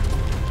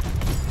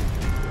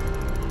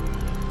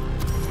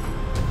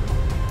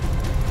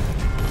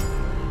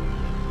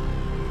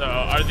 So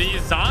are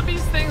these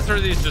zombies things, or are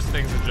these just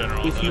things in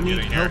general? If you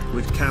need help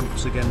with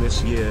camps again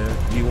this year,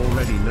 you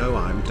already know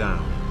I'm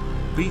down.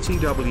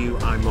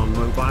 BTW, I'm on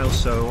mobile,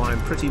 so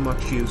I'm pretty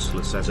much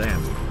useless as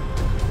M.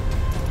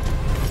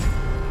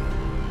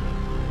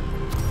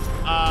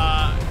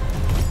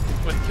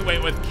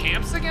 With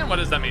camps again? What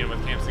does that mean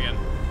with camps again?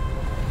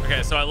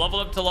 Okay, so I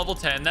leveled up to level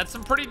 10. That's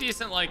some pretty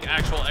decent, like,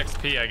 actual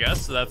XP, I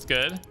guess. So that's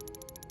good.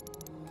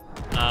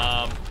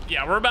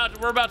 Yeah, we're about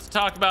to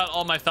talk about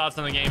all my thoughts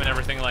on the game and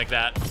everything like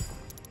that.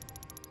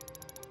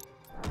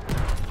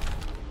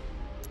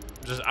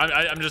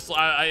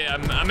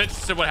 I'm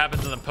interested what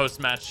happens in the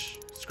post-match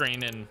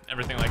screen and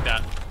everything like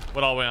that.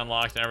 What all we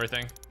unlocked and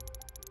everything.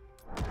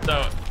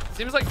 So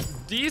seems like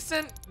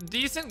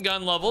decent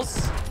gun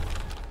levels.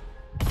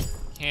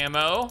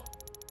 Camo.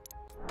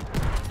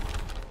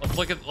 Let's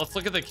look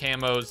at the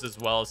camos as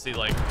well. See,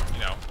 like, you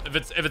know, if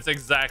it's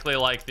exactly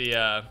like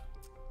the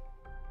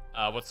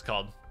what's it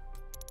called?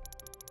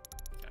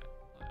 Okay,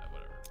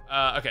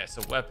 whatever. Okay,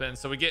 so weapons.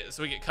 So we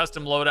get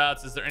custom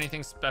loadouts. Is there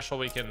anything special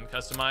we can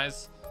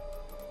customize?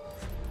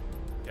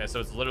 Okay, so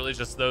it's literally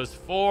just those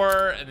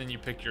 4, and then you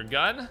pick your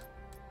gun.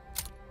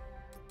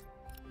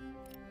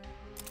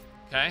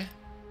 Okay.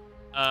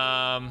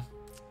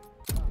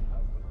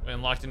 We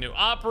unlocked a new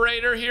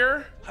operator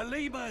here.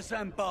 Halima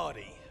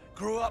Zambadi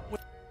grew up with.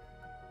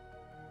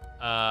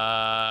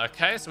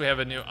 Okay, so we have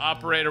a new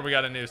operator. We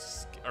got a new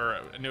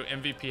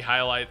MVP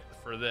highlight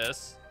for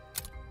this.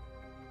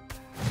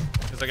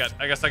 Because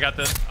I guess I got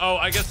this. Oh,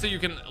 I guess so you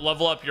can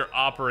level up your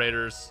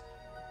operators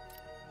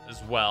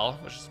as well,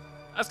 which is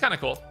that's kind of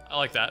cool. I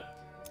like that.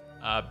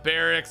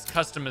 Barracks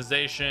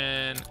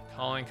customization,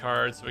 calling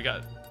cards. So we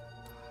got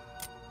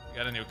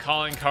a new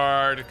calling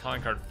card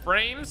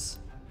frames.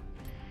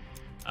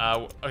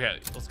 Okay,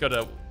 let's go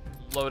to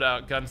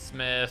loadout,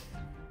 gunsmith,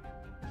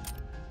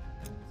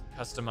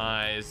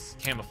 customize,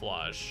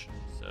 camouflage.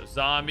 So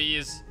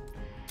zombies.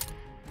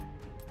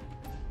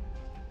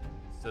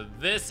 So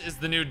this is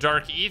the new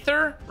dark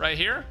ether right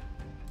here.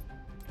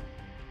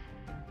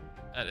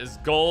 That is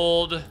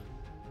gold,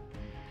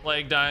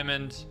 plague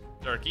diamond,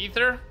 dark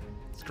ether.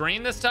 It's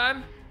green this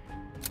time.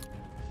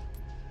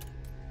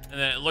 And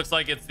then it looks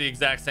like it's the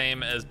exact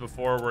same as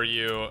before, where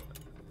you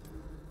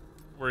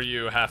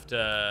have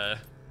to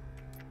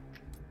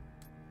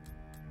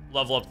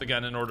level up the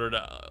gun in order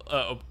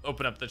to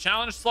open up the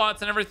challenge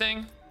slots and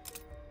everything.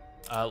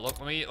 Look,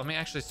 let me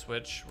actually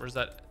switch. Where's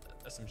that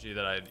SMG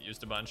that I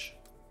used a bunch?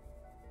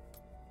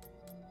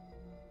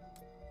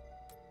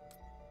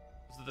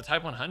 Is it the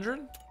Type 100?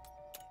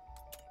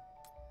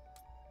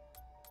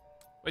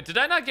 Wait, did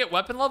I not get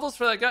weapon levels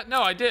for that gun?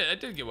 No, I did. I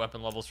did get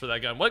weapon levels for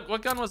that gun.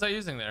 What gun was I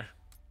using there?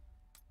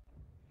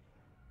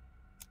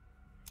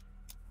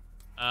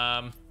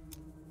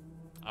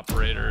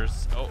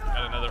 Operators. Oh,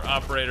 got another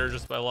operator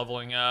just by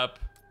leveling up.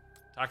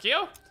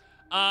 Takio?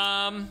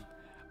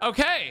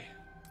 Okay.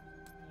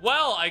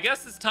 Well, I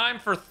guess it's time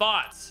for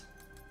thoughts.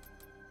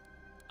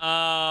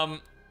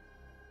 Unlock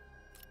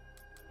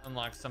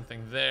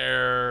something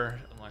there.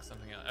 Unlock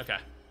something else. Okay.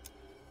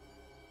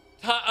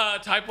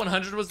 Type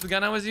 100 was the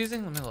gun I was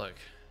using. Let me look.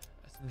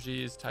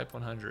 SMG's Type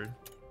 100.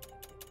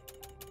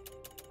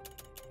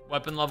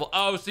 Weapon level.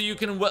 Oh, so you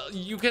can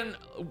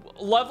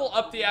level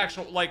up the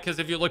actual, like, because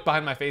if you look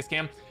behind my face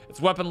cam,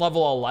 it's weapon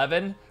level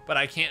 11, but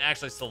I can't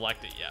actually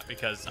select it yet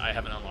because I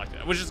haven't unlocked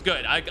it, which is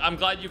good. I'm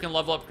glad you can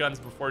level up guns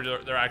before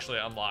they're actually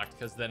unlocked,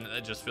 because then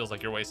it just feels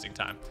like you're wasting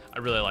time. I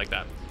really like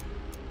that.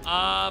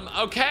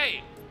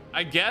 Okay,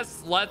 I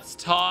guess let's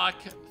talk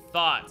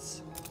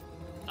thoughts.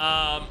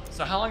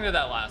 So how long did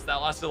that last?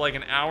 That lasted like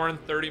an hour and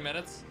 30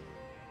 minutes,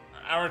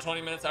 hour and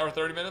 20 minutes, hour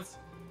 30 minutes.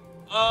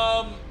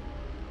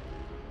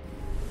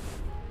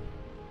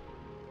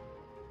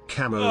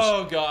 Camos.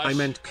 Oh gosh. I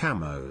meant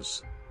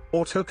camos.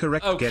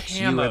 Autocorrect gets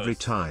camos. you every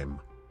time.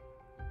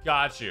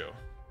 Got you.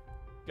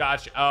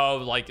 Gotcha.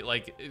 Oh, like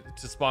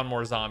to spawn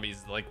more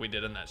zombies like we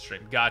did in that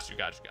stream. Got you.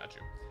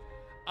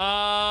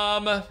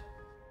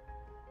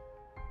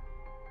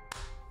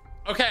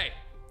 Okay.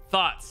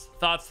 Thoughts.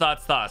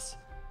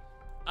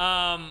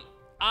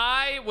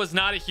 I was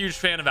not a huge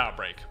fan of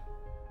Outbreak.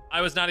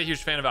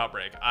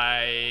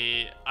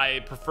 I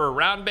prefer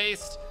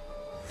round-based,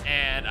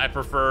 and I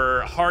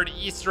prefer hard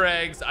Easter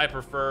eggs. I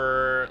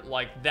prefer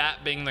like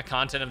that being the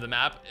content of the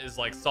map is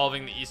like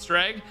solving the Easter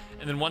egg,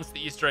 and then once the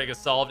Easter egg is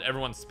solved,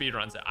 everyone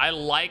speedruns it. I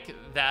like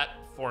that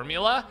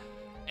formula,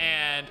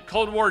 and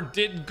Cold War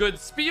did good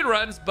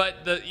speedruns,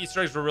 but the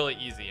Easter eggs were really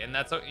easy, and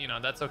that's, you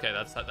know, that's okay.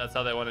 That's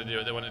how they wanted to do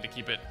it. They wanted to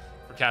keep it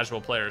for casual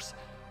players.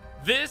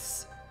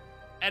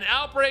 An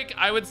Outbreak,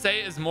 I would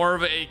say, is more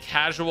of a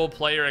casual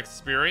player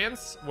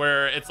experience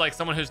where it's like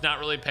someone who's not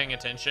really paying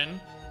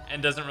attention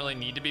and doesn't really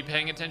need to be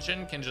paying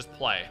attention can just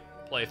play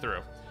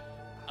through.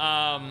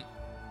 I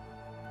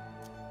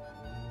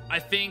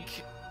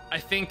think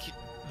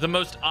the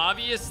most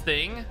obvious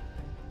thing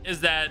is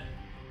that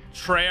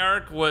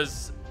Treyarch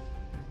was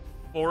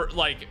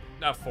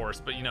not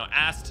forced, but, you know,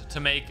 asked to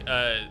make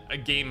a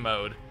game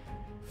mode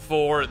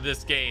for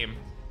this game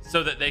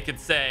so that they could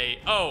say,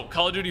 oh,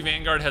 Call of Duty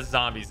Vanguard has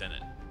zombies in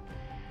it.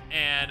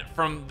 And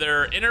from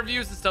their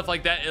interviews and stuff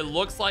like that, it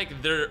looks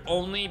like they're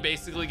only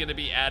basically going to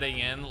be adding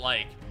in,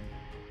 like,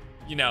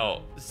 you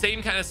know, the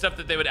same kind of stuff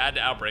that they would add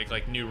to Outbreak,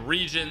 like new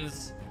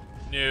regions,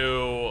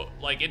 new,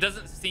 like, it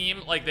doesn't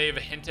seem like they've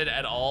hinted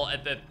at all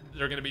at that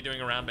they're going to be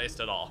doing a round based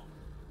at all.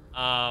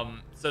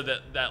 So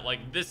that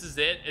like this is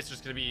it, it's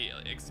just going to be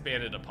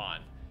expanded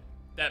upon.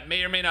 That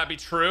may or may not be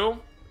true.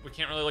 We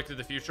can't really look to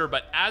the future,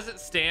 but as it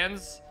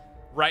stands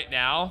right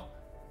now,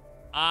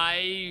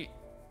 I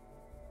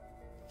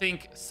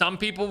think some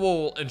people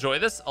will enjoy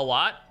this a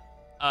lot.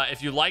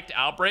 If you liked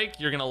Outbreak,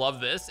 you're gonna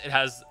love this. It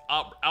has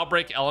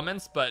Outbreak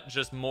elements, but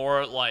just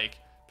more like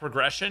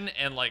progression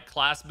and like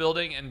class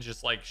building and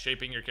just like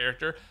shaping your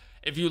character.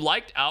 If you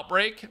liked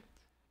Outbreak,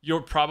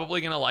 you're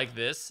probably gonna like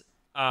this.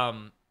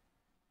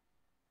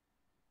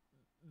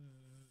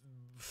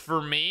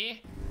 For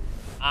me,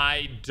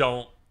 I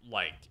don't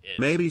like it.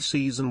 Maybe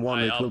season 1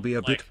 it will be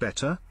a bit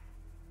better.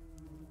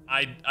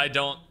 I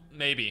don't,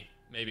 maybe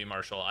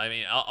Marshall. I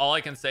mean, all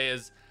I can say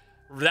is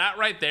that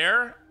right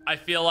there, I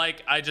feel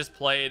like I just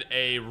played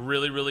a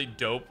really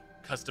dope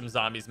custom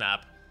zombies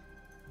map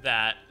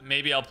that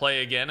maybe I'll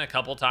play again a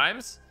couple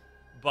times,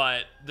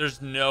 but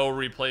there's no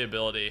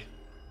replayability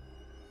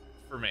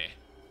for me.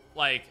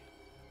 Like,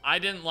 I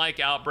didn't like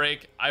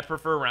Outbreak. I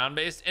prefer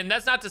round-based, and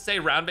that's not to say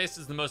round-based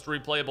is the most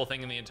replayable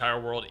thing in the entire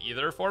world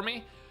either for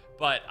me,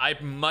 but I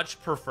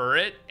much prefer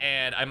it,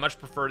 and I much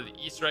prefer the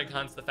Easter egg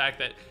hunts, the fact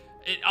that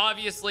it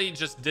obviously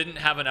just didn't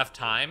have enough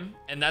time,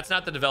 and that's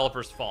not the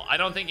developer's fault. I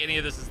don't think any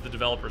of this is the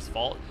developer's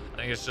fault. I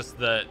think it's just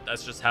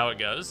that's just how it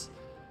goes.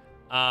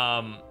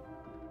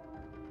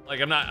 Like,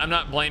 I'm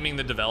not blaming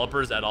the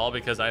developers at all,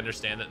 because I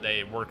understand that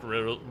they work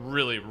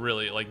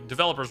really, like,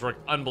 developers work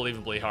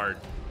unbelievably hard,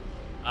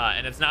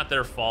 and it's not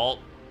their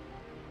fault.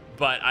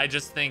 But I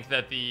just think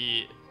that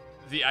the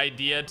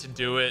idea to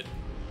do it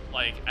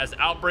like as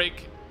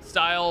Outbreak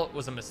style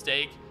was a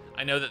mistake.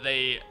 I know that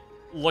they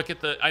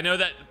I know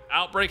that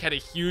Outbreak had a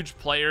huge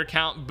player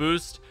count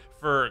boost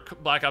for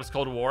Black Ops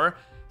Cold War,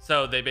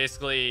 so they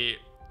basically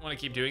want to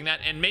keep doing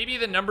that. And maybe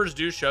the numbers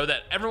do show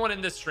that everyone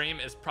in this stream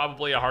is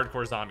probably a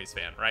hardcore zombies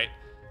fan, right?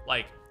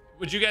 Like,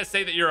 would you guys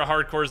say that you're a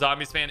hardcore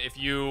zombies fan if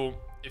you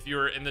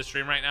were in this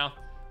stream right now?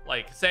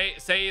 Like,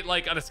 say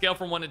like on a scale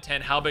from 1 to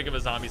 10, how big of a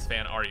zombies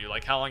fan are you?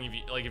 Like, how long have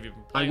you been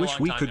playing? I wish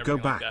we could go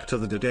back like to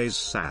the days,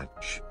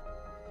 Sadge.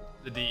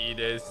 The DE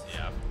days,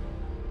 yeah.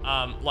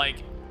 Like,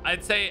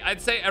 I'd say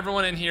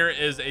everyone in here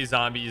is a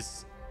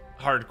zombies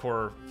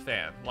hardcore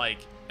fan. Like,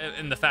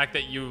 and the fact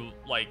that you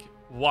like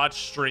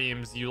watch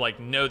streams, you like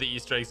know the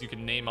Easter eggs, you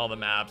can name all the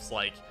maps,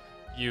 like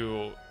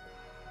you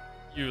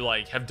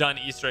like have done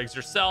Easter eggs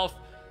yourself,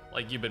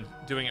 like you've been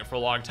doing it for a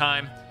long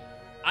time.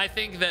 I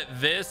think that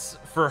this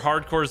for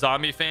hardcore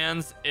zombie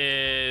fans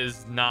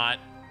is not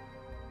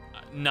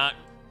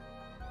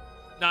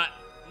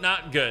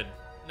good.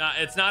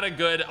 It's not a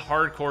good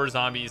hardcore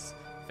zombies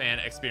fan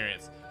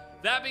experience.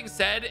 That being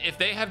said, if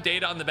they have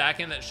data on the back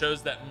end that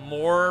shows that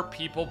more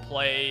people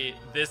play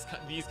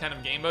these kind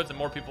of game modes and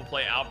more people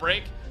play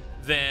Outbreak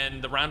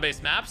than the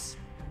round-based maps,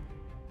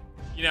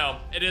 you know,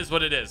 it is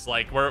what it is.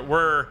 Like,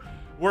 we're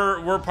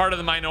part of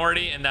the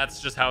minority, and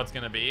that's just how it's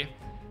gonna be.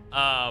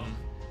 But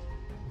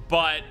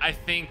I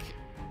think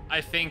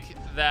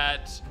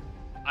that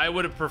I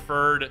would have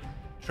preferred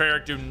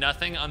Treyarch do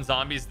nothing on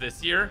zombies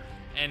this year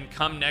and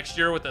come next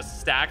year with a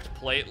stacked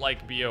plate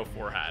like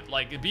BO4 had.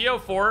 Like,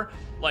 BO4,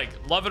 like,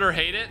 love it or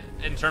hate it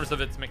in terms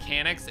of its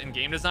mechanics and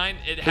game design,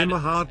 it had I'm a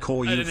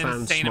hardcore an U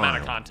fan insane smile.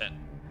 amount of content.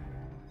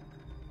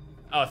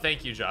 Oh,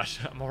 thank you, Josh.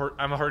 I'm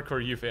a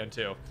hardcore U fan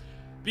too.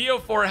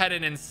 BO4 had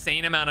an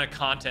insane amount of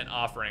content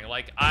offering.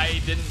 Like,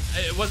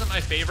 it wasn't my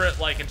favorite,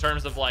 like, in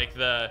terms of like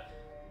the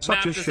Such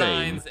map a shame.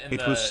 designs and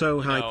It was so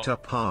hyped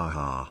up,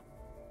 haha.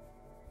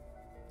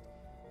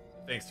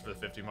 Thanks for the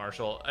 50,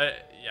 Marshall.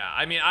 Yeah,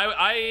 I mean,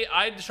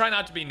 I try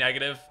not to be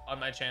negative on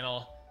my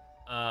channel,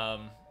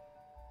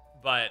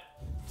 but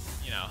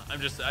you know,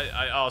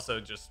 I also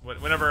just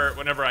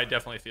whenever I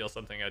definitely feel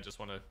something, I just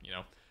want to, you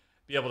know,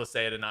 be able to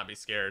say it and not be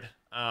scared.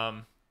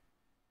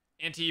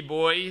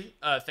 Anti-boy,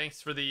 thanks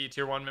for the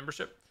tier 1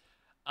 membership.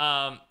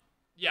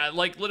 Yeah,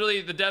 like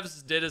literally the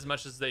devs did as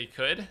much as they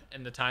could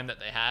in the time that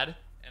they had,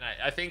 and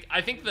I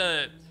think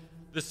the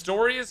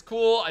story is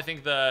cool. I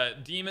think the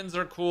demons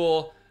are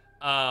cool.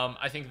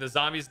 I think the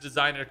zombies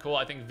design are cool.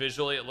 I think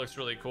visually it looks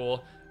really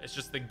cool. It's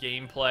just the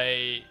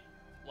gameplay,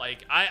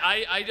 like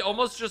I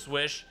almost just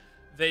wish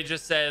they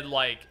just said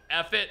like,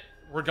 F it,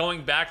 we're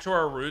going back to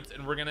our roots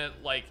and we're gonna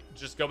like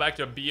just go back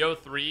to a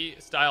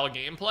BO3 style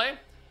gameplay.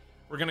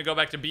 We're gonna go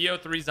back to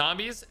BO3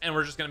 zombies and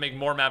we're just gonna make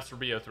more maps for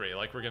BO3.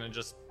 Like we're gonna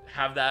just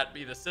have that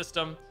be the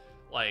system,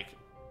 like,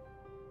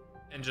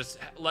 and just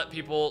let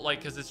people like,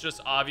 because it's just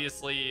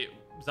obviously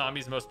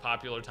zombies' most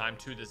popular time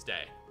to this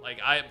day. Like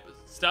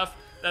stuff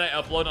that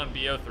I upload on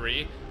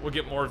BO3 will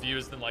get more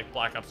views than like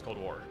Black Ops Cold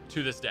War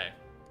to this day.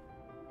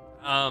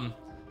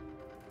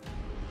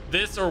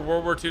 This or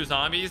World War II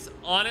zombies,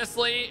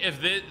 honestly,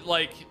 if it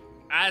like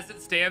as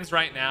it stands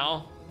right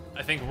now,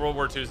 I think World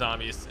War II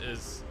zombies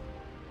is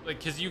like,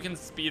 because you can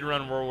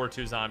speedrun World War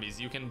II zombies,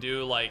 you can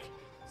do like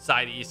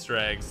side Easter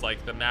eggs,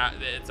 like the map,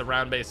 it's a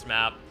round-based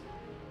map.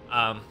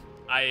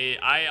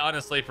 I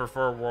honestly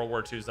prefer World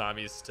War II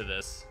zombies to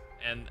this.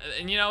 And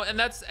you know, and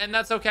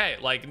that's okay.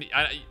 Like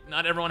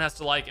not everyone has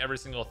to like every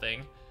single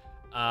thing.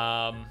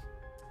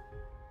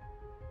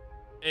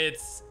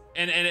 It's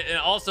and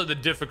also the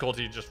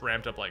difficulty just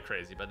ramped up like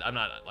crazy, but I'm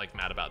not like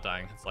mad about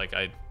dying. It's like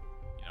you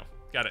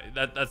know,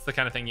 that's the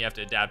kind of thing you have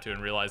to adapt to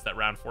and realize that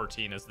round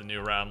 14 is the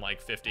new round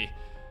like 50.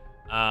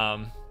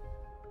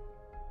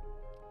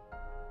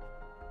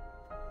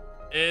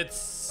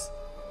 It's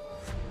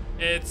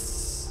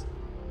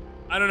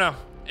I don't know.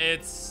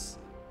 It's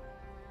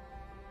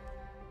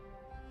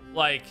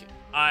like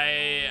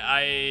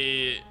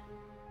I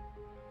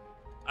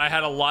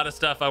had a lot of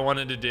stuff I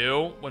wanted to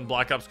do when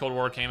Black Ops Cold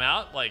War came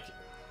out. Like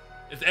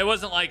it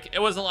wasn't like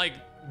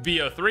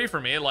BO3 for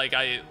me. Like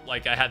I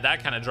had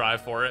that kind of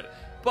drive for it,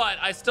 but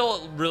I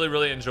still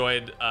really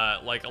enjoyed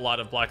like a lot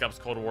of Black Ops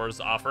Cold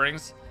War's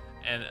offerings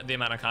and the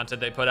amount of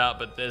content they put out.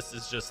 But this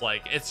is just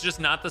like, it's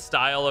just not the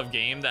style of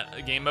game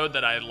mode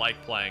that I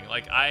like playing.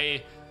 Like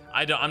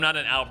I'm not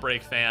an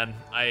Outbreak fan.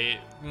 I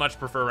much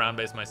prefer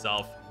round-based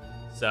myself.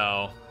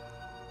 So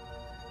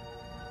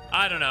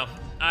I don't know.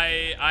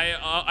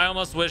 I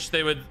almost wish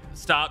they would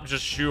stop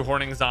just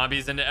shoehorning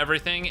zombies into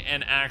everything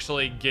and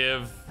actually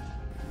give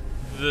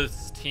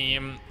this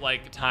team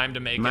like time to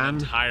make an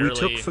entirely we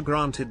took for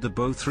granted the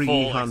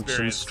BO3 hunts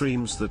and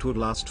streams that would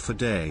last for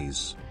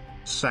days.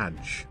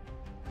 Sadge.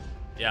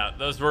 Yeah,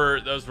 those were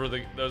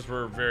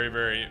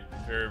very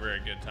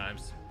good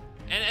times.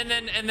 And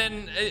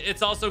then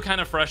it's also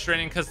kind of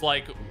frustrating because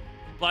like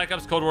Black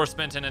Ops Cold War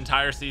spent an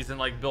entire season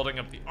like building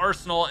up the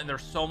arsenal, and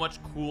there's so much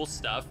cool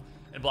stuff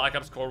in Black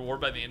Ops Cold War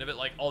by the end of it,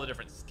 like all the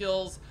different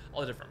skills, all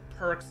the different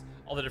perks,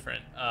 all the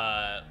different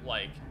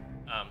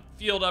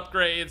field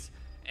upgrades,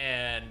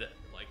 and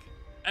like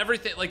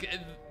everything. Like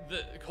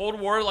the Cold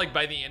War, like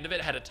by the end of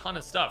it, had a ton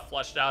of stuff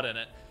fleshed out in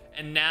it,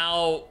 and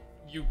now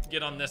you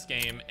get on this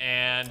game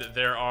and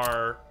there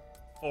are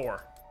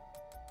 4,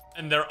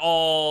 and they're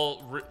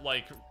all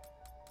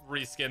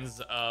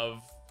reskins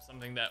of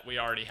something that we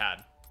already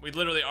had. We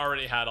literally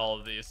already had all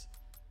of these,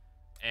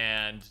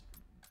 and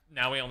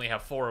now we only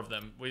have 4 of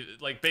them. We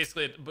like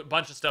basically a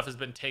bunch of stuff has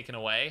been taken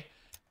away,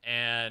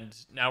 and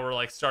now we're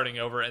like starting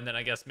over, and then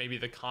I guess maybe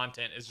the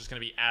content is just going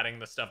to be adding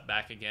the stuff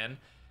back again.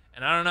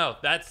 And I don't know,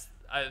 that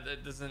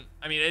doesn't,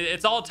 I mean,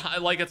 it's all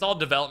it's all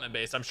development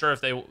based. I'm sure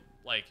if they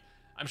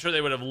I'm sure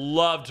they would have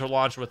loved to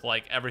launch with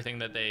like everything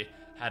that they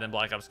had in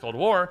Black Ops Cold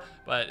War,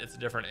 but it's a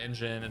different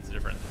engine, it's a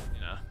different,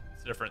 you know,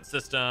 it's a different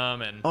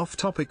system. And off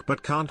topic,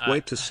 but can't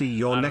wait to see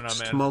your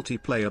next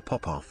multiplayer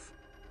pop off.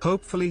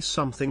 Hopefully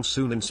something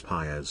soon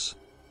inspires.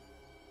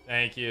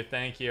 Thank you.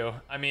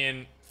 I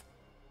mean,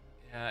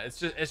 yeah, it's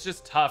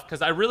just tough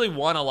because I really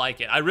want to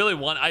like it.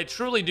 I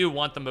truly do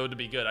want the mode to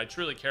be good. I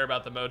truly care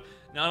about the mode,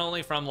 not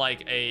only from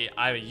like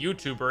I'm a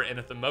YouTuber, and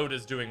if the mode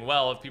is doing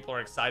well, if people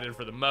are excited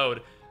for the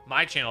mode,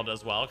 my channel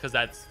does well, because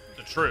that's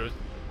the truth.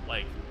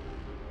 Like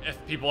if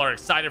people are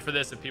excited for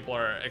this, if people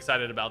are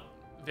excited about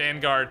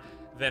Vanguard,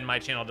 then my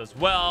channel does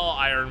well.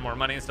 I earn more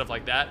money and stuff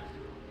like that.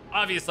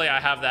 Obviously I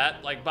have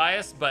that like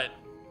bias, but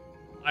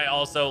I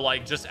also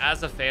like, just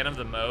as a fan of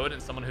the mode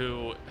and someone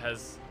who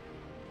has,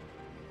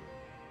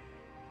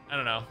 I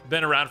don't know,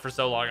 been around for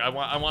so long, I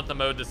want the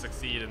mode to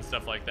succeed and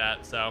stuff like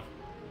that. So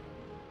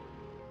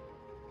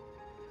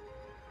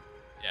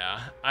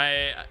yeah,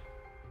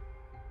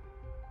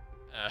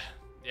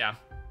 yeah.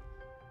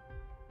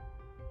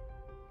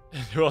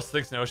 Who else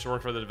thinks no should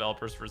work for the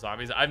developers for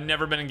zombies? I've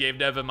never been in game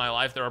dev in my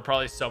life. There are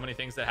probably so many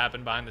things that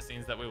happen behind the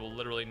scenes that we will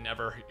literally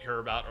never hear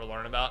about or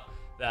learn about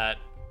that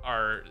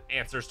are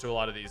answers to a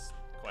lot of these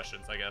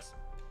questions, I guess.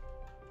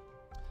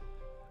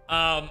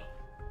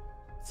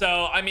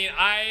 So, I mean,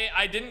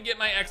 I didn't get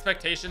my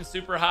expectations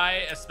super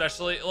high,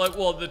 especially, like,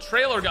 well, the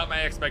trailer got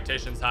my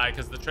expectations high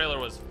because the trailer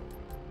was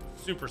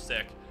super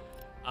sick.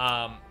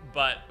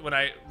 But when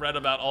I read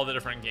about all the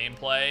different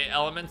gameplay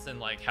elements and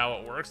like how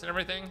it works and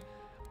everything,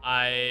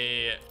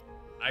 I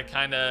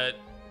kind of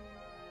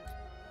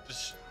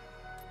just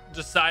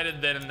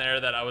decided then and there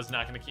that I was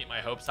not going to keep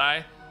my hopes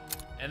high.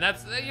 And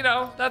that's, you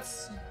know,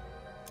 that's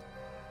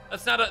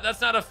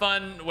not a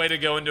fun way to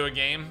go into a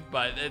game,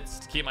 but it's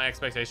to keep my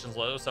expectations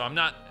low. So I'm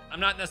not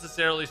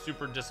necessarily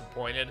super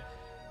disappointed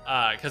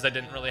because I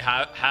didn't really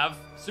have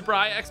super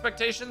high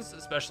expectations,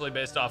 especially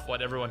based off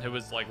what everyone who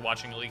was like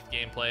watching leaked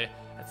gameplay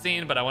had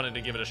seen. But I wanted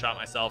to give it a shot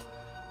myself.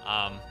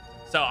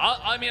 So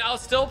I mean, I'll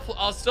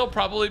still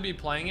probably be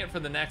playing it for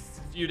the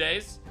next few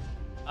days.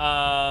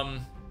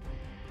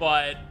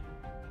 But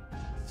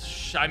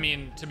I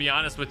mean, to be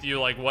honest with you,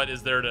 like, what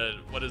is there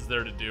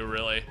to do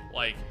really?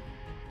 Like,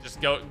 just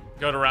go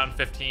to round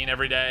 15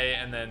 every day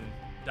and then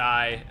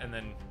die and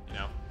then, you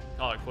know,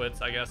 call it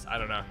quits, I guess. I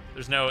don't know.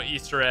 There's no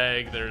Easter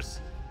egg.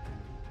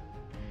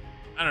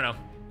 I don't know.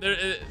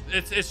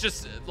 It's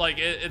just like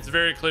it's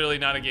very clearly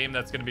not a game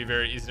that's going to be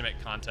very easy to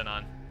make content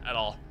on at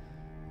all,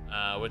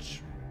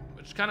 which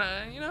kind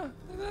of, you know,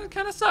 it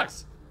kind of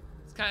sucks.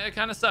 It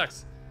kind of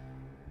sucks.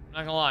 I'm not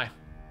gonna lie.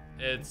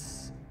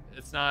 It's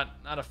not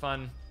a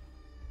fun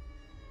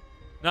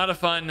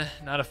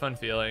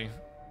feeling.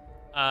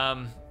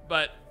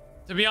 But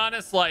to be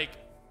honest, like,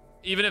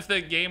 even if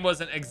the game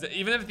wasn't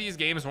even if these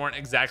games weren't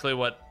exactly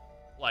what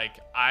like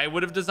I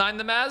would have designed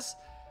them as,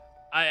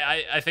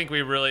 I think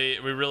we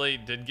really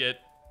did get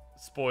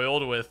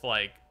spoiled with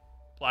like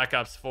Black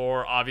Ops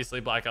 4. Obviously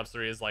Black Ops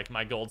 3 is like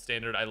my gold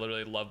standard. I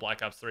literally love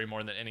Black Ops 3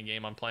 more than any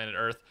game on planet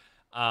Earth.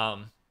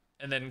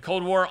 And then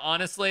Cold War,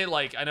 honestly,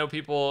 like, I know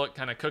people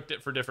kind of cooked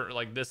it for different,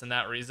 like, this and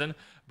that reason,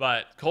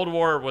 but Cold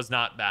War was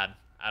not bad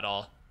at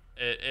all.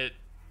 It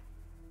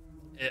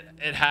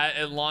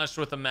launched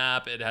with a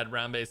map. It had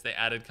round base. They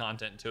added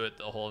content to it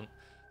the whole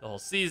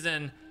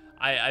season.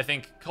 I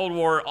think Cold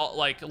War,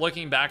 like,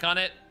 looking back on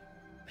it,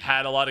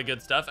 had a lot of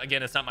good stuff.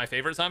 Again, it's not my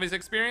favorite zombies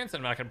experience.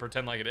 I'm not gonna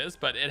pretend like it is,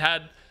 but it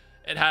had,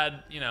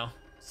 you know,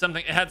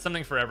 something. It had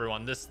something for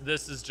everyone. This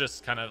is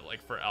just kind of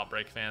like for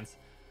Outbreak fans,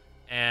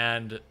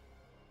 and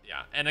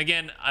yeah. And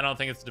again, I don't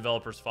think it's the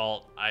developer's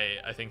fault.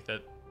 I think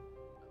that,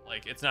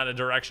 like, it's not a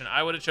direction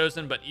I would have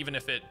chosen, but even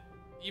if it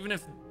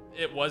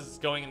was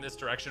going in this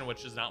direction,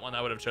 which is not one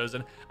I would have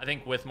chosen, I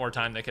think with more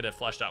time they could have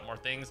fleshed out more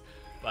things.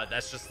 But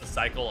that's just the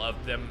cycle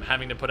of them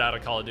having to put out a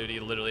Call of Duty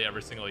literally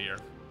every single year.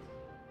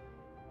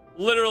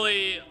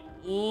 Literally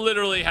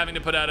having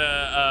to put out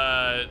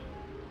a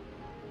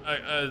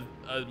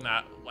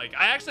map. Like,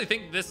 I actually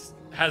think this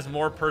has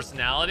more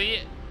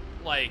personality,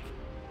 like,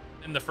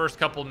 in the first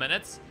couple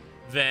minutes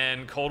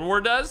than Cold War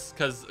does,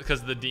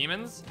 because the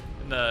demons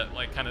and the,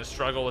 like, kind of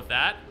struggle with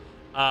that.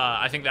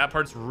 I think that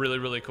part's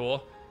really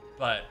cool,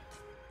 but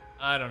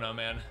I don't know,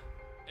 man.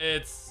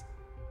 It's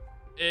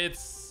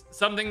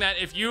something that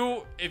if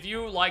you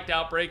liked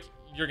Outbreak,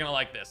 you're gonna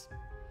like this.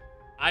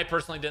 I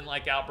personally didn't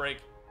like Outbreak.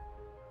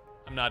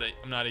 I'm not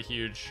a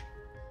huge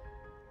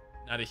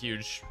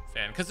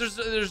fan, because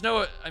there's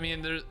no, I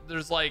mean,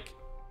 there's like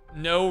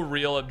no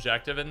real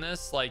objective in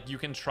this. Like, you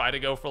can try to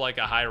go for like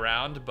a high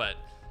round, but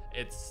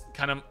it's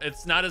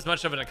not as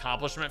much of an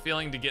accomplishment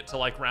feeling to get to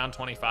like round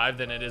 25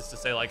 than it is to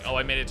say like, oh,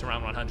 I made it to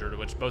round 100,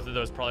 which both of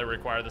those probably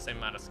require the same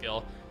amount of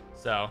skill.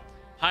 So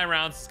high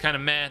rounds is kind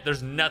of meh.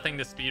 There's nothing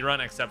to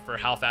speedrun except for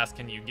how fast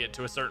can you get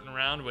to a certain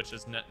round, which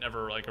is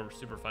never like a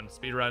super fun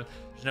speedrun.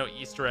 There's no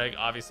Easter egg,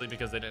 obviously,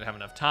 because they didn't have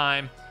enough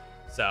time.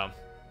 So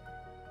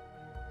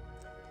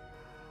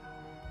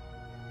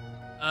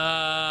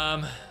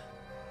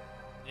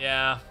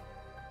yeah,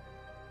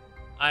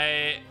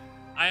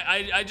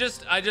 I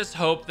just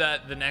hope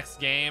that the next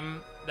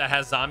game that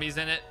has zombies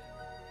in it,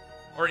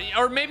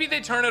 or maybe they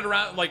turn it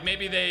around, like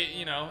maybe they,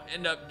 you know,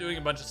 end up doing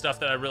a bunch of stuff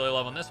that I really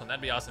love on this one.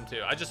 That'd be awesome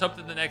too. I just hope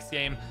that the next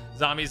game,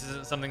 zombies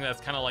isn't something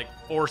that's kind of like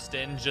forced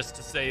in just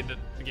to say that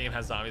the game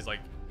has zombies. Like,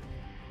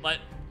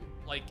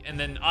 and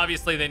then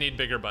obviously they need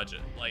bigger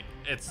budget. Like,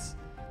 it's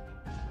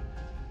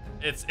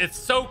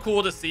so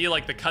cool to see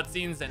like the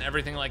cutscenes and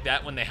everything like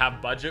that when they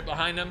have budget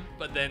behind them,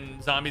 but then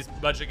zombies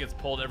budget gets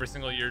pulled every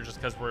single year just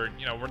because we're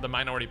the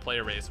minority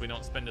player base. We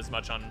don't spend as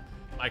much on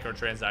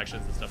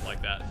microtransactions and stuff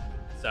like that.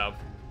 So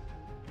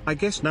I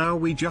guess now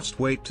we just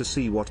wait to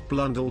see what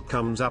Blundell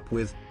comes up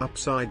with.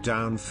 Upside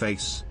down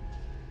face.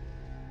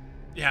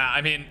 Yeah,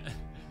 I mean,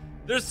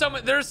 there's so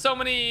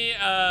many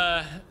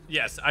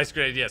yes, Ice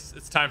Grenade, yes,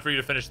 it's time for you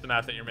to finish the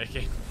map that you're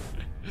making.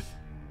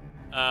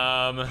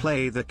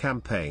 Play the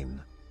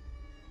campaign.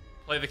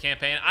 Play the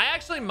campaign. I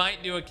actually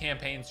might do a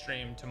campaign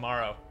stream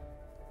tomorrow.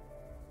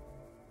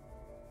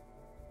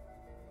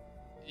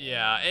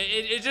 Yeah,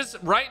 it just,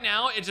 right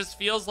now, it just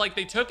feels like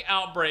they took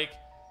Outbreak,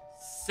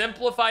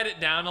 simplified it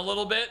down a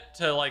little bit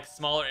to like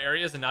smaller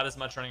areas and not as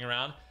much running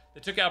around.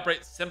 They took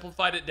Outbreak,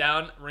 simplified it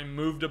down,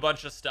 removed a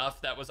bunch of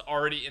stuff that was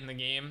already in the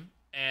game,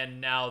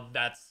 and now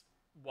that's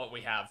what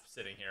we have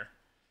sitting here.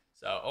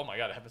 So, oh my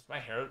god, has my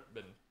hair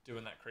been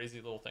doing that crazy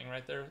little thing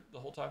right there the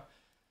whole time?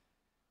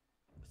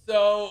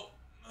 So,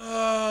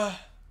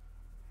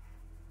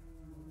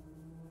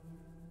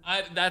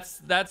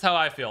 that's how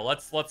I feel.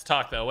 Let's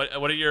talk though.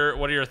 What are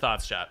your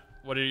thoughts, chat?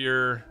 What are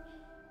your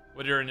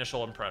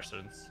initial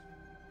impressions?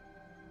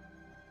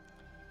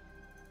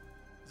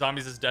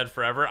 Zombies is dead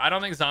forever. I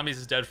don't think Zombies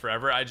is dead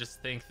forever. I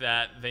just think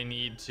that they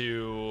need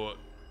to,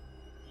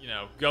 you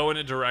know, go in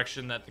a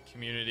direction that the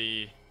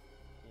community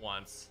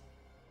wants.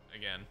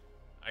 Again,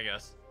 I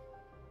guess.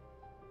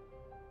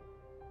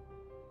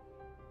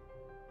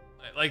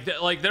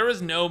 Like there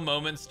was no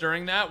moments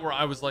during that where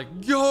I was like,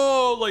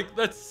 yo, like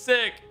that's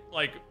sick.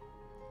 Like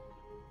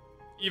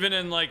even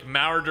in like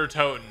Mauer der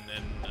Toten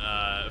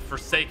and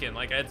Forsaken,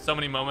 like I had so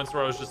many moments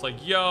where I was just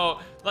like,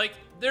 yo, like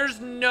there's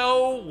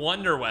no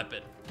wonder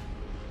weapon.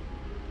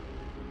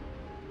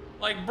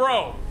 Like,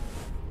 bro,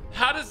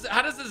 how does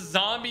a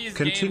zombies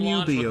game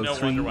launch with no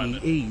wonder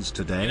weapon?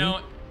 Today. You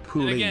know,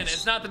 and again, Police.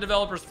 it's not the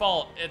developer's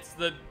fault. It's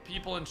the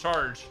people in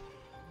charge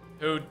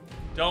who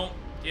don't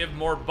give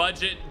more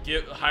budget,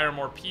 hire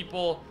more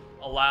people,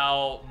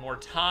 allow more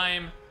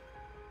time,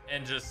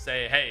 and just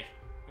say, hey,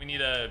 we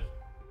need a...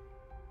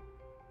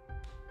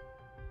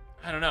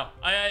 I don't know.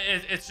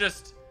 It's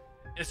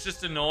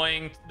just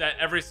annoying that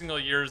every single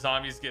year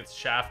Zombies gets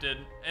shafted.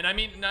 And I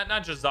mean,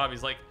 not just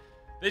Zombies, like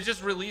they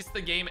just release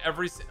the game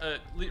release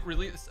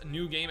a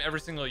new game every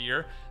single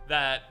year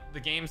that the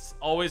games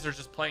always are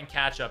just playing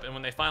catch up. And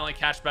when they finally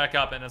catch back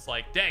up and it's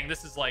like, dang,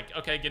 this is like,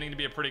 okay, getting to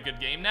be a pretty good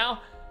game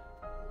now,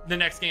 the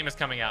next game is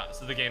coming out,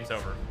 so the game's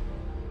over.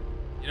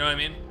 You know what I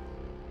mean?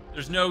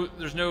 There's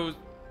no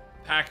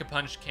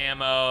pack-a-punch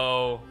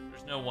camo,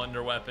 there's no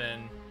wonder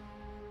weapon.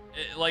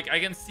 Like, I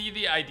can see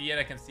the idea and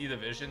I can see the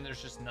vision,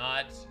 there's just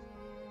not...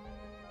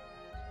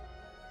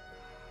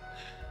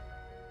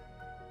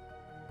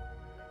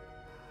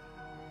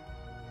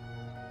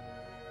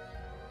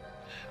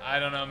 I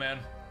don't know, man.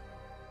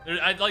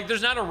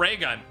 There's not a ray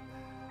gun.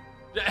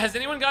 Has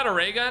anyone got a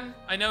ray gun?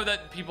 I know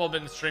that people have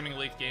been streaming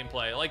leaked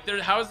gameplay. Like,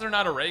 how is there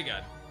not a ray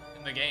gun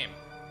in the game?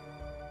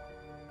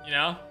 You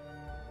know?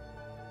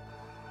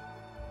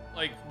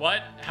 Like,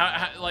 what?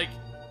 How like,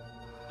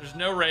 there's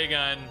no ray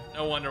gun,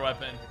 no wonder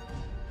weapon.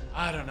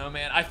 I don't know,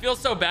 man. I feel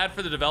so bad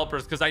for the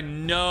developers because I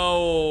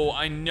know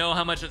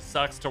how much it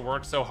sucks to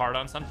work so hard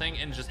on something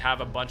and just have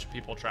a bunch of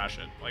people trash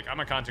it. Like, I'm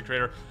a content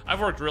creator.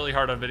 I've worked really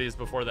hard on videos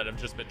before that have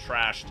just been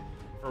trashed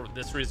for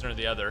this reason or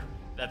the other.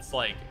 That's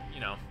like, you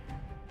know.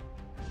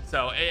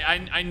 So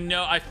I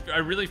know, I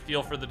really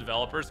feel for the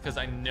developers because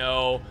I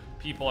know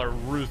people are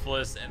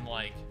ruthless and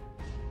like...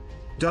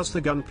 Does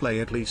the gunplay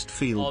at least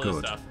feel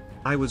good?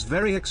 I was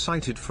very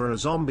excited for a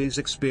Zombies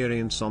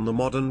experience on the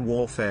Modern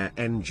Warfare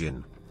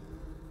engine.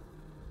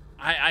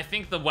 I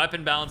think the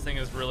weapon balancing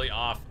is really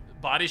off.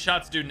 Body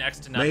shots do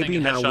next to nothing. Maybe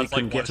now we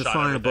can like get a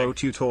firebow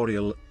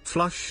tutorial.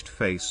 Flushed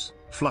face.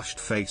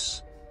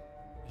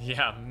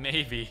 Yeah,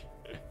 maybe.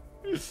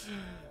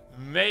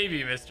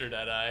 Maybe, Mr.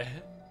 Deadeye.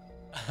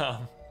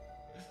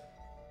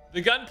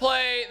 The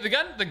gunplay,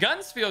 the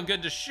guns feel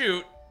good to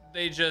shoot.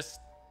 They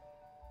just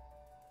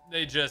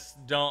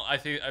don't. I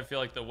feel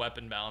like the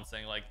weapon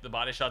balancing, like the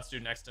body shots do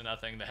next to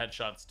nothing. The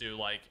headshots do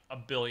like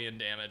 1 billion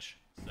damage.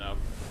 So.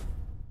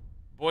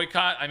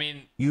 Boycott, I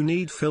mean, you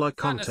need filler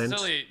content.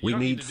 We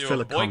need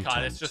filler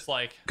content. It's just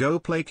like, go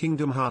play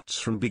Kingdom Hearts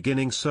from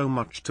beginning, so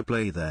much to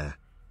play there.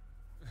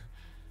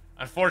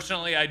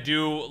 Unfortunately, I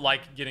do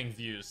like getting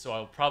views, so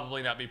I'll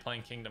probably not be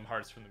playing Kingdom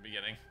Hearts from the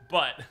beginning.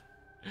 But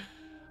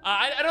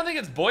I don't think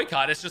it's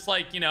boycott. It's just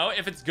like, you know,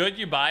 if it's good,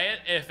 you buy it.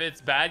 If it's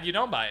bad, you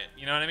don't buy it.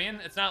 You know what I mean?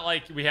 It's not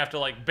like we have to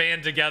like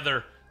band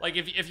together. Like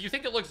if you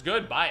think it looks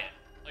good, buy it.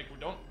 Like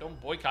don't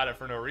boycott it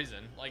for no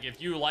reason. Like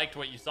if you liked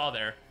what you saw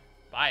there,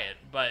 buy it.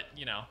 But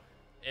you know,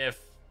 if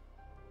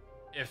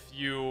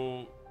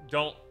you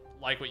don't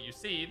like what you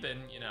see, then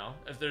you know,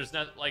 if there's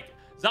not, like,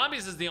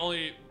 Zombies is the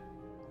only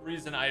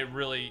reason I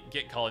really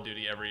get Call of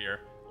Duty every year,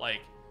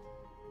 like,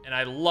 and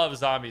I love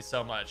Zombies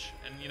so much.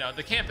 And you know,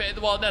 the campaign,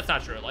 well, that's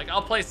not true. Like,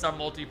 I'll play some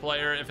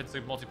multiplayer if it's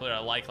a multiplayer I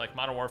like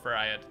Modern Warfare.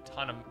 I had a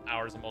ton of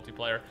hours of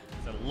multiplayer,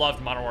 so I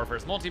loved Modern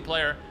Warfare's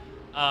multiplayer.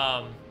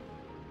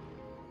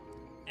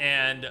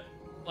 And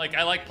like,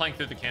 I like playing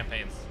through the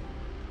campaigns.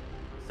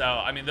 So,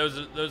 I mean, those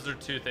are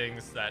two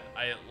things that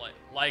I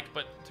like,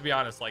 but to be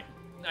honest, like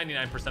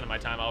 99% of my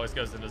time always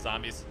goes into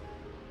Zombies.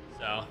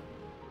 So,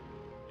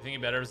 you think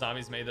it better if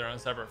Zombies made their own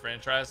separate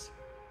franchise?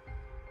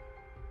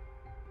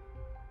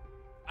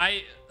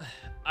 I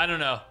don't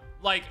know.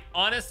 Like,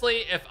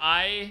 honestly, if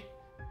I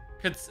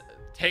could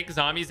take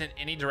Zombies in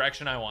any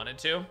direction I wanted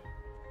to,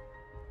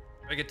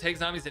 if I could take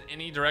Zombies in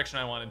any direction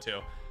I wanted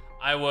to,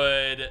 I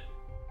would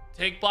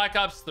take Black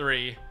Ops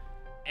 3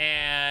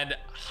 and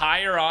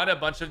hire on a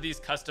bunch of these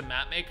custom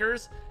map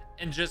makers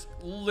and just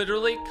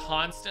literally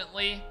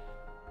constantly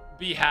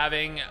be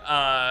having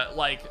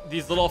like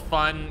these little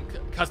fun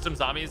custom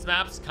Zombies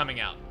maps coming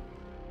out.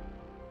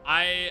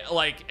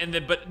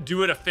 But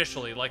do it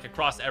officially, like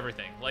across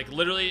everything. Like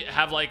literally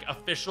have like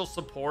official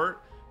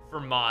support for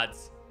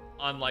mods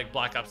on like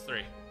Black Ops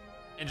 3.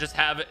 and just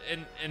have it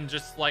and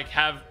just like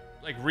have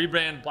like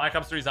rebrand Black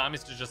Ops 3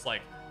 Zombies to just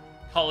like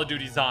Call of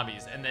Duty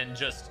Zombies, and then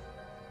just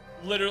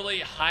literally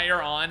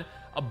hire on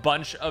a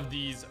bunch of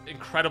these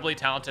incredibly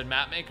talented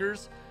map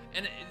makers.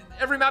 And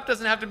every map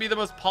doesn't have to be the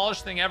most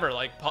polished thing ever.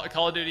 Like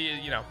Call of Duty,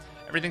 you know,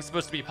 everything's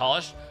supposed to be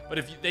polished, but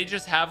if they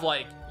just have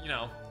like, you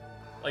know,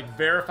 like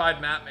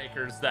verified map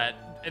makers that,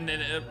 and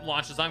then it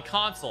launches on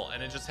console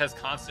and it just has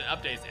constant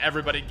updates,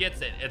 everybody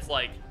gets it. It's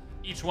like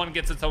each one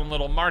gets its own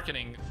little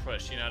marketing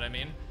push, you know what I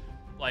mean?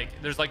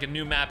 Like there's like a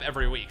new map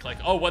every week. Like,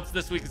 oh, what's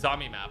this week's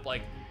zombie map?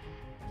 Like,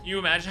 can you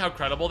imagine how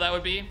credible that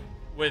would be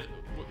with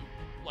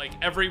like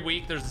every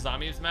week there's a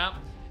zombies map,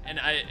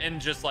 and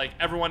just like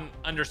everyone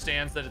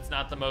understands that it's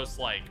not the most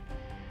like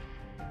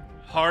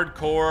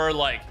hardcore,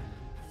 like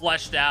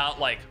fleshed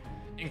out, like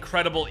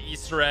incredible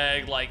Easter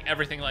egg, like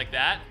everything like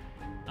that.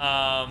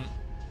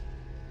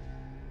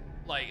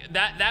 Like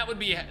that would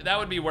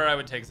be where I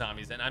would take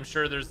zombies. And I'm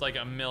sure there's like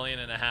 1.5 million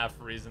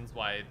reasons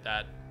why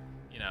that,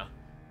 you know,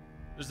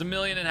 there's 1.5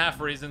 million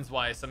reasons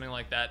why something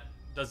like that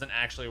doesn't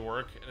actually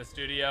work in a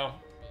studio,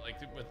 like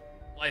with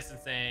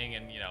licensing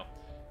and, you know,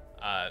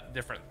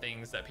 different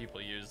things that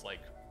people use, like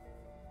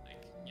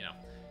you know,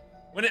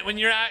 when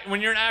you're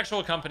an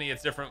actual company,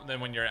 it's different than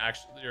when you're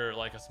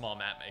like a small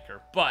map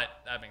maker. But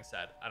that being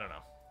said, I don't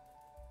know.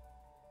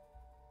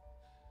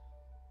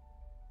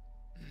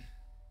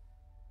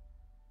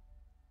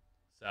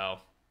 So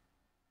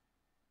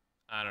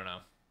I don't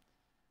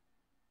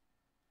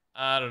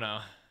know.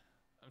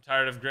 I'm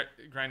tired of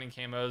grinding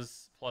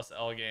camos plus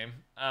L game.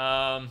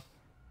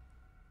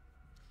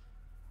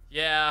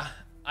 Yeah,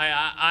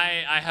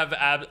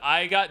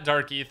 I got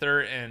Dark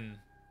Ether in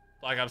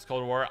Black Ops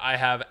Cold War. I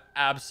have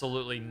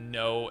absolutely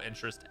no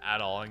interest at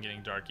all in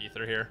getting Dark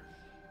Ether here.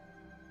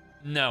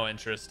 No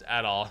interest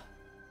at all,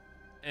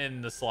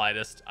 in the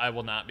slightest. I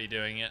will not be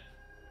doing it.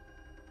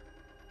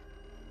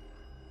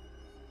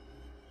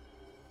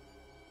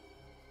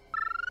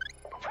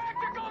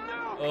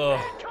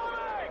 Ugh.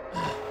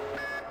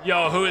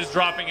 Yo, who is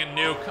dropping a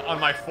nuke on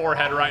my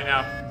forehead right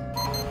now?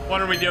 What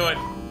are we doing?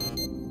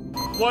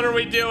 What are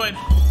we doing?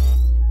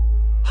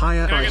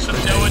 Higher Can I get some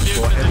Noah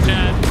nukes in the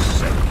chat?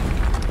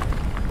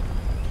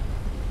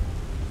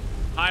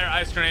 Higher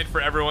ice grenade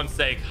for everyone's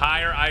sake.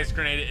 Higher ice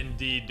grenade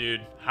indeed,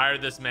 dude. Hire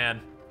this man.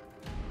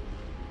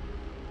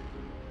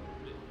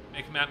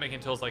 Make map making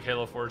tools like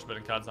Halo Forge, but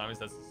in COD Zombies,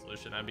 that's the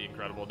solution. That'd be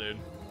incredible, dude.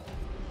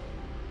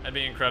 That'd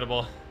be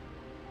incredible.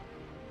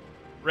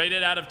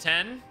 Rated out of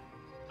 10?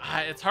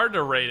 It's hard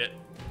to rate it.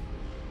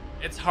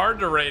 It's hard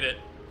to rate it.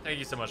 Thank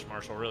you so much,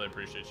 Marshall. Really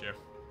appreciate you.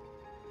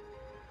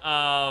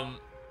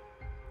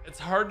 It's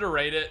hard to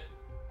rate it,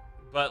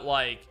 but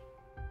like,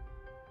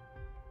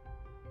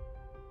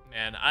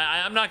 man,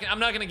 I'm not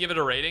gonna give it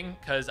a rating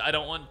because I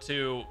don't want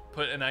to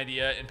put an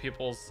idea in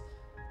people's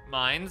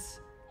minds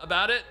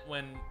about it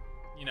when,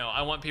 you know,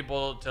 I want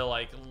people to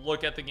like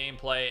look at the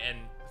gameplay and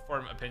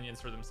form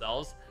opinions for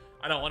themselves.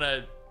 I don't want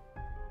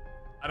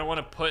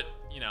to put,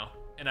 you know,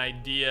 an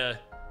idea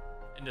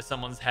into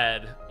someone's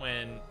head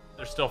when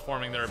they're still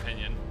forming their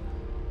opinion.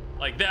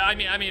 Like, I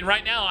mean,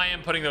 right now I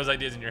am putting those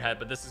ideas in your head,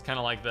 but this is kind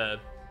of like the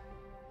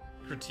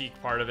critique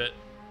part of it.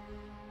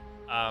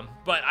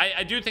 But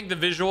I do think the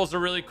visuals are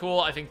really cool.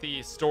 I think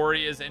the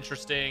story is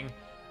interesting.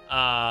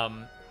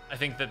 I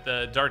think that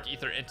the Dark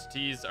Ether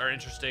entities are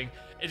interesting.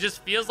 It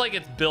just feels like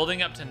it's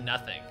building up to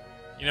nothing.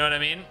 You know what I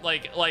mean?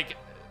 Like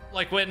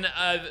when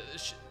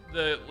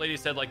the lady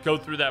said, like, go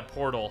through that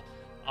portal,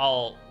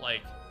 I'll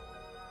like,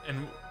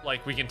 and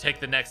like we can take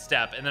the next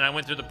step. And then I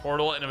went through the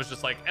portal and it was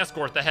just like,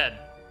 escort the head.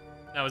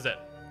 That was it.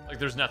 Like,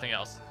 there's nothing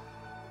else.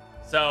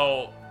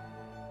 So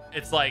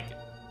it's like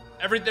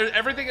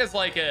everything is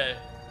like a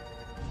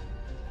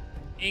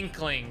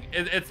inkling.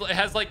 It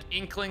has like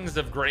inklings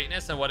of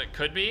greatness and what it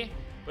could be,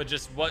 but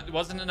just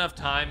wasn't enough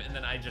time. And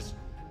then I just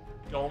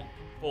don't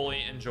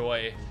fully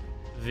enjoy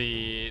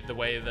the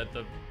way that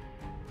the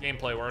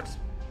gameplay works.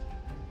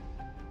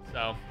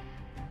 So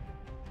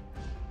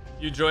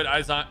you enjoyed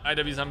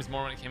IW Zombies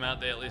more when it came out.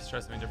 They at least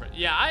tried something different.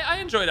 Yeah, I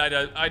enjoyed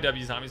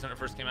IW Zombies when it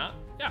first came out.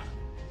 Yeah,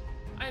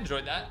 I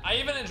enjoyed that. I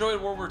even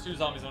enjoyed World War II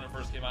Zombies when it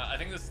first came out. I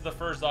think this is the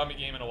first zombie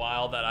game in a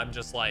while that I'm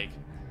just like,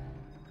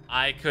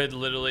 I could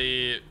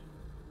literally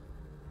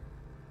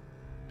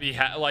be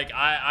like,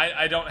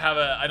 I don't have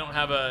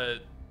a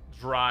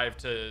drive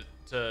to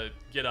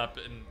get up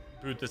and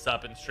boot this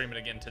up and stream it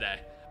again today.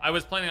 I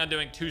was planning on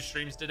doing 2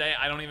 streams today.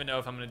 I don't even know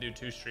if I'm gonna do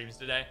 2 streams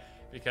today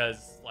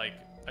because like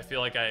I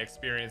feel like I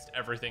experienced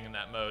everything in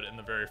that mode in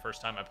the very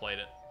first time I played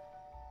it.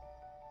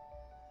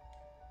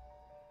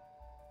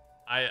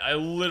 I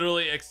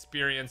literally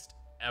experienced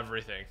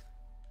everything.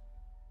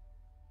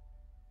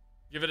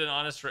 Give it an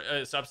honest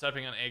stop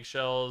stepping on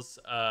eggshells.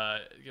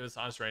 Give us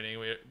an honest rating.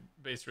 We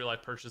base real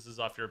life purchases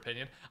off your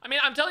opinion. I mean,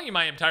 I'm telling you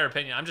my entire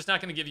opinion. I'm just not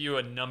going to give you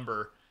a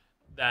number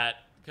that,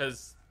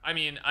 because I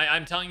mean,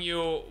 I'm telling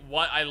you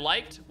what I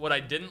liked, what I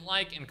didn't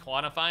like, and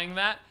quantifying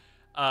that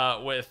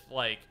with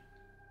like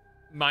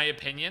my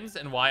opinions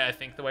and why I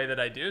think the way that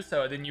I do.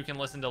 So then you can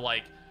listen to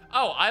like,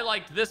 oh, I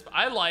liked this.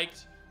 I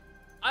liked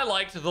I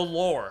liked the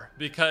lore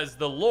because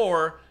the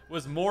lore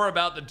was more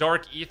about the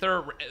dark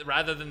ether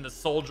rather than the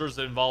soldiers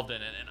involved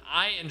in it. And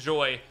I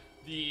enjoy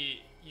the,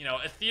 you know,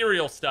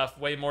 ethereal stuff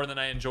way more than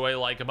I enjoy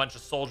like a bunch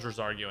of soldiers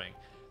arguing.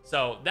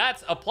 So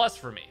that's a plus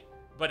for me.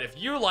 But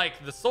if you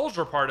like the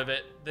soldier part of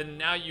it, then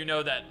now you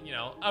know that, you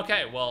know,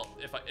 okay, well,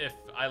 if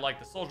I like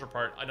the soldier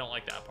part, I don't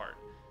like that part.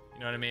 You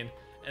know what I mean?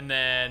 And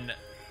then,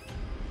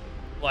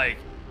 like,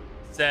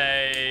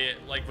 say,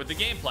 like with the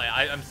gameplay,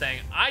 I'm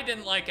saying, I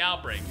didn't like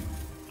Outbreak.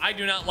 I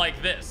do not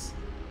like this.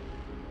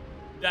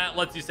 That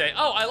lets you say,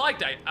 oh, I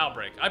liked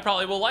Outbreak. I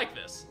probably will like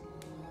this.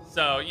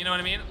 So, you know what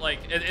I mean? Like,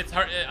 it's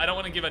hard. I don't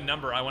want to give a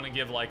number. I want to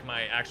give, like,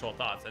 my actual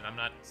thoughts, and I'm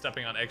not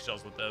stepping on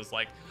eggshells with those.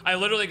 Like, I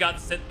literally got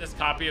sent this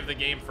copy of the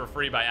game for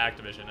free by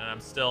Activision, and I'm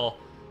still,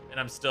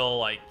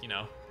 like, you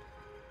know,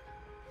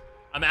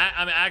 I'm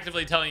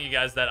actively telling you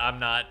guys that I'm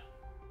not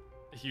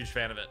a huge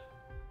fan of it.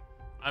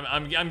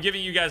 I'm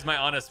giving you guys my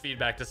honest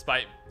feedback,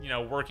 despite, you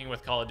know, working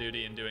with Call of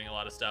Duty and doing a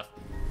lot of stuff.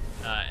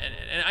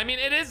 And I mean,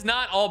 it is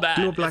not all bad.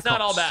 It's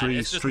not all bad.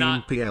 It's just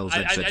not.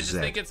 I just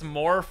think it's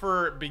more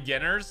for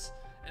beginners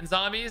and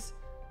zombies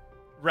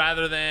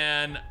rather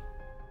than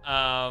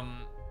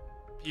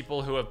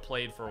people who have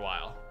played for a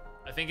while.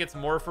 I think it's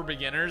more for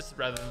beginners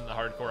rather than the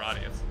hardcore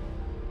audience.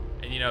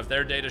 And you know, if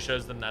their data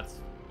shows them that's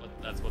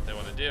what they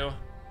want to do.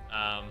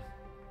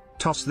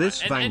 Toss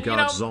this Vanguard you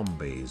know,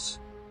 zombies.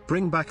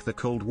 Bring back the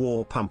Cold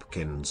War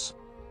pumpkins.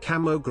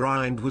 Camo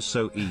grind was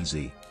so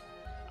easy.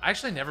 I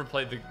actually never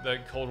played the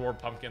Cold War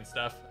pumpkin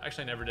stuff. I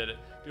actually never did it.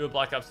 Do a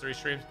Black Ops 3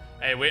 streams.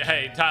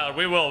 Hey, Tyler,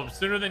 we will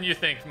sooner than you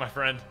think, my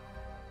friend.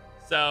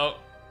 So,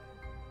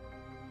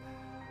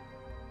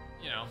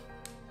 you know,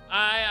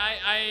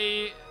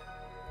 I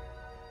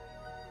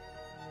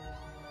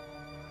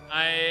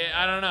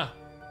don't know.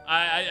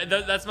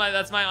 That's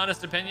my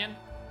honest opinion.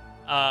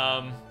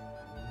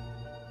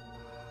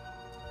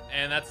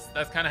 And that's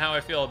kind of how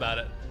I feel about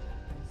it.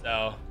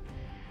 So,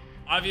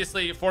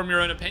 obviously, form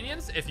your own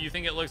opinions. If you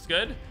think it looks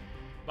good,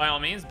 by all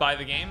means, buy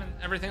the game and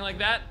everything like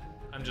that.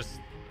 Those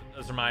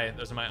are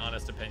my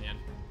honest opinion.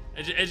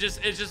 It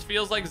just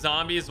feels like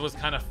Zombies was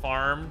kind of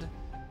farmed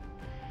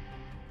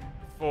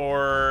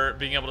for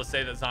being able to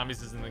say that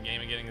Zombies is in the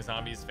game and getting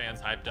Zombies fans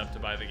hyped up to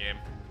buy the game.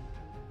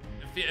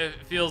 It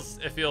feels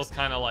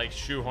kind of like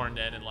shoehorned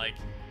in, and like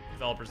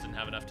developers didn't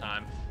have enough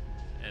time,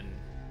 and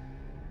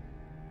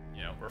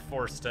you know, we're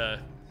forced to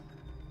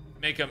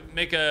make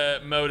a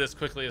mode as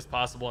quickly as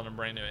possible in a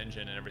brand new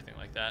engine and everything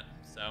like that.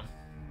 So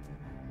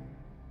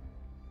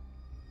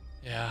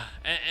yeah,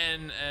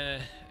 and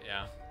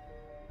yeah.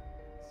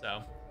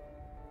 So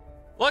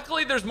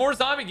luckily there's more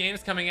zombie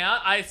games coming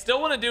out. I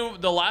still want to do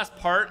the last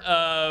part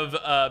of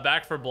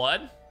Back 4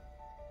 Blood.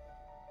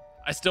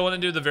 I still want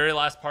to do the very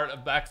last part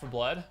of Back 4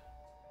 Blood.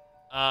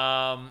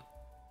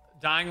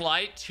 Dying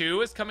Light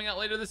 2 is coming out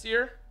later this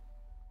year.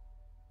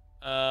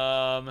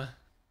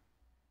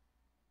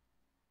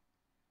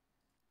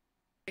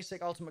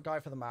 Basic ultimate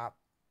guide for the map.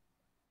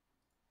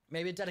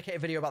 Maybe a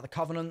dedicated video about the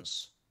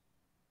Covenants.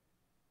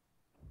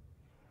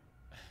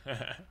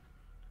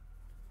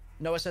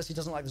 Noah says he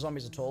doesn't like the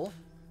zombies at all.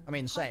 I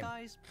mean, same.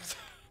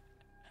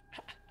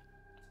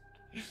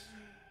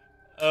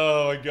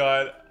 Oh my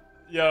god.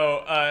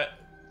 Yo,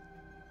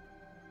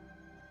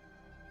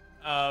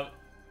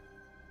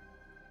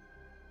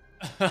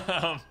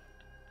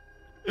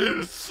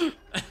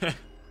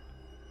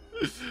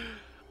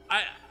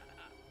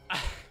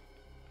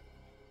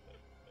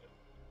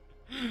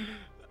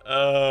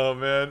 oh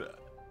man,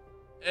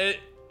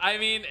 I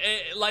mean,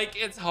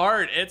 it's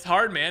hard. It's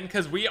hard, man,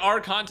 because we are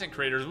content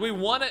creators. We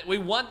want it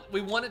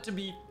to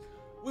be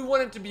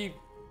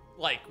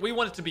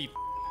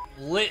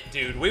lit,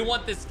 dude. We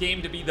want this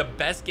game to be the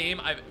best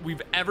game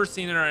we've ever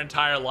seen in our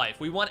entire life.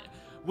 We want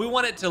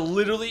it to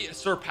literally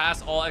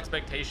surpass all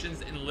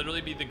expectations and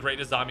literally be the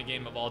greatest zombie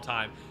game of all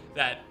time.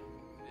 That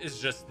is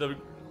just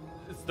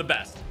it's the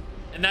best.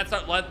 And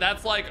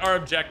that's like our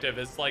objective,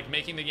 is like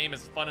making the game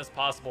as fun as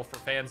possible for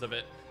fans of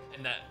it,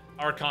 and that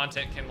our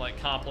content can like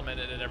complement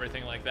it and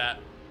everything like that.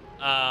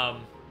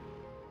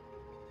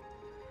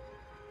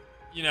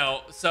 You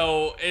know,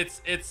 so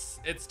it's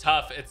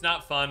tough. It's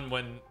not fun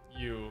when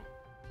you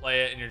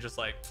play it and you're just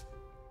like,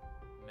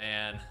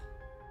 man,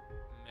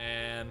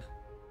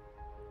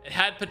 it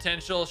had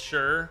potential,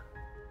 sure,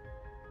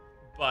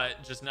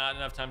 but just not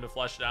enough time to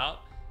flesh it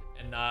out,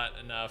 and not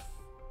enough.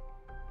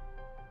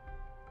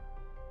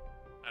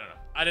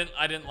 I don't know.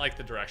 I didn't like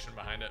the direction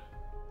behind it.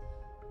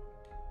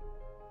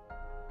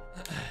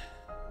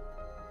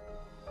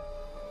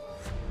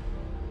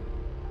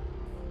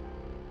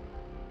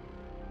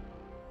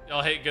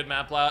 Y'all hate good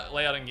map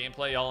layout and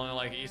gameplay. Y'all only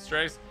like Easter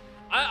eggs.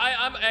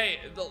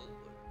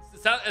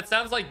 It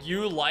sounds like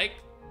you like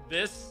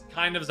this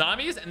kind of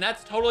zombies, and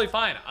that's totally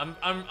fine.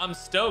 I'm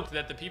stoked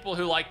that the people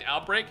who liked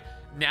Outbreak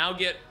now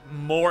get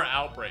more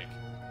Outbreak.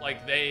 Like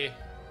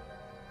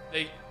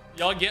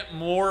y'all get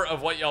more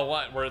of what y'all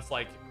want, where it's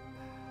like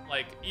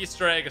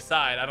Easter egg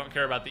aside, I don't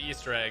care about the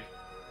Easter egg.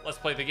 Let's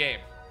play the game.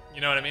 You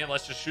know what I mean?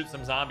 Let's just shoot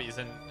some zombies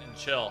and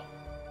chill.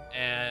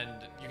 And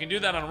you can do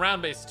that on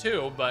round base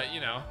too, but you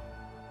know.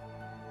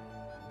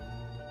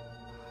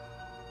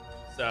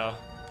 So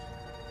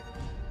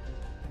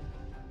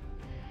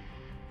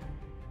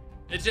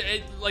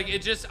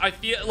I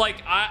feel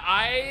like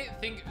I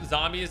think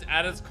Zombies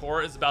at its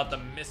core is about the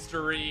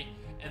mystery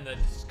and the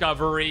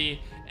discovery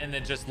and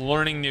then just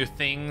learning new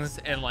things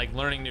and like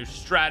learning new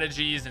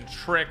strategies and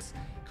tricks.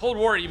 Cold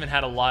War even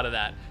had a lot of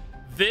that.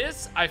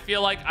 This, I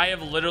feel like I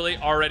have literally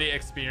already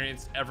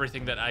experienced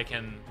everything that I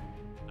can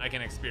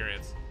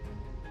experience.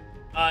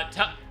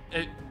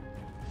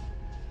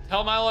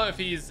 Tell Milo if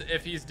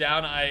he's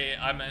down.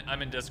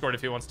 I'm in Discord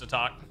if he wants to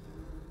talk.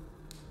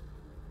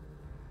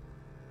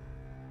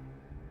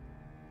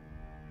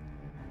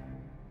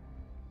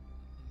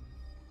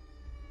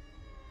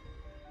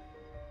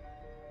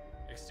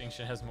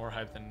 Extinction has more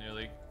hype than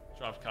newly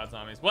dropped COD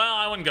Zombies. Well,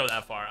 I wouldn't go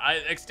that far.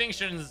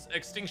 Extinction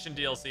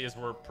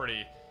DLCs were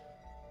pretty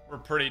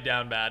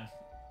down bad.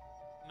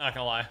 Not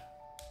gonna lie.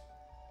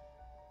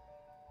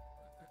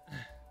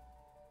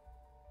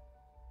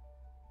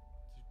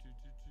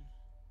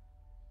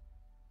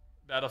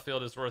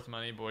 Battlefield is worth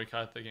money.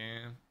 Boycott the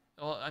game.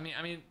 Well, I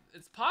mean,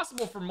 it's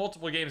possible for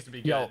multiple games to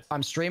be good. Yo,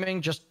 I'm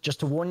streaming just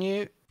to warn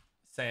you.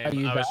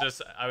 Same. I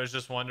was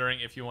just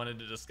wondering if you wanted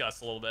to discuss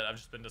a little bit. I've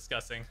just been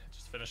discussing.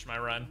 Just finished my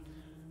run.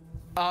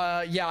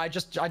 Yeah, I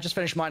just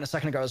finished mine a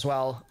second ago as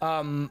well.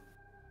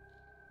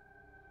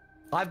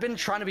 I've been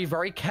trying to be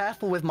very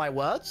careful with my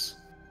words.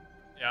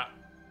 Yeah.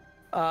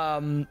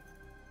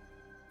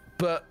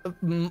 But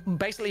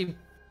basically,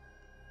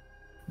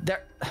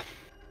 there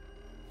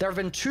have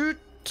been 2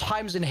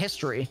 times in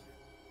history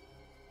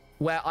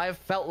where I've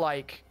felt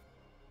like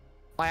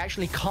I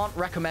actually can't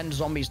recommend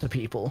Zombies to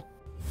people.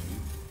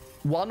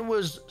 One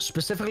was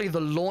specifically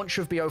the launch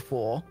of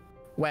BO4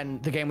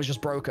 when the game was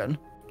just broken,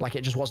 like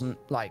it just wasn't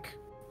like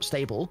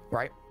stable,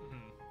 right?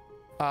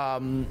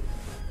 And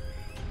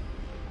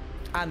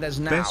there's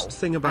now. Best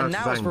thing about and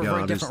now it's for a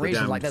very Vanguard different is the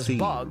reason. damn Like there's theme.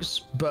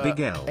 bugs, but Big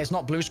L. it's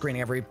not blue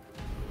screening every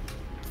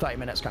 30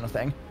 minutes kind of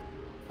thing.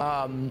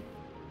 Yeah,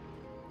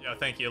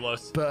 thank you,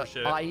 Los. But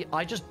Appreciate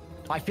it.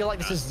 I feel like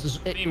this is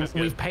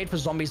we've paid for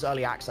Zombies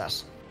early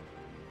access.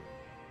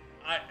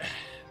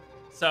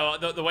 So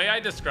the way I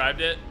described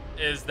it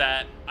is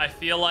that I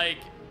feel like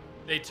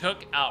they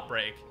took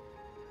Outbreak,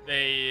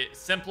 they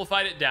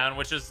simplified it down,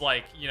 which is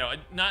like, you know,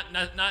 not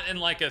in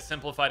like a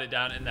simplified it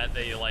down in that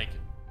they like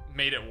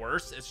made it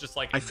worse. It's just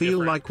like I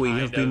feel like we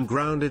have been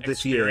grounded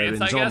this year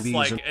in I guess, Zombies.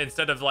 like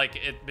instead of like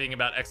it being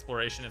about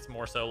exploration, it's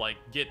more so like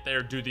get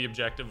there, do the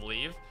objective,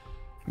 leave.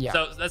 Yeah.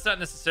 So that's not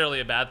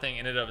necessarily a bad thing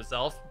in and of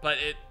itself, but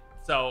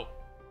so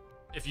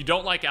if you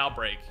don't like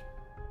Outbreak,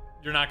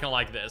 you're not gonna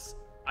like this.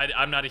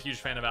 I'm not a huge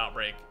fan of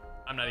Outbreak.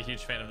 I'm not a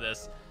huge fan of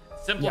this.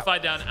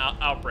 Simplified down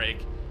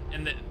Outbreak,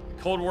 and the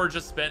Cold War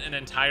just spent an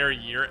entire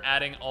year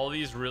adding all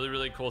these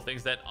really cool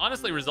things that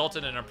honestly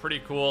resulted in a pretty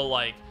cool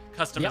like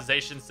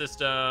customization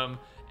system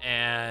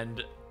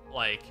and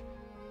like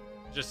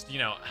just, you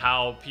know,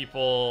 how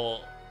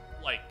people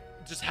like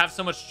just have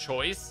so much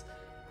choice.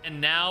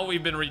 And now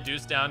we've been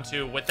reduced down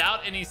to,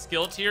 without any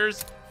skill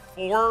tiers,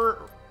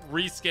 4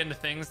 reskinned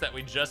things that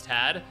we just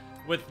had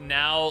with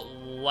now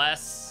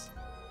less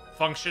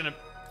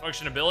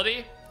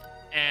functionability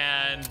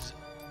and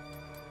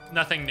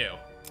nothing new.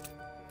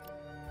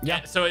 Yeah.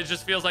 And so it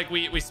just feels like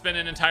we spent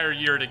an entire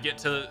year to get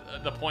to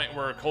the point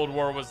where Cold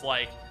War was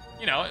like,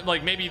 you know,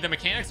 like maybe the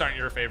mechanics aren't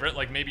your favorite.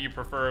 Like maybe you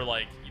prefer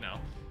like, you know,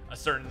 a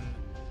certain,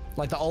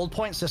 like the old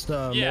point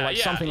system, yeah, or like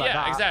something like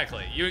that. Yeah,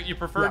 exactly. You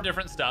prefer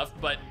different stuff,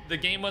 but the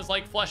game was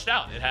like fleshed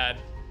out. It had,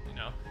 you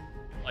know,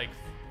 like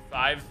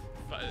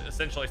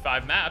essentially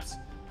 5 maps,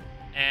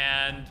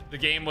 and the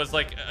game was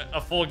like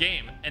a full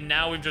game. And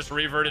now we've just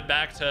reverted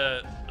back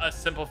to a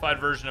simplified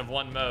version of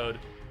one mode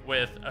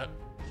with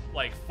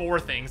like 4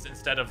 things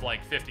instead of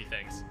like 50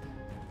 things.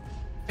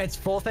 It's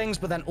 4 things,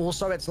 but then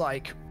also it's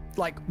like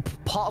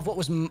part of what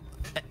was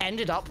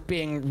ended up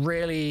being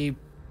really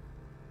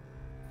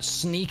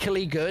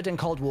sneakily good in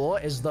Cold War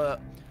is that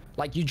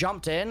like you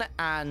jumped in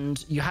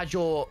and you had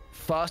your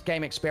first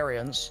game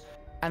experience,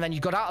 and then you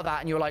got out of that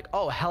and you were like,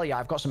 oh hell yeah,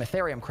 I've got some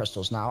Ethereum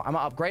crystals now, I'm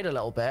gonna upgrade a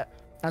little bit.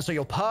 And so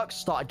your perks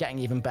started getting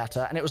even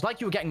better, and it was like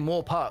you were getting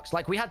more perks.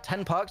 Like we had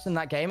 10 perks in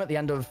that game at the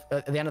end of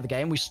the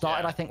game. We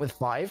started I think with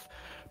 5,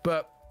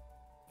 but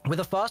with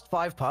the first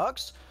 5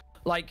 perks,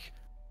 like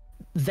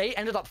they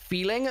ended up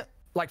feeling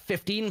like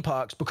 15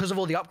 perks because of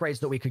all the upgrades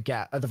that we could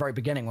get at the very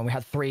beginning when we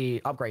had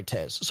 3 upgrade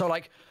tiers. So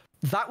like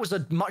that was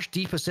a much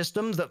deeper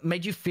system that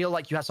made you feel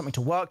like you had something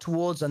to work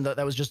towards, and that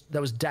there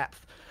was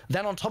depth.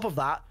 Then on top of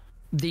that,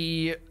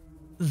 the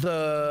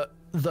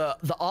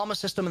armor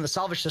system and the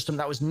salvage system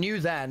that was new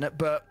then,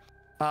 but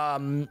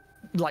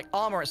like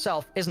armor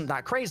itself isn't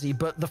that crazy,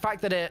 but the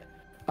fact that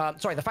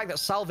the fact that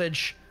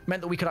salvage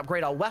meant that we could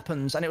upgrade our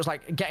weapons, and it was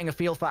like getting a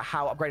feel for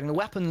how upgrading the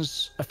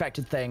weapons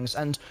affected things,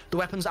 and the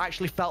weapons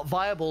actually felt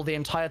viable the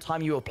entire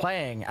time you were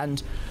playing,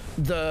 and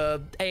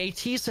the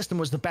AAT system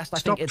was the best I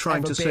think it's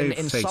ever been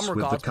in some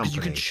regards, because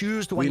you could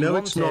choose the one you wanted. We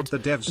know it's not the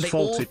devs'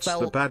 fault, it's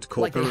the bad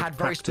corporate like they had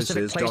very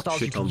specific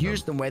playstyles you could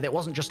use them with. It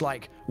wasn't just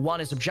like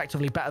one is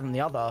objectively better than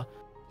the other.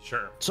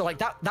 Sure. So like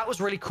that was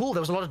really cool.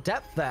 There was a lot of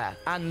depth there,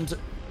 and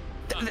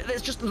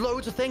there's just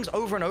loads of things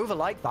over and over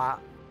like that.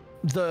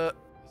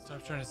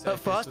 Stop trying to say at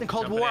first in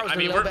Cold War, I was a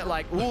little bit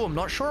like, ooh, I'm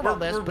not sure about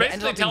this. We're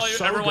basically telling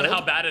everyone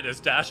how bad it is,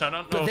 Dash. I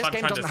don't know if I'm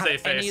trying to save face. This game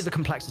doesn't have any of the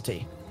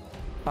complexity.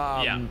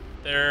 Yeah,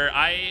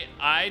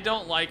 I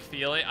don't like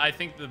feeling. I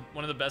think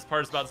one of the best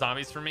parts about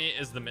zombies for me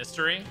is the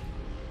mystery,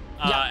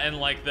 and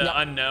like the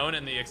unknown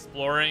and the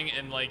exploring,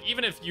 and like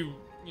even if you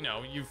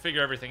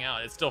figure everything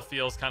out, it still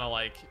feels kind of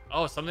like,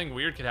 oh, something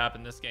weird could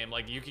happen in this game.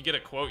 Like you could get a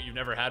quote you've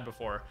never had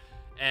before,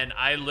 and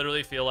I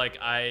literally feel like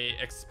I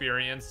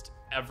experienced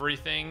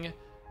everything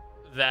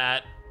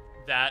that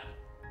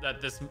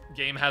this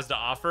game has to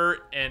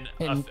offer in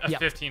a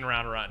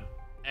 15-round run,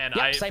 and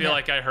I feel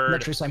like I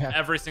heard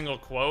every single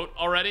quote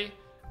already,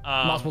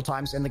 multiple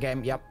times in the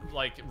game.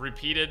 Like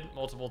repeated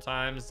multiple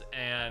times,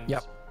 and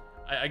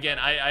I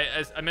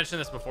mentioned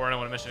this before, and I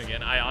want to mention it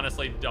again. I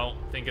honestly don't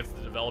think it's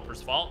the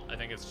developer's fault. I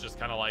think it's just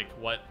kind of like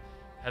what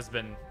has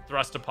been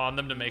thrust upon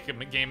them to make a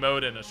game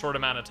mode in a short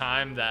amount of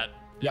time that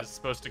is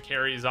supposed to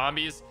carry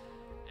zombies.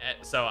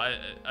 So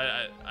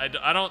I'm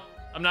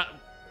not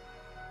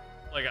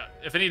like,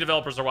 if any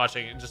developers are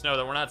watching, just know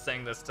that we're not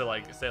saying this to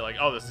like say like,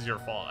 oh, this is your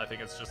fault. I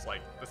think it's just like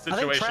the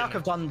situation. I think Treyarch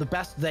have done the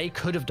best they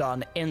could have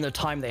done in the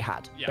time they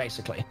had,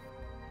 basically.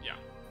 Yeah.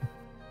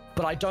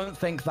 But I don't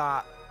think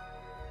that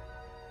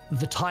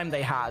the time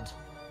they had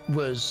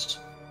was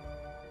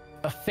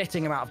a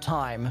fitting amount of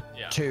time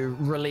to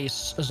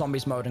release a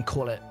zombies mode and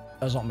call it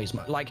a zombies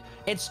mode. Like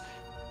it's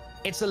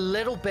a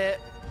little bit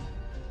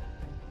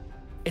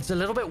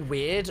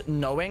weird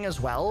knowing as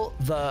well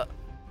that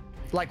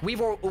like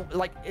we've all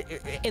like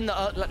in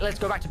the let's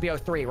go back to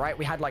BO3, right?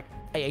 We had like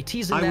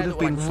AATs in there. I would have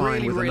been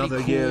fine with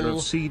another year of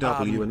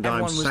CW, and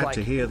I'm sad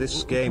to hear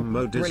this game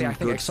mode isn't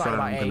good for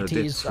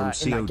AATs from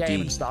COD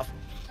and stuff.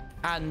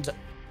 And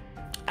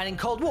in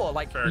Cold War,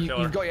 like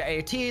you've got your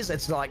AATs.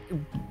 It's like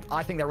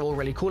I think they're all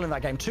really cool in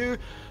that game too.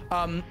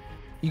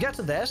 You get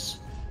to this.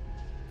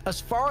 As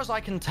far as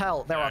I can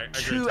tell, there are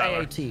two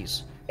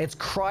AATs. It's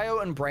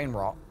Cryo and Brain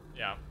Rot.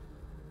 Yeah.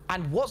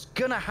 And what's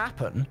gonna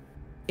happen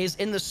is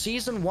in the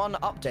Season 1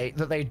 update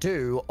that they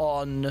do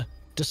on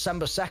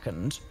December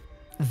 2nd,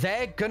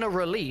 they're gonna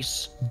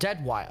release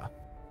Deadwire.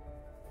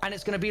 And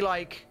it's gonna be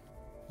like,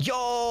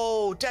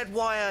 yo,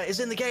 Deadwire is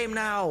in the game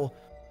now.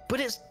 But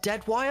it's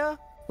Deadwire?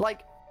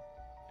 Like,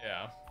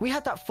 we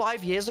had that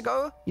 5 years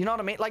ago, you know what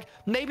I mean? Like,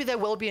 maybe there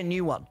will be a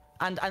new one.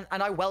 And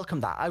I welcome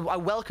that. I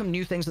welcome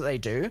new things that they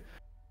do.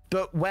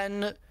 But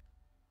when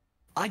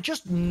I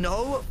just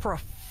know for a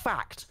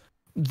fact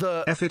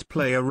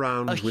play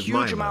around a with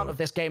huge amount of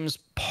this game's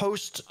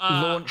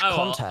post-launch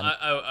content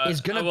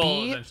is going to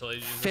be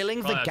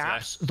filling the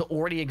gaps that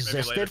already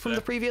existed from the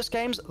previous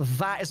games.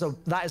 That is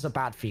a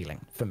bad feeling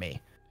for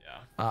me.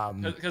 Yeah.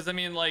 Because I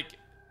mean, like,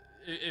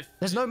 if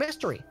there's no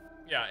mystery.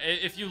 Yeah.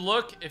 If you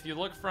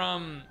look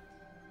from,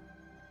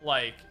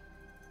 like,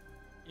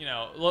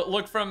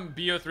 look from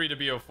BO3 to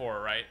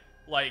BO4, right?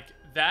 Like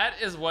that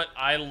is what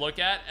I look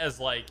at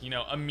as like,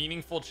 a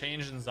meaningful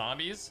change in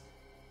zombies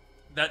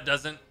that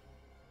doesn't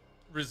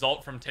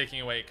result from taking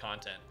away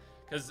content,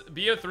 because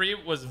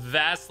BO3 was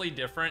vastly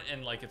different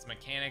in like its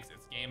mechanics,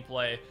 its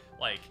gameplay,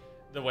 like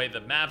the way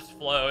the maps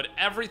flowed.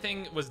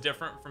 Everything was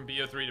different from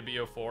BO3 to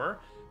BO4,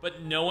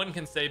 but no one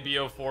can say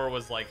BO4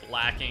 was like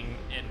lacking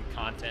in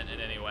content in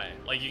any way.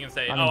 Like you can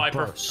say, I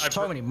prefer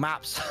so many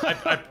maps.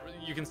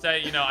 You can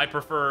say, I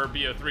prefer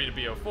BO3 to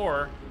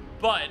BO4,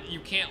 but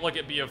you can't look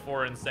at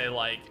BO4 and say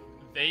like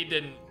they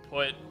didn't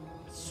put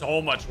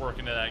so much work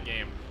into that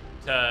game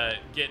to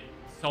get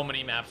so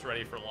many maps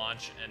ready for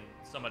launch and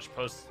so much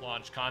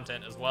post-launch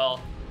content as well.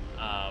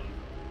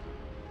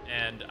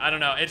 And I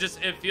don't know, it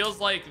feels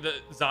like the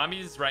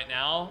zombies right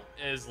now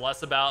is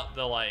less about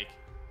the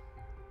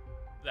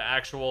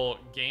actual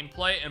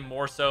gameplay and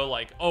more so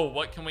like, oh,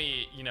 what can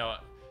we,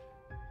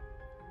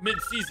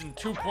 mid-season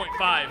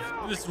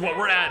 2.5, this is what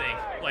we're adding,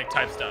 like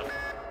type stuff.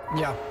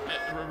 Yeah.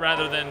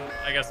 Rather than,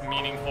 I guess,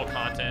 meaningful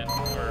content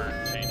or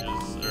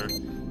changes or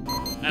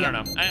I don't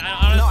know.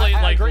 I honestly,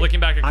 I agree. Looking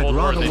back at Cold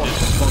War, they did a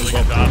really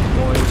good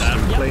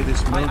job. Play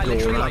this mode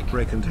or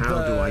Outbreak, and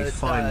how do I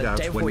find out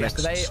when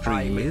next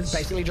stream is?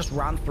 Basically just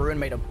ran through and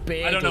made a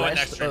big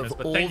list of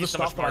all the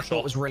stuff that I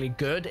thought was really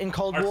good in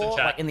Cold War,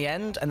 like in the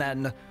end, and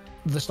then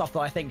the stuff that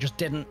I think just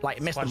didn't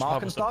miss the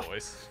mark and stuff.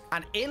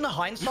 And in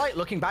hindsight,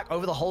 looking back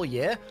over the whole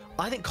year,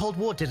 I think Cold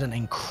War did an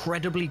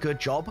incredibly good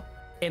job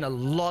in a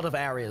lot of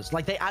areas.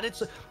 Like they added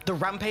the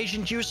Rampage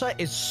Inducer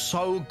is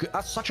so good.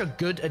 That's such a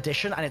good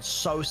addition, and it's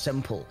so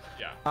simple.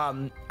 Yeah.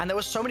 And there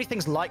were so many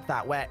things like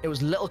that where it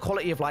was little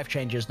quality of life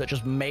changes that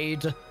just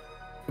made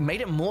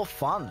it more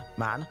fun,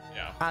 man.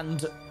 Yeah.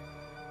 And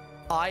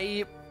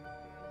I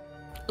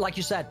like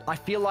you said, I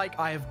feel like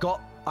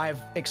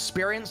I've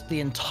experienced the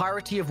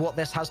entirety of what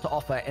this has to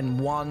offer in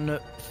one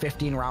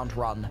 15-round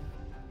run.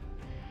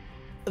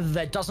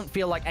 There doesn't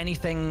feel like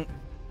anything.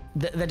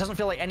 There doesn't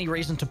feel like any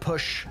reason to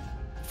push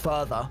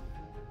further.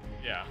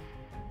 Yeah.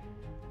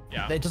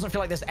 Yeah. It doesn't feel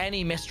like there's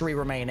any mystery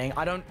remaining.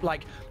 I don't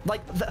like.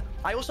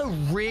 I also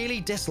really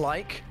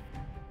dislike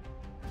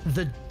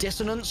the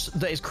dissonance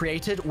that is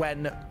created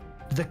when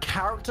the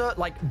character,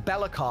 like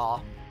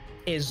Belikar,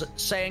 is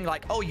saying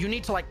like, oh, you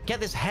need to like get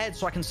this head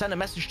so I can send a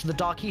message to the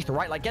Dark Ether,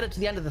 right? Like get it to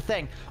the end of the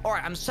thing. All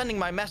right, I'm sending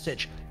my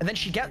message. And then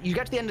you get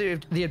to the end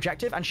of the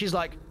objective and she's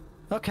like,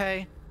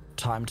 okay,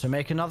 time to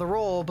make another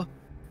orb.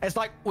 It's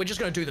like, we're just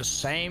going to do the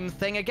same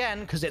thing again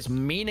because it's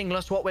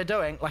meaningless what we're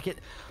doing. Like it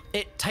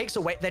takes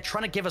away, they're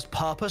trying to give us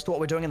purpose to what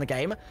we're doing in the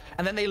game.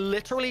 And then they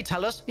literally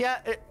tell us, yeah,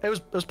 it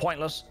was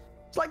pointless.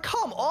 It's like,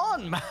 come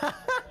on, man.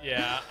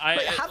 Yeah,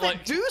 have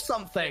it do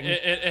something.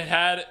 It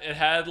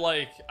had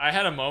like, I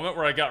had a moment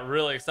where I got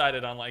really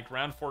excited on like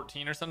round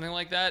 14 or something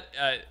like that.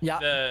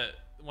 Yeah.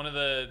 One of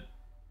the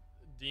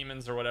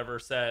demons or whatever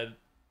said,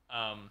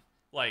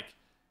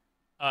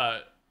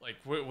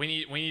 we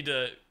need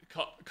to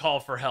call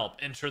for help.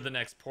 Enter the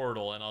next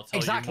portal, and I'll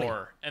tell you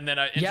more. And then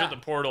I entered the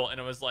portal, and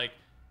it was like,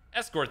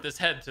 escort this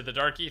head to the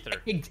Dark Ether.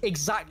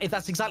 Exactly.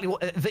 That's exactly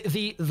what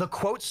the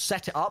quotes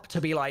set it up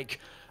to be like.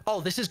 Oh,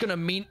 this is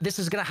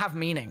gonna have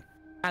meaning,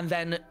 and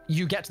then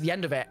you get to the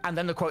end of it, and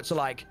then the quotes are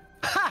like,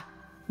 "Ha,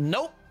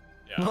 nope."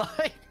 Yeah.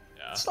 Like,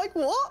 yeah. It's like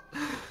what?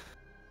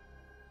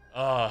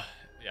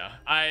 Yeah.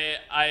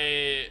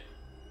 I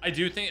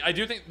do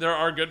think there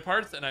are good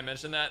parts, and I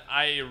mentioned that.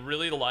 I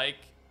really like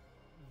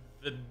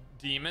the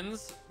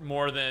demons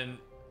more than,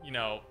 you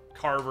know,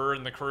 Carver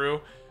and the crew.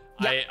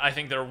 Yep. I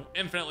think they're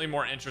infinitely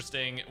more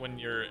interesting when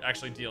you're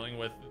actually dealing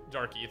with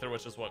Dark Ether,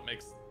 which is what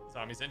makes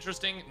zombies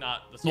interesting,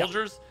 not the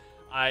soldiers. Yep.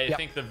 I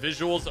think the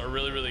visuals are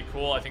really, really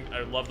cool. I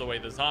love the way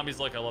the zombies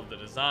look. I love the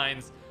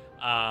designs.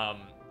 I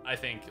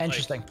think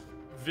interesting. Like,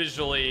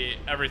 visually,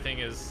 everything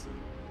is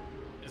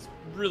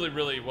really,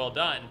 really well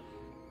done.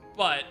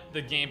 But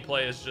the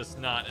gameplay is just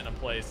not in a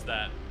place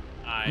that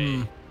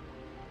I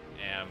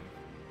am.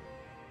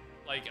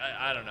 Like,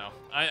 I don't know.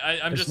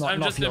 I'm just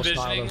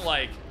envisioning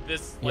like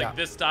this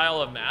this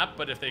style of map.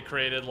 But if they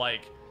created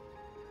like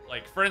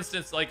for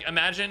instance, like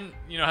imagine,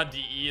 you know how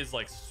DE is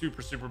like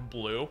super, super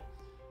blue.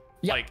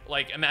 Yep.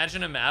 Like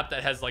imagine a map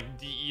that has like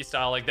DE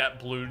style, like that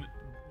blue,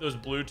 those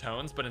blue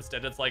tones, but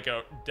instead it's like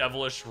a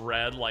devilish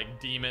red, like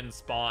demon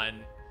spawn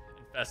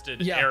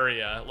infested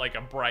area, like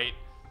a bright.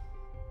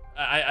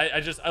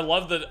 I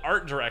love the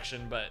art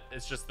direction, but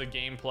it's just the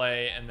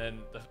gameplay and then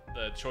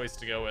the choice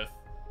to go with.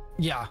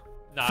 Yeah.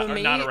 Not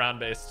around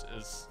based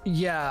is.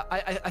 Yeah,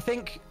 I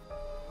think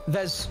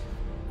there's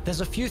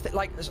a few things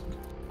like.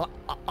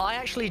 I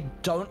actually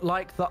don't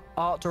like the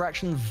art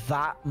direction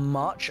that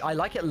much. I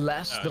like it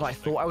less than I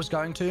thought I was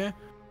going to.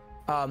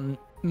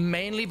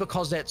 Mainly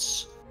because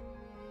it's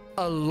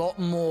a lot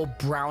more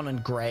brown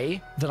and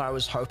gray than I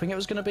was hoping it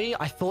was going to be.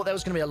 I thought there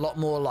was going to be a lot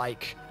more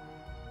like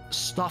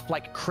stuff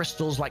like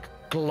crystals like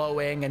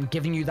glowing and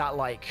giving you that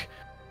like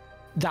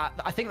that.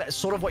 I think that's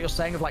sort of what you're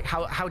saying of like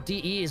how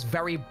DE is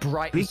very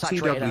bright and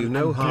saturated and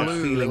no hard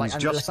blue, feelings, like,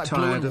 just like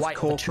tired of white,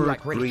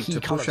 corporate really greed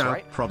to push out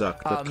right?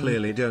 product that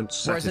clearly don't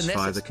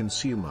satisfy the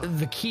consumer.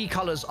 The key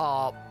colors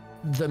are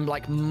the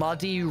like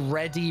muddy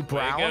reddy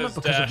brown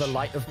because of the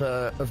light of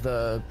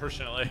the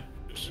personally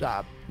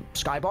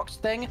skybox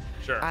thing.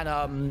 Sure.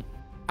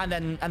 And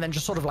then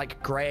just sort of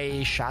like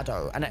gray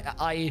shadow. And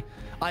I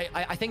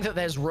think that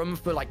there's room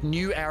for like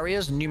new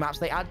areas and new maps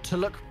they add to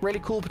look really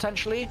cool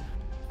potentially.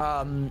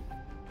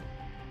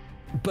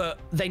 But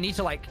they need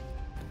to like,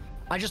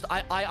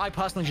 I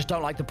personally just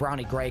don't like the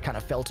browny gray kind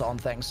of filter on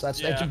things.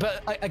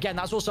 But again,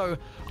 that's also,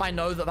 I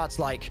know that's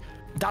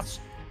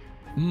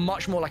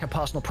much more like a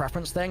personal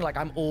preference thing. Like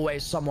I'm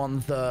always someone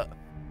that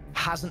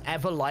hasn't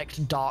ever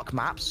liked dark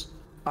maps.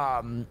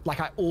 Like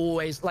I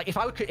always, like if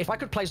I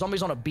could play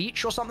zombies on a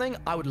beach or something,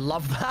 I would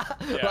love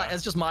that. Yeah. Like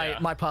it's just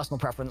my personal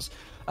preference.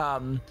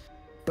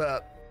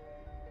 But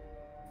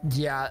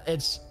yeah,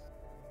 it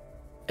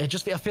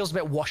feels a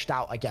bit washed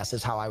out, I guess,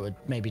 is how I would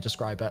maybe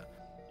describe it.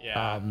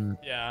 Yeah.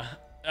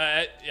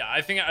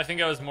 I think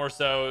I was more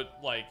so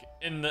like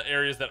in the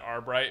areas that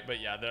are bright, but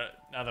yeah,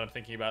 now that I'm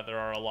thinking about it, there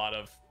are a lot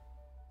of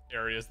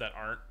areas that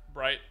aren't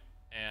bright.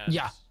 And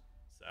yeah,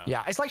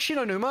 it's like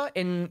Shinonuma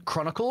in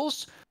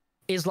Chronicles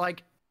is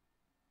like,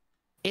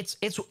 it's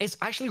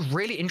actually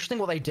really interesting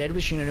what they did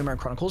with Shinonuma and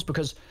Chronicles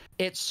because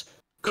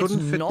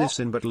couldn't fit this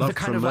in, but love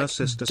from her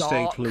sister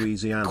state,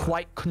 Louisiana.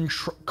 Quite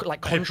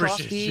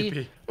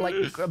contrasty, like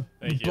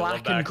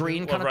black and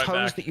green kind of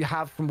tones that you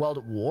have from World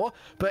at War.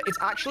 But it's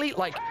actually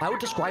like I would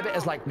describe it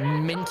as like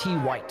minty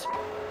white,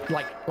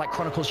 like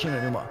Chronicles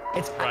Shinonuma.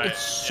 It's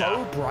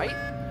so bright,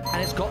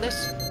 and it's got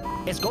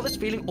this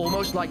feeling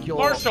almost like you're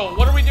Marshall.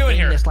 What are we doing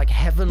here? This like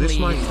heavenly. This is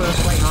my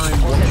first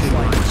time watching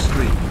my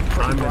stream.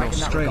 I'm in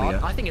Australia.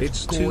 I think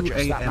it's 2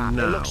 a.m.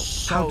 now.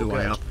 How do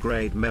I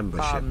upgrade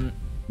membership?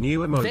 New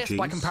emojis. This,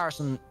 by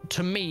comparison,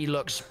 to me,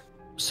 looks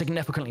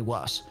significantly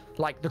worse.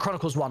 Like, the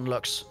Chronicles one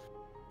looks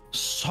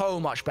so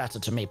much better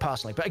to me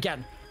personally. But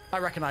again, I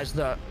recognize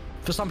that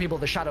for some people,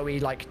 the shadowy,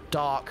 like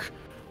dark,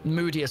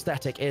 moody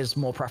aesthetic is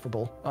more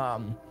preferable.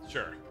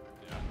 Sure.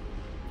 Yeah.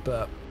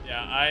 But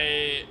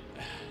yeah,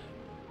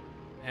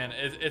 and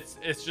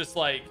it's just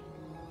like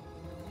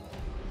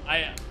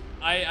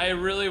I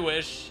really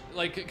wish,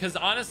 like, because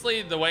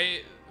honestly, the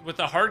way with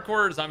the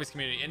hardcore zombies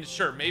community, and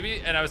sure,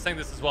 maybe, and I was saying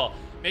this as well,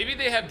 maybe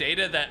they have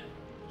data that,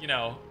 you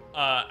know,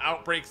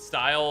 Outbreak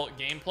style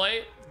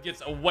gameplay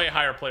gets a way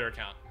higher player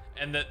count,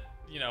 and that,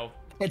 you know,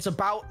 it's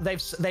about,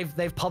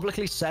 they've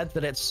publicly said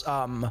that it's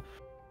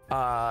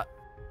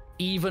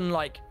even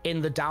like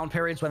in the down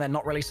periods when they're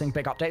not releasing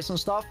big updates and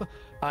stuff,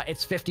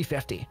 it's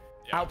 50-50.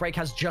 Yeah. Outbreak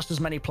has just as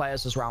many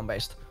players as round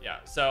based.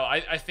 Yeah, so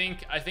I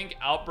think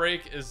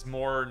Outbreak is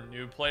more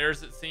new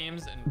players, it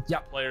seems, and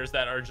players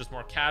that are just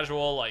more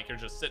casual, like you're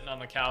just sitting on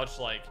the couch,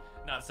 like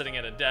not sitting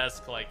at a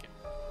desk, like,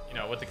 you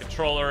know, with the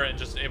controller and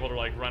just able to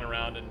like run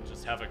around and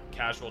just have a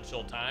casual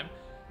chill time.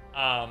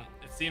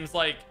 It seems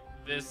like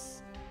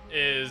this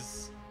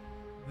is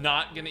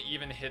not gonna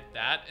even hit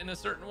that in a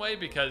certain way,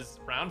 because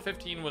round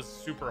 15 was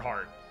super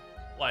hard.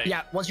 Like,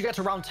 yeah, once you get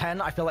to round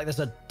 10, I feel like there's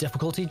a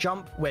difficulty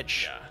jump,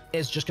 which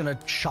is just gonna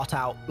shut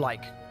out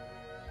like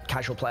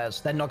casual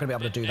players. They're not gonna be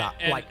able to do that.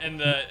 And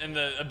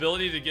the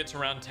ability to get to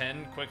round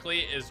 10 quickly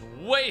is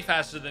way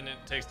faster than it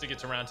takes to get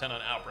to round 10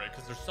 on Outbreak,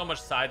 because there's so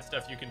much side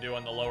stuff you can do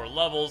on the lower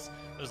levels.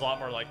 There's a lot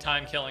more like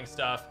time killing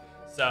stuff.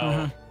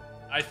 So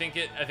I think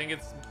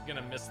it's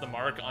gonna miss the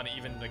mark on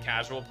even the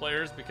casual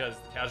players, because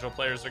the casual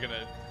players are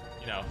gonna,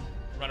 you know,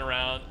 run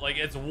around, like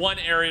it's one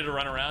area to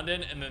run around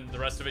in, and then the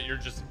rest of it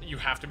you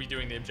have to be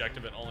doing the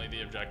objective and only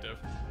the objective.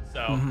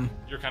 So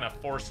you're kind of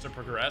forced to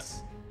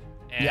progress,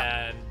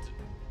 and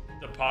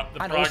the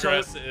progress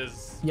also,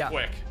 is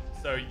quick,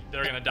 so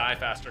they're gonna die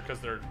faster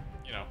because they're,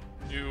 you know,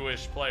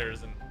 newish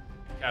players and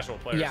casual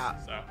players.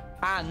 So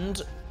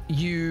and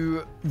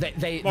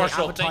they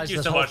Marshall, advertise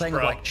this whole much, thing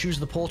bro. of like choose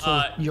the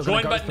portal you're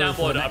gonna go through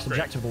for the next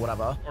objective or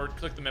whatever, or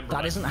click the member that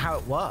button. Isn't how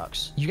it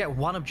works. You get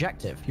one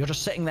objective, you're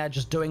just sitting there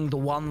just doing the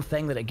one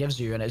thing that it gives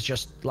you, and it's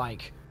just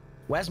like,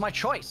 where's my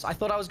choice? I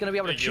thought I was gonna be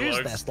able to choose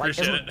this. Like,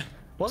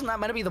 wasn't that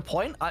meant to be the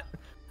point?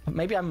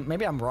 Maybe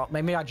I'm wrong.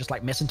 Maybe I just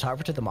like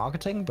misinterpreted the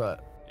marketing,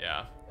 but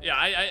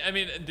I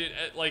mean, dude,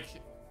 like,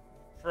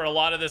 for a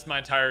lot of this, my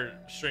entire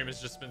stream has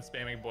just been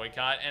spamming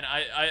boycott, and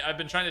I've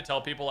been trying to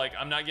tell people, like,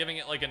 I'm not giving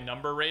it like a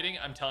number rating.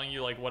 I'm telling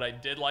you like what I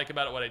did like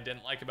about it, what I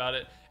didn't like about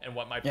it, and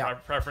what my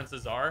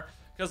preferences are.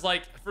 Because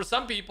like for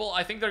some people,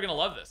 I think they're gonna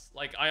love this.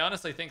 Like, I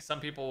honestly think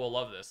some people will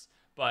love this,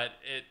 but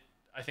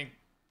I think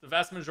the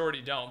vast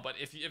majority don't. But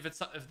if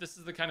this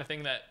is the kind of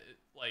thing that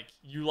like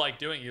you like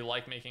doing, you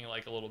like making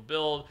like a little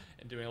build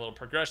and doing a little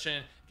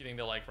progression, getting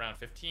to like round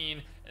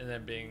 15, and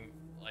then being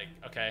like,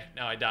 okay,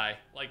 now I die.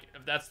 Like,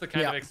 if that's the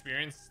kind of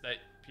experience that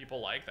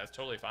people like, that's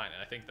totally fine.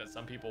 And I think that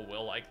some people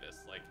will like this.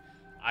 Like,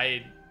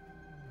 I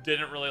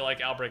didn't really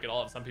like Outbreak at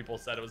all, and some people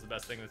said it was the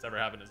best thing that's ever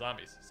happened to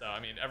zombies. So I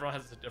mean, everyone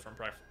has different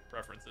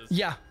preferences.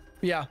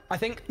 Yeah, I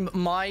think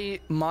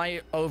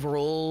my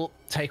overall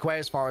takeaway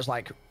as far as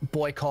like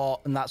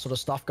boycott and that sort of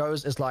stuff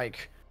goes is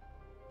like,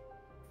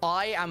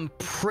 I am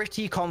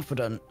pretty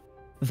confident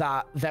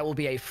that there will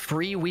be a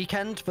free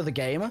weekend for the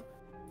game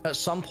at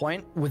some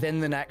point within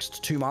the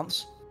next 2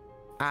 months.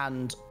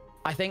 And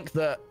I think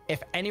that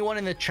if anyone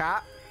in the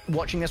chat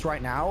watching this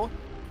right now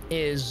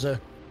is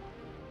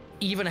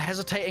even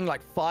hesitating like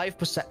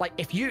 5%, like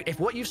if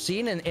what you've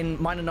seen in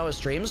mine and Noah's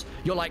streams,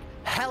 you're like,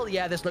 hell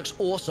yeah, this looks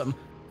awesome.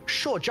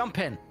 Sure, jump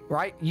in,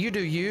 right? You do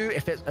you.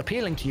 If it's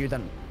appealing to you,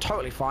 then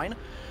totally fine.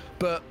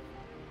 But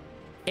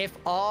if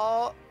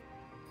our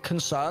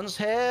concerns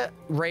here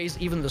raise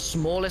even the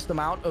smallest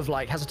amount of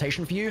like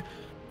hesitation for you,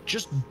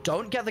 just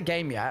don't get the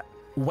game yet.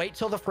 Wait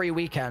till the free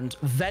weekend,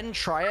 then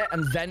try it,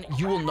 and then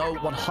you will know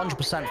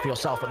 100% for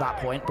yourself at that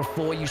point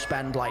before you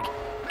spend like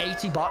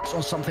 $80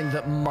 on something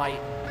that might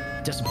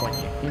disappoint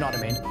you. You know what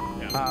I mean?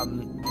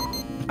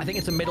 I think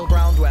it's a middle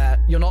ground where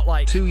you're not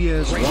like 2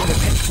 years raising what? the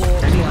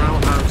pitchfork, Anyhow,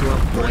 like, how to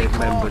upgrade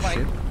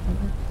membership?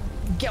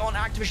 Like, get on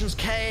Activision's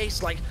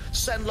case, like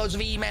send loads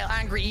of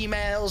angry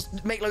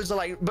emails, make loads of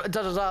like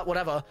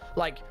whatever.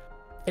 Like,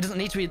 it doesn't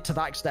need to be to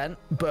that extent,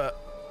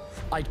 but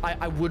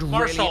I would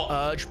Marshall,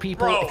 really urge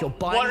people, if you're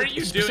buying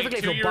specifically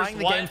if you're buying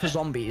the game for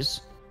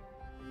zombies,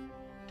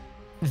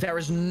 there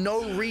is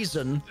no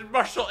reason.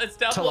 Marshall, it's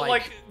down to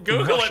like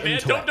Google it, man.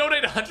 Don't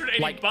donate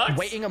 180 like, bucks.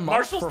 Waiting a month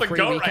Marshall's for the free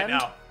goat weekend,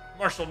 right now.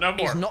 Marshall, no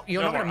more.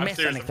 You're not gonna miss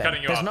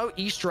anything. There's off. no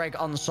Easter egg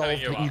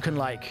unsolved that you can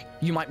like,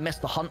 you might miss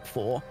the hunt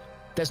for.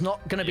 There's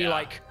not gonna be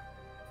like,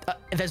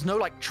 there's no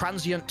like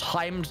transient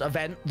timed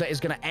event that is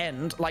gonna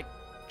end. Like,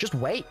 just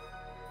wait,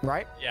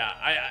 right? Yeah,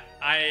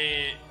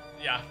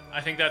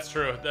 I think that's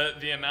true.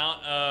 The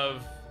amount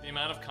of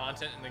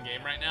content in the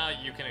game right now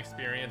you can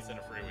experience in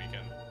a free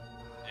weekend.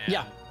 And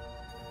there's,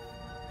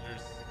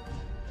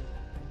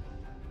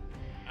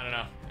 I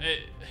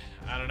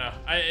don't know.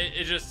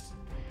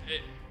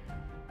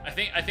 I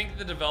think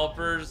the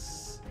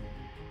developers,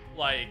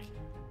 like,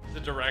 the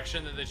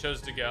direction that they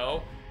chose to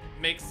go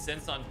makes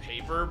sense on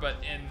paper, but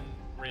in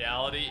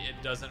reality it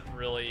doesn't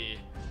really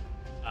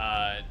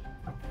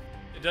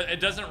it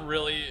doesn't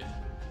really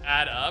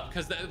add up,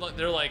 because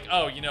they're like,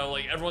 oh, you know,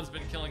 like everyone's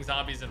been killing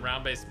zombies in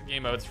round-based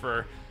game modes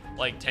for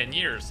like 10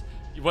 years.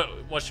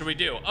 What should we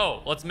do?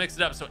 Oh, let's mix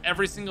it up so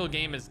every single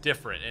game is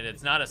different and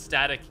it's not a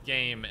static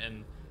game.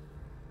 And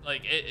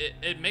like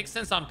it makes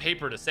sense on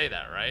paper to say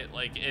that, right?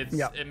 Like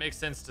it makes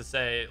sense to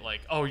say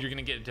like, oh, you're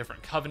gonna get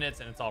different covenants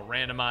and it's all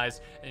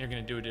randomized and you're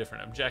gonna do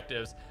different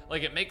objectives.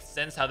 Like it makes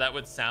sense how that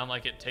would sound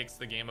like it takes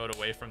the game mode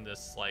away from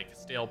this like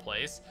stale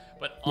place.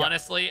 But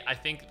honestly, I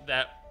think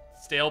that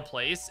stale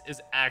place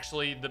is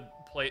actually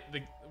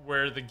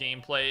where the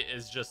gameplay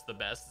is just the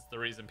best. It's the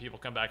reason people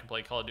come back and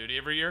play Call of Duty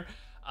every year.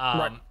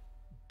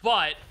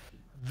 But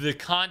the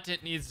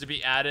content needs to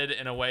be added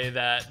in a way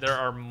that there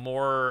are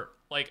more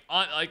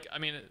I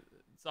mean,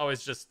 it's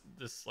always just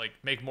this like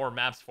make more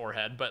maps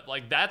forehead, but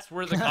like that's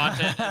where the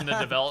content and the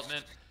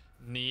development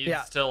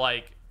needs to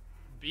like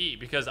be,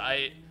 because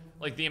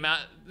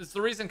it's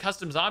the reason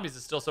custom zombies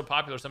is still so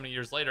popular so many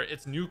years later.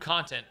 It's new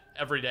content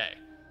every day.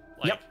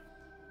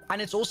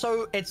 And it's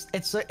also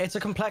it's a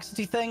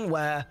complexity thing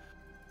where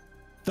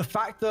the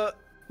fact that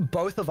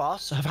both of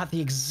us have had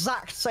the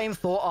exact same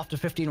thought after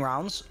 15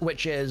 rounds,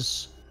 which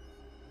is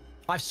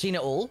I've seen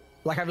it all.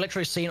 Like I've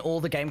literally seen all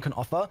the game can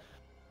offer.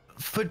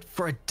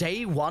 For a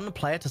day one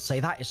player to say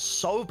that is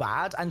so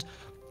bad. And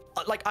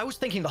like I was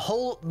thinking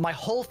my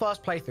whole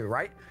first playthrough,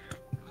 right,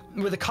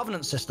 with the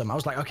covenant system, I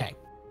was like, okay,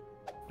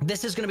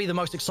 this is going to be the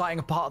most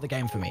exciting part of the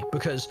game for me,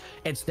 because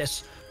it's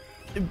this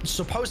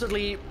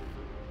supposedly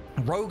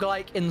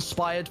roguelike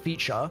inspired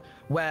feature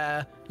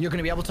where you're going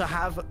to be able to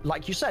have,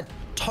 like you said,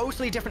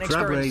 totally different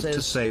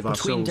experiences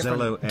between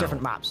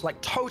different maps,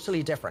 like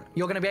totally different.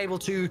 You're going to be able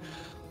to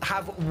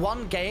have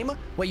one game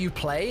where you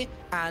play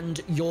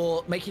and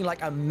you're making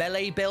like a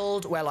melee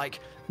build where like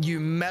you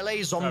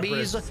melee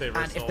zombies,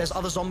 and if there's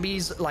other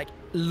zombies like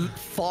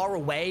far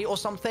away or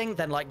something,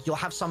 then like you'll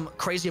have some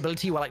crazy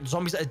ability where like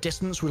zombies at a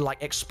distance will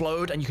like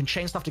explode and you can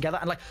chain stuff together,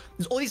 and like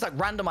there's all these like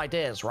random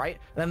ideas, right?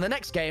 And then the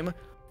next game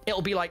it'll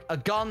be like a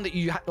gun that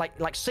you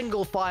like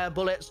single fire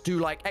bullets do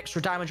like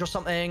extra damage or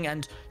something,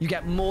 and you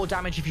get more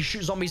damage if you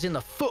shoot zombies in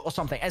the foot or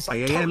something. It's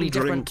like totally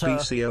different to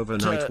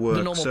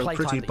the normal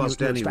playtime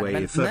that you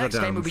expect. The next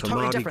game will be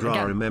totally different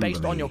again,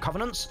 based on your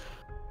covenants.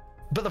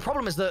 But the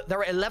problem is that there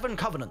are 11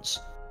 covenants.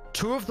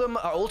 2 of them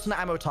are alternate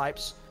ammo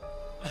types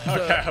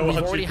that we've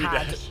already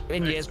had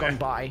in years gone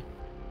by.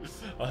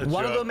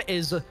 One of them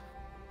is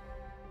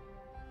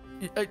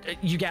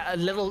you get a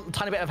little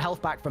tiny bit of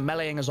health back from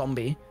meleeing a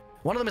zombie.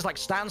 One of them is like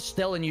stand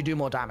still and you do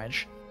more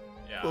damage.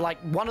 Like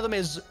one of them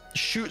is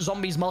shoot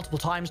zombies multiple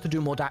times to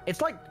do more damage.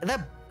 It's like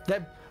they're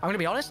I'm gonna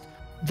be honest,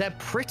 they're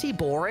pretty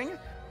boring,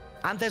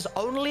 and there's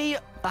only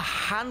a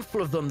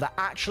handful of them that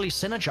actually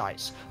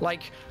synergize.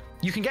 Like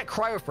you can get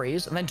cryo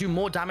freeze and then do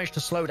more damage to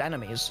slowed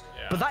enemies,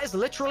 but that is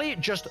literally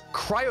just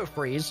cryo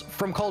freeze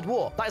from Cold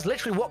War. That is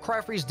literally what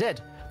cryo freeze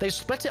did. They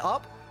split it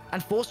up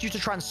and forced you to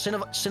try and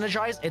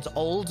synergize its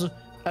old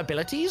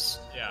abilities.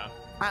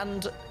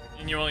 And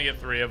you only get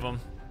 3 of them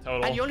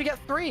total. And you only get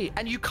 3,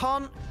 and you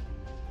can't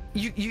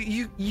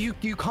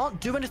you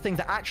can't do anything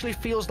that actually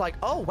feels like,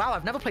 oh wow,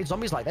 I've never played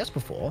zombies like this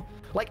before.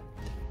 Like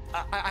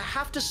I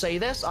have to say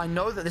this, I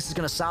know that this is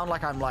gonna sound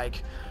like I'm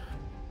like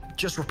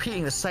just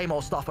repeating the same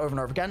old stuff over and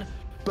over again,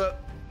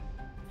 but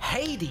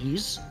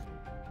Hades,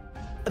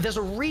 there's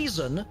a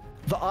reason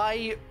that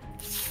I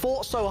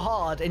fought so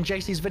hard in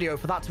JC's video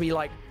for that to be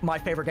like my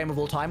favorite game of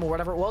all time or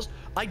whatever it was.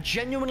 I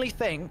genuinely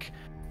think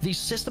the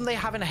system they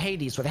have in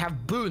Hades, where they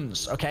have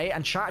boons, okay?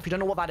 And chat, if you don't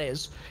know what that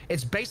is,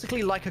 it's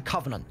basically like a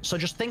covenant. So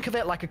just think of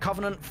it like a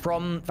covenant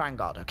from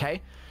Vanguard, okay?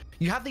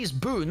 You have these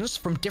boons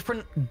from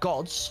different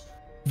gods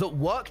that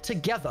work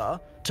together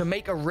to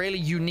make a really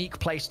unique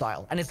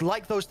playstyle. And it's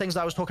like those things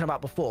I was talking about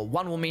before.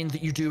 One will mean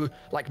that you do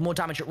like more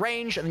damage at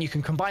range, and then you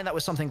can combine that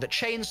with something that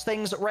chains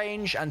things at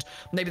range, and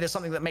maybe there's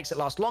something that makes it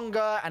last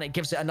longer, and it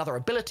gives it another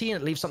ability,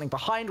 and it leaves something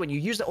behind when you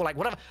use it, or like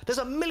whatever. There's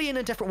a million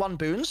and different one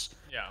boons.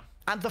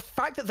 And the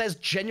fact that there's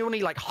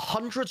genuinely like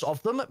hundreds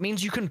of them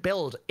means you can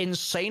build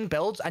insane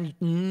builds, and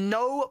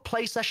no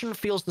play session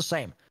feels the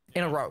same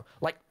in a row,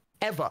 like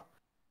ever.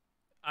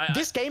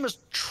 This game has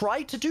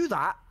tried to do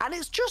that, and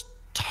it's just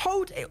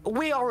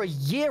we are a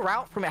year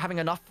out from it having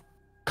enough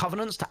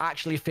covenants to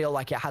actually feel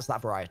like it has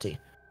that variety.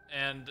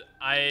 And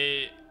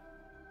I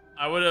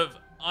would have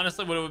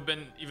honestly would have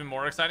been even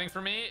more exciting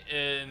for me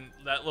in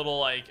that little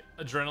like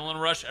adrenaline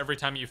rush every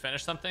time you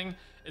finish something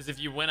is if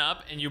you went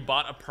up and you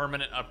bought a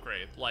permanent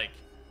upgrade. Like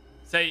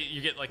say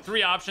you get like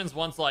 3 options.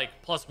 One's like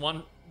plus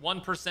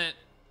 1%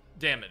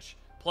 damage,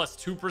 plus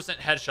 2%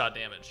 headshot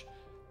damage,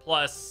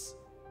 plus,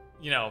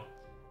 you know,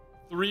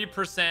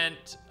 3%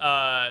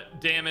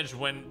 damage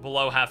when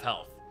below half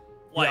health.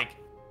 Like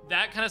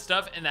that kind of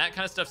stuff, and that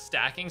kind of stuff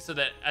stacking so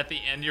that at the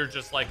end you're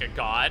just like a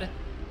god.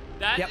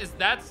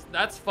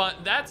 That's fun.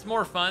 That's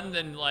more fun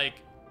than like,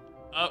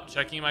 oh,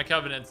 checking my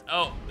covenants.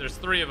 Oh, there's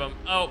 3 of them.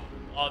 Oh,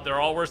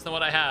 they're all worse than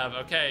what I have.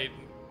 Okay,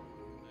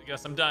 I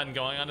guess I'm done.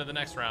 Going on to the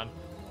next round.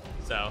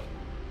 So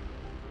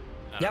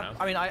I don't know.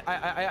 I mean,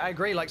 I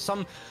agree. Like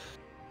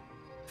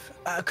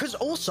Because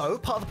also,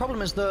 part of the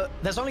problem is that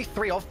there's only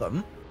 3 of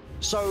them.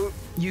 So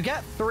you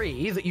get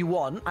 3 that you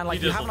want, and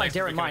like you have an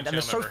idea in mind, and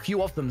there's so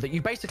few of them that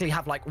you basically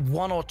have like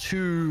 1 or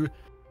 2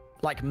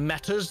 like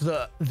metas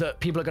that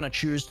people are going to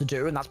choose to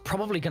do, and that's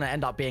probably going to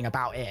end up being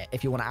about it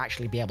if you want to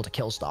actually be able to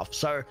kill stuff.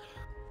 So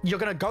you're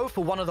going to go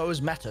for one of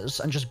those metas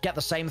and just get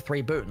the same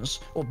 3 boons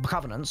or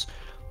covenants.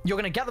 You're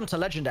going to get them to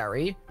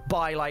legendary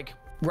by like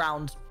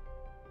round,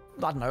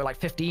 I don't know, like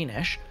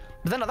 15-ish.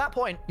 But then at that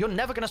point, you're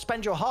never going to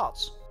spend your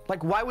hearts.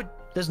 Like, why would...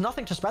 There's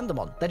nothing to spend them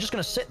on. They're just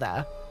going to sit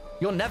there.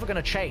 You're never going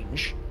to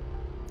change.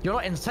 You're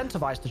not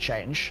incentivized to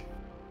change.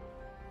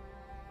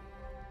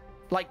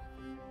 Like...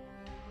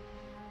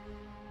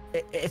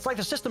 It's like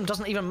the system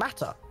doesn't even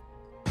matter.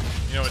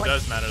 You know what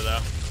does matter, though?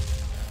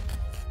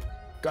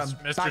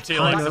 Mr. T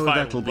likes to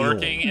find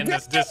lurking in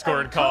this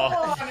Discord call.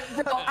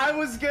 Bro, I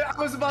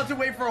was about to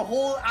wait for a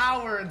whole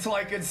hour until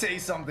I could say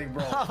something,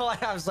 bro. Oh,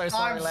 I'm so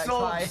sorry, I'm Lex.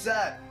 so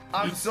upset.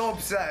 I'm so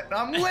upset.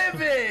 I'm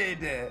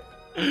livid.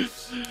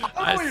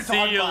 I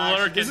see you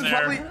lurking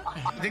there.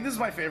 I think this is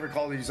my favorite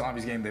Call of Duty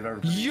Zombies game they've ever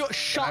played. You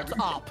shut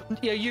up.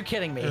 Are you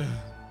kidding me?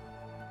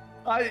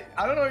 I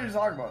don't know what you're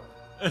talking about.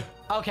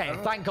 Okay,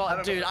 thank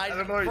God, dude.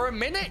 For a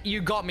minute,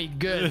 you got me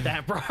good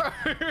there, bro.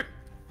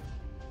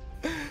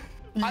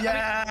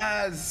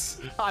 Yes.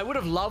 I would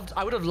have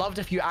loved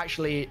if you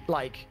actually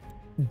like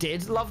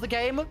did love the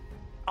game.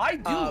 I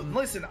do.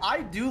 Listen,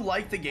 I do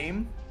like the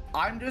game.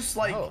 I'm just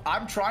like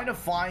I'm trying to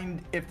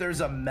find if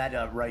there's a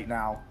meta right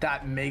now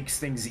that makes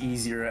things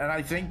easier, and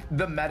I think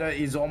the meta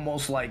is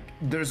almost like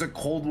there's a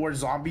Cold War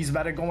Zombies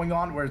meta going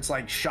on where it's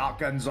like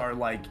shotguns are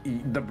like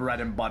the bread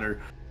and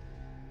butter,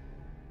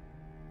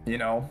 you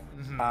know.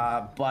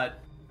 But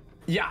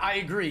yeah, I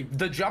agree.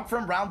 The jump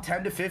from round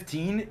 10 to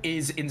 15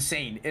 is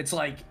insane. It's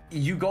like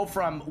you go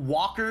from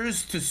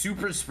walkers to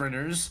super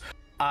sprinters.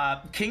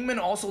 Kingman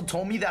also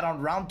told me that on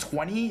round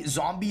 20,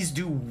 zombies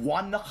do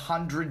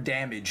 100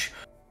 damage,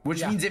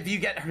 which means if you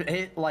get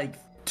hit like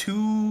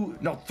 3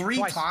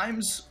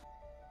 times.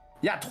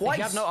 Yeah, twice. If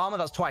you have no armor,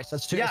 that's twice.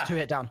 That's 2. Yeah. That's 2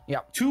 hit down. Yeah.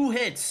 2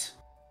 hits.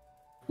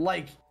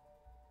 Like,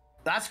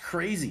 that's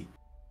crazy.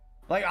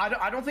 Like,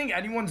 I don't think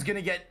anyone's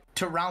gonna get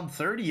to round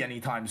 30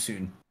 anytime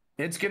soon.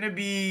 It's gonna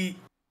be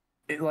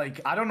like,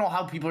 I don't know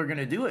how people are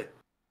gonna do it.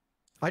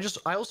 I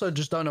also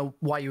just don't know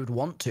why you would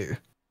want to.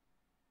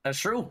 That's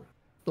true.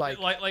 Like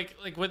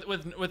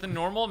with a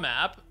normal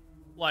map,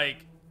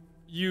 like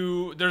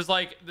there's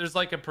like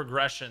a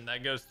progression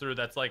that goes through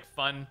that's like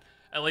fun,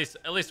 at least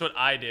what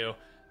I do,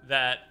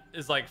 that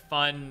is like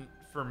fun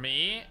for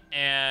me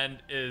and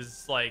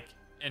is like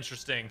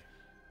interesting.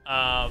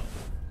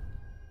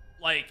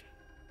 Like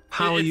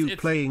how are you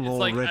playing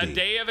already? It's like a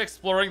day of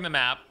exploring the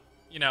map,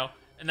 you know,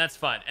 and that's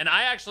fun. And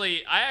I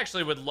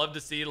actually would love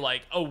to see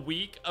like a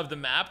week of the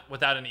map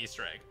without an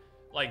Easter egg.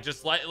 Like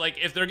just like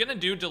if they're gonna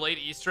do delayed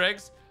Easter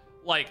eggs,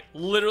 like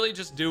literally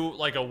just do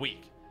like a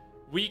week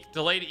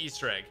delayed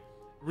Easter egg.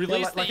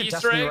 Release the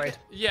Easter egg.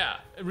 Yeah,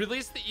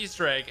 release the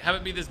Easter egg. Have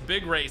it be this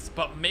big race,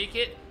 but make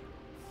it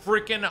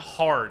freaking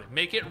hard.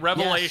 Make it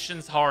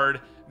Revelations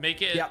hard.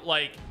 Make it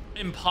like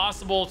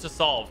impossible to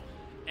solve,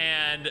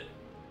 and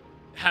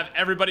have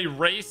everybody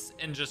race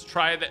and just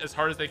try that as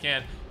hard as they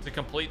can to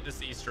complete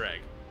this Easter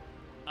egg.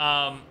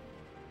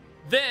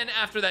 Then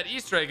after that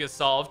Easter egg is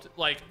solved,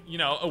 like, you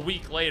know, a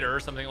week later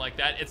or something like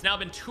that, it's now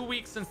been 2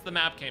 weeks since the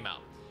map came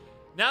out.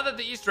 Now that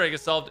the Easter egg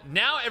is solved,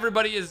 now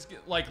everybody is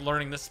like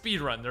learning the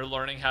speed run. They're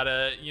learning how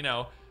to, you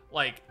know,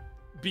 like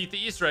beat the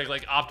Easter egg,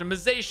 like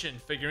optimization,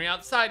 figuring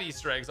out side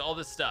Easter eggs, all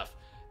this stuff.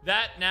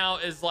 That now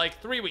is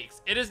like 3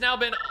 weeks. It has now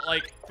been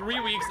like 3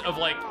 weeks of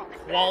like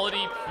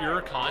quality,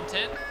 pure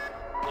content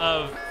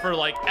for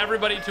like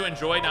everybody to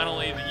enjoy, not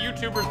only the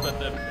YouTubers but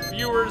the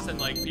viewers and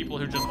like people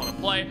who just want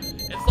to play.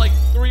 It's like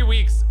 3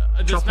 weeks.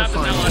 This map is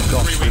now lasting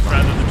 3 weeks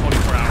rather than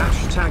 24 hours.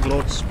 Hashtag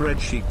Lord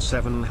Spreadsheet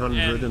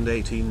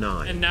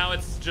 789. And now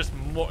it's just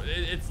more.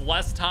 It's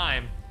less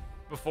time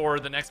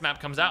before the next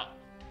map comes out.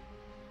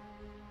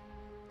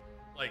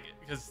 Like,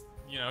 because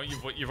you know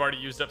you've already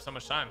used up so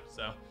much time.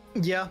 So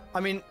yeah, I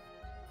mean,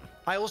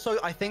 I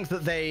think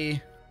that they.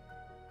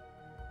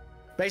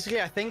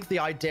 Basically, I think the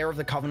idea of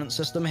the Covenant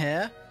system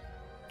here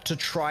to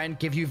try and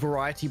give you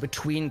variety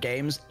between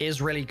games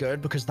is really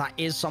good, because that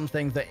is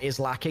something that is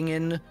lacking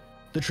in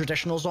the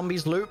traditional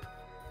Zombies loop.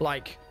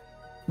 Like,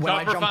 when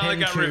I jump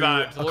into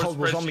a Cold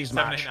War Zombies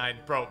match,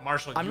 bro,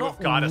 Marshall, I'm not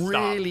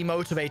really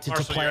motivated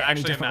to play it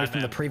any differently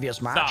from the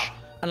previous match,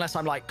 unless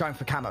I'm like going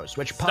for camos,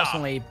 which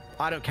personally,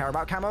 I don't care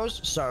about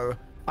camos, so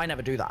I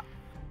never do that.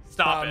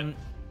 Stop it.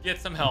 Get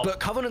some help.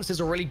 But Covenants is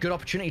a really good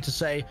opportunity to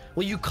say,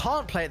 well, you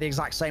can't play it the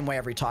exact same way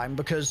every time,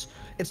 because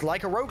it's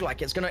like a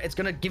roguelike. It's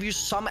gonna give you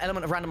some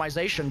element of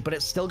randomization, but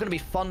it's still gonna be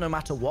fun no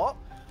matter what.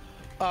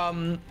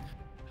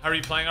 How are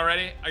you playing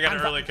already? I got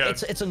an early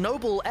code. It's a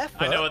noble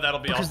effort. I know what that'll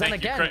be. Because then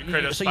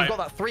again, so you've got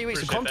that 3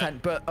 weeks of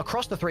content, but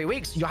across the 3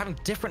 weeks, you're having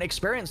different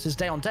experiences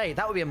day on day.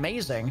 That would be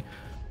amazing.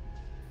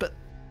 But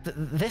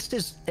this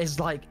is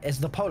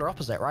the polar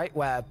opposite, right?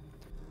 Where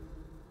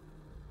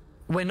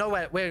we're not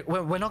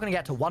going to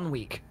get to 1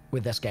 week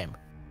with this game.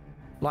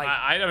 Like,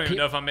 I don't even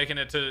know if I'm making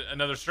it to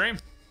another stream.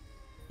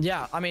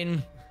 Yeah, I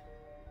mean,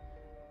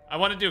 I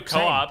want to do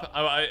co-op.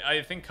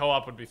 I think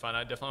co-op would be fun.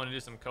 I definitely want to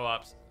do some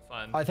co-ops.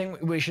 Fun. I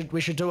think we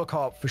should do a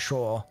co-op for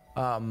sure.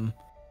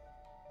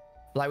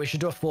 Like we should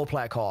do a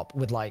 4-player co-op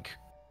with like.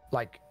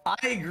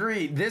 I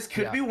agree. This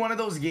could be one of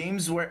those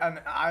games where,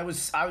 and I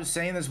was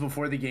saying this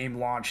before the game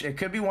launched. It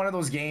could be one of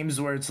those games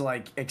where it's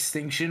like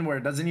Extinction, where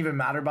it doesn't even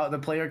matter about the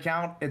player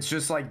count. It's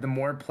just like the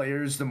more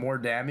players, the more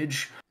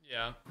damage.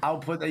 Yeah.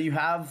 Output that you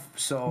have.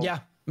 So yeah,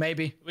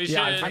 maybe. We should.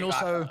 And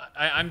also,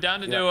 I'm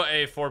down to do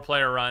a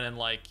 4-player run in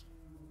like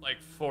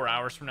 4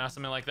 hours from now,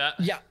 something like that.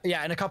 Yeah.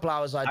 In a couple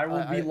hours, I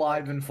will be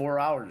live in 4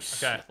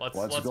 hours. Okay,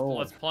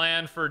 let's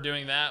plan for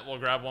doing that. We'll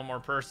grab one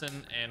more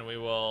person, and we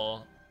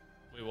will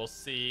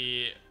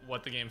see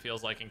what the game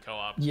feels like in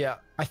co-op. Yeah,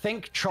 I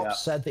think Chop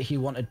said that he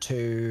wanted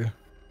to.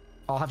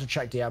 I'll have to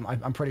check DM.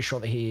 I'm pretty sure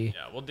that he.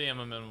 Yeah, we'll DM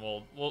him and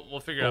we'll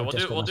figure it out.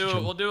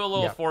 We'll do a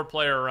little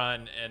 4-player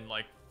run in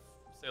like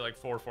say like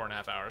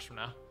 4.5 hours from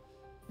now.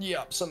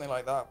 Yeah, something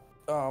like that.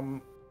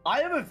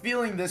 I have a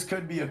feeling this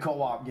could be a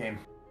co-op game,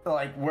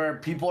 like where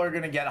people are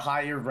gonna get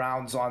higher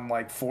rounds on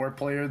like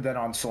 4-player than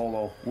on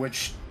solo,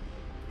 which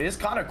is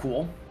kind of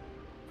cool.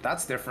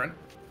 That's different.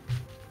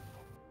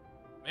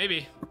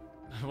 Maybe.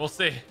 We'll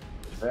see.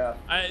 Yeah.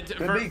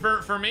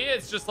 For me,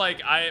 it's just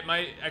like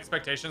my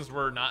expectations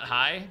were not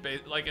high.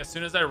 Like as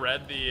soon as I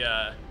read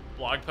the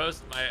blog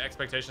post, my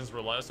expectations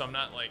were low, so I'm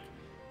not like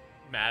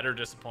mad or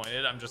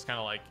disappointed. I'm just kind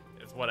of like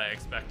it's what I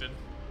expected.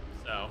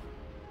 So.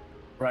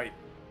 Right.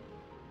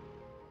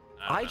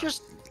 I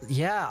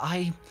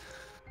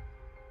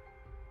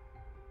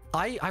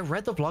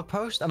read the blog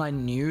post and I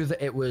knew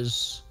that it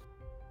was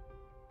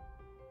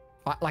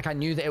I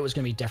knew that it was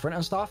gonna be different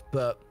and stuff,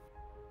 but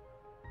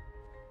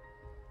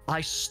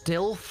I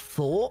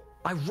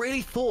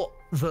really thought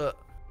that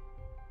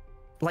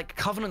like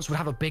Covenants would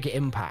have a bigger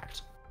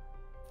impact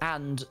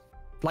and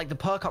like the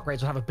perk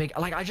upgrades would have a big,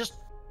 like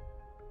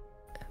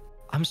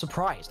I'm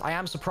surprised. I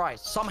am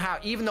surprised. Somehow,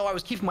 even though I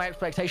was keeping my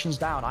expectations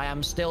down, I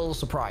am still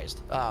surprised.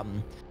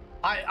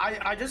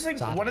 I just think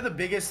one of the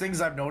biggest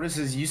things I've noticed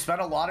is you spend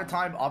a lot of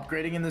time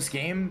upgrading in this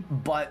game,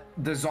 but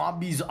the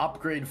zombies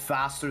upgrade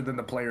faster than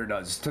the player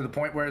does, to the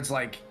point where it's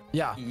like,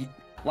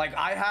 like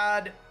I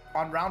had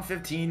on round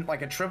 15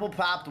 like a triple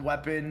papped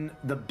weapon,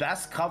 the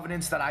best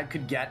Covenants that I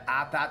could get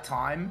at that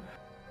time,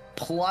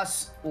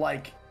 plus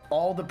like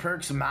all the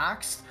perks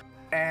maxed,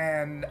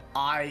 and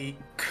I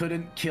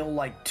couldn't kill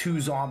like 2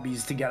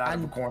 zombies to get out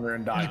of the corner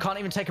and die. You can't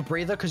even take a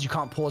breather because you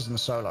can't pause in the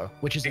solo,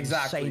 which is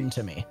insane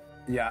to me.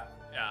 Yeah,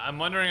 I'm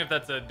wondering if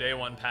that's a day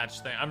 1 patch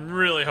thing. I'm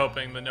really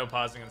hoping the no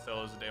pausing in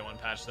solo is a day 1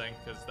 patch thing,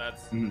 because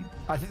that's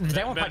I think the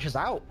day 1 patch is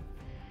out.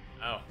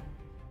 Oh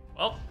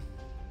well,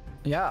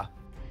 yeah,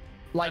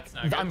 like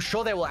I'm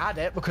sure they will add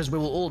it because we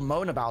will all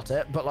moan about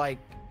it, but like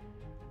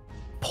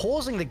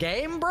pausing the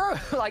game, bro,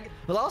 like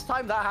the last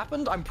time that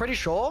happened, I'm pretty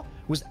sure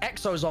was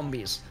exo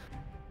zombies.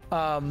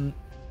 I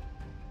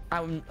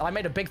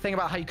made a big thing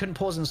about how you couldn't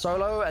pause in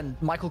solo,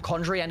 and Michael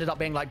Condrey ended up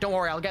being like, don't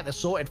worry, I'll get this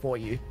sorted for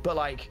you. But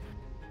like,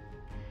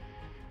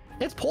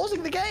 it's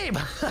pausing the game.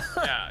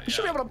 You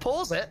should be able to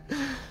pause it.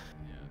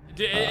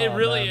 It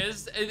really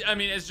is. I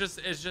mean, it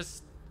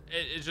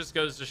just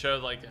goes to show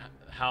like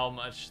how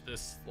much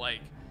this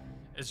like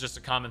is just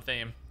a common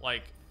theme.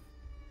 Like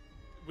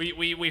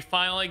we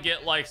finally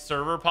get like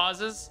server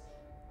pauses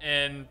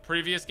in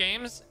previous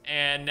games,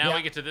 and now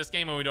we get to this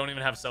game and we don't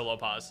even have solo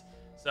pause.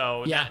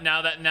 So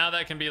now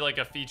that can be like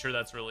a feature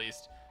that's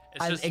released.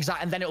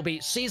 And then it'll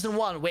be season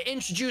 1. We're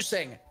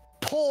introducing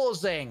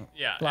pausing.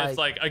 Yeah, it's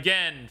like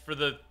again for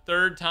the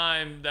 3rd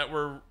time that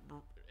we're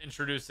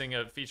introducing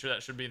a feature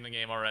that should be in the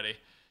game already.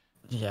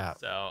 Yeah.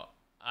 So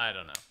I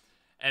don't know.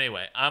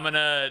 Anyway, I'm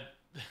gonna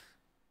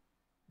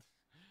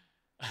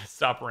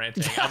stop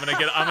ranting. I'm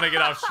gonna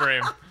get off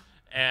stream,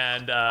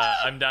 and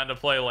I'm down to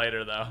play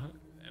later though,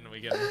 and we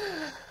can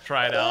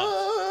try it out.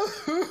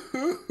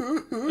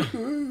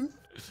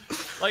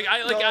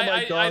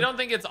 I don't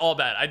think it's all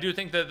bad. I do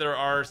think that there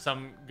are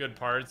some good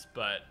parts,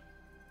 but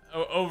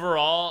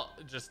overall,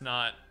 just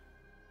not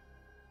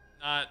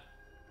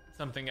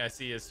something I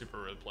see as super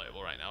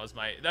replayable right now.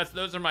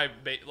 Those are my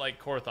like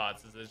core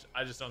thoughts. Is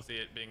I just don't see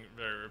it being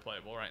very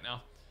replayable right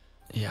now.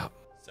 Yeah.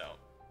 So.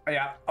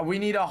 Yeah, we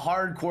need a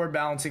hardcore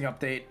balancing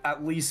update,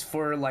 at least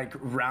for like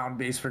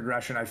round-based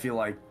progression. I feel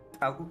like,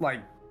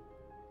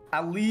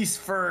 at least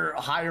for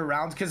higher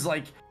rounds, because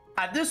like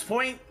at this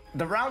point,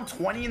 the round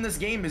 20 in this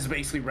game is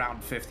basically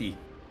round 50.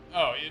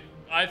 Oh,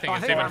 I think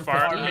it's even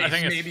far. I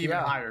think it's maybe even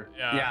higher.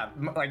 Yeah,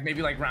 like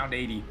maybe like round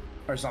 80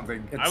 or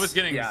something. I was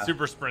getting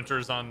super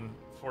sprinters on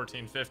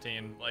 14,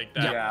 15, like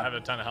that have a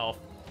ton of health.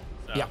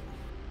 So. Yeah,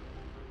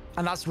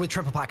 and that's with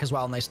triple pack as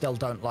well, and they still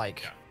don't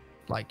like.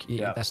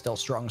 They're still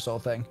strong, sort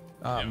of thing.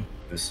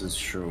 This is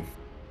true.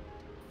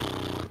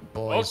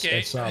 Boys,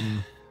 it's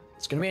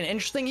gonna be an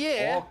interesting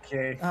year.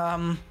 Okay.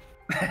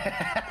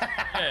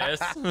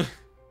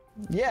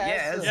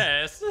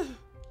 Yes.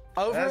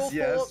 Overall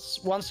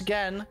thoughts, once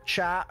again,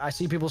 chat. I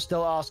see people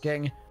still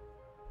asking.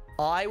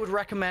 I would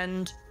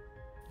recommend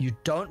You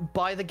don't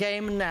buy the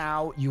game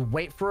now. You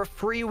wait for a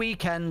free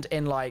weekend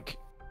in like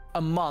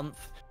a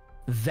month.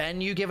 Then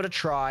you give it a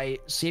try,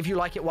 see if you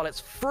like it while it's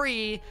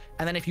free,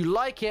 and then if you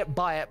like it,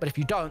 buy it. But if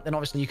you don't, then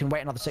obviously you can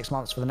wait another 6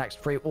 months for the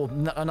next free, or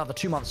another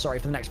 2 months, sorry,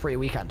 for the next free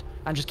weekend,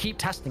 and just keep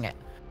testing it.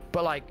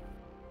 But like,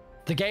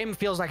 the game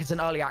feels like it's in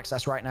early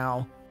access right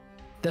now.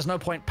 There's no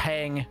point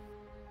paying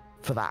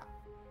for that,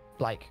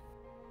 like,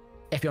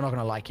 if you're not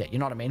gonna like it, you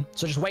know what I mean?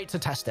 So just wait to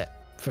test it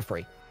for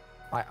free,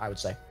 I would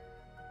say.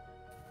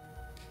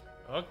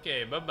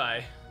 Okay,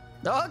 bye-bye.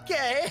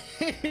 Okay.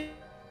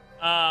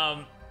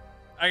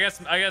 I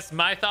guess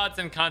my thoughts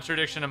in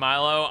contradiction to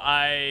Milo.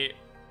 I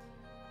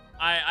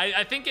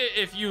think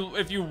if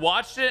you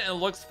watched it and it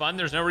looks fun,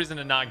 there's no reason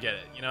to not get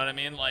it. You know what I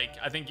mean? Like,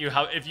 I think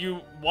if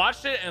you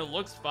watched it and it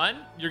looks fun,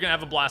 you're gonna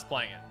have a blast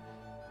playing it.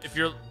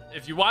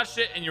 If you watched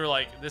it and you're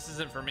like, this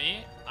isn't for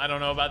me, I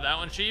don't know about that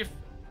one, Chief,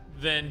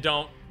 then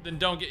don't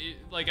get,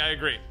 like, I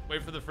agree.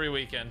 Wait for the free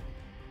weekend,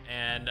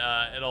 and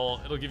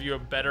it'll give you a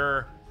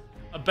better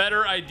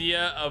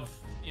idea of,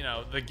 you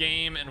know, the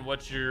game and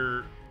what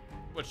you're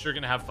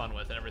gonna have fun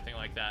with and everything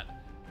like that.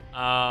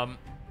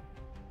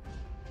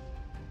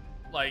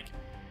 Like,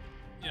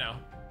 you know,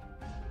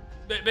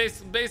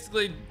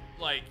 basically,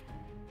 like,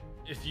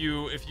 if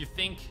you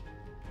think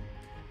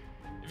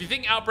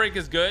Outbreak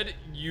is good,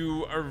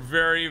 you are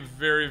very,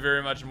 very,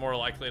 very much more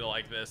likely to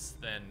like this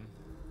than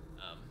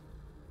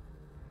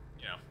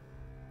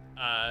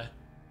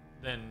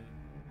than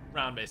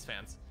round-based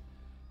fans.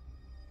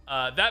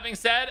 That being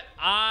said,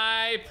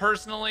 I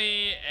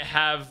personally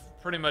have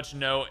pretty much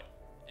no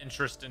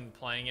interest in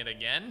playing it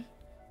again.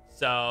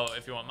 So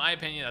if you want my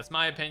opinion, that's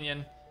my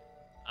opinion.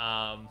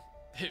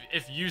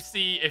 If you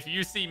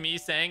see me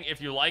saying if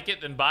you like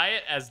it then buy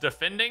it as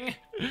defending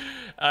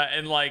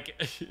and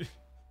like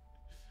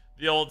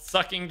the old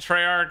sucking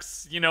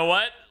Treyarchs, you know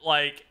what,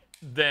 like,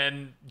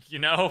 then, you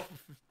know,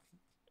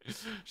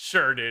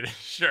 sure, dude,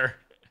 sure,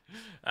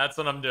 that's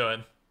what I'm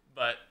doing.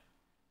 But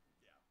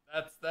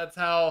yeah, that's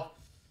how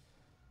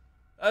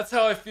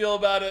I feel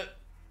about it.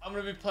 I'm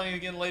gonna be playing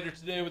again later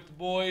today with the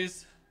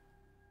boys.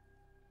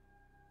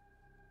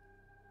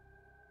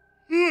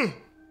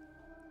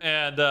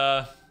 And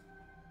it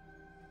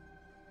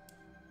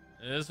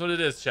is what it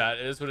is, chat.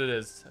 It is what it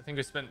is. I think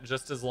we spent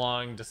just as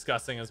long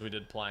discussing as we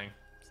did playing,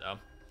 so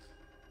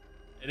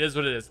it is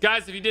what it is.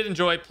 Guys, if you did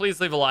enjoy, please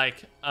leave a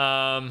like.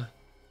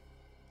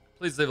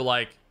 Please leave a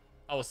like.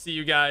 I will see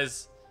you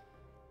guys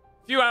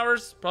a few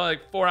hours, probably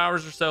like 4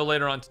 hours or so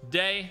later on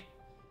today,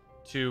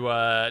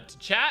 to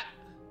chat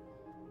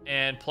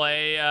and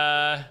play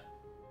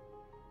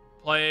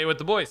with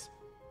the boys.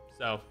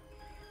 So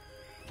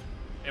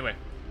anyway,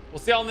 we'll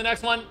see y'all in the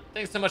next one.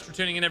 Thanks so much for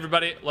tuning in,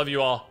 everybody. Love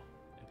you all,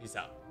 and peace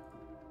out.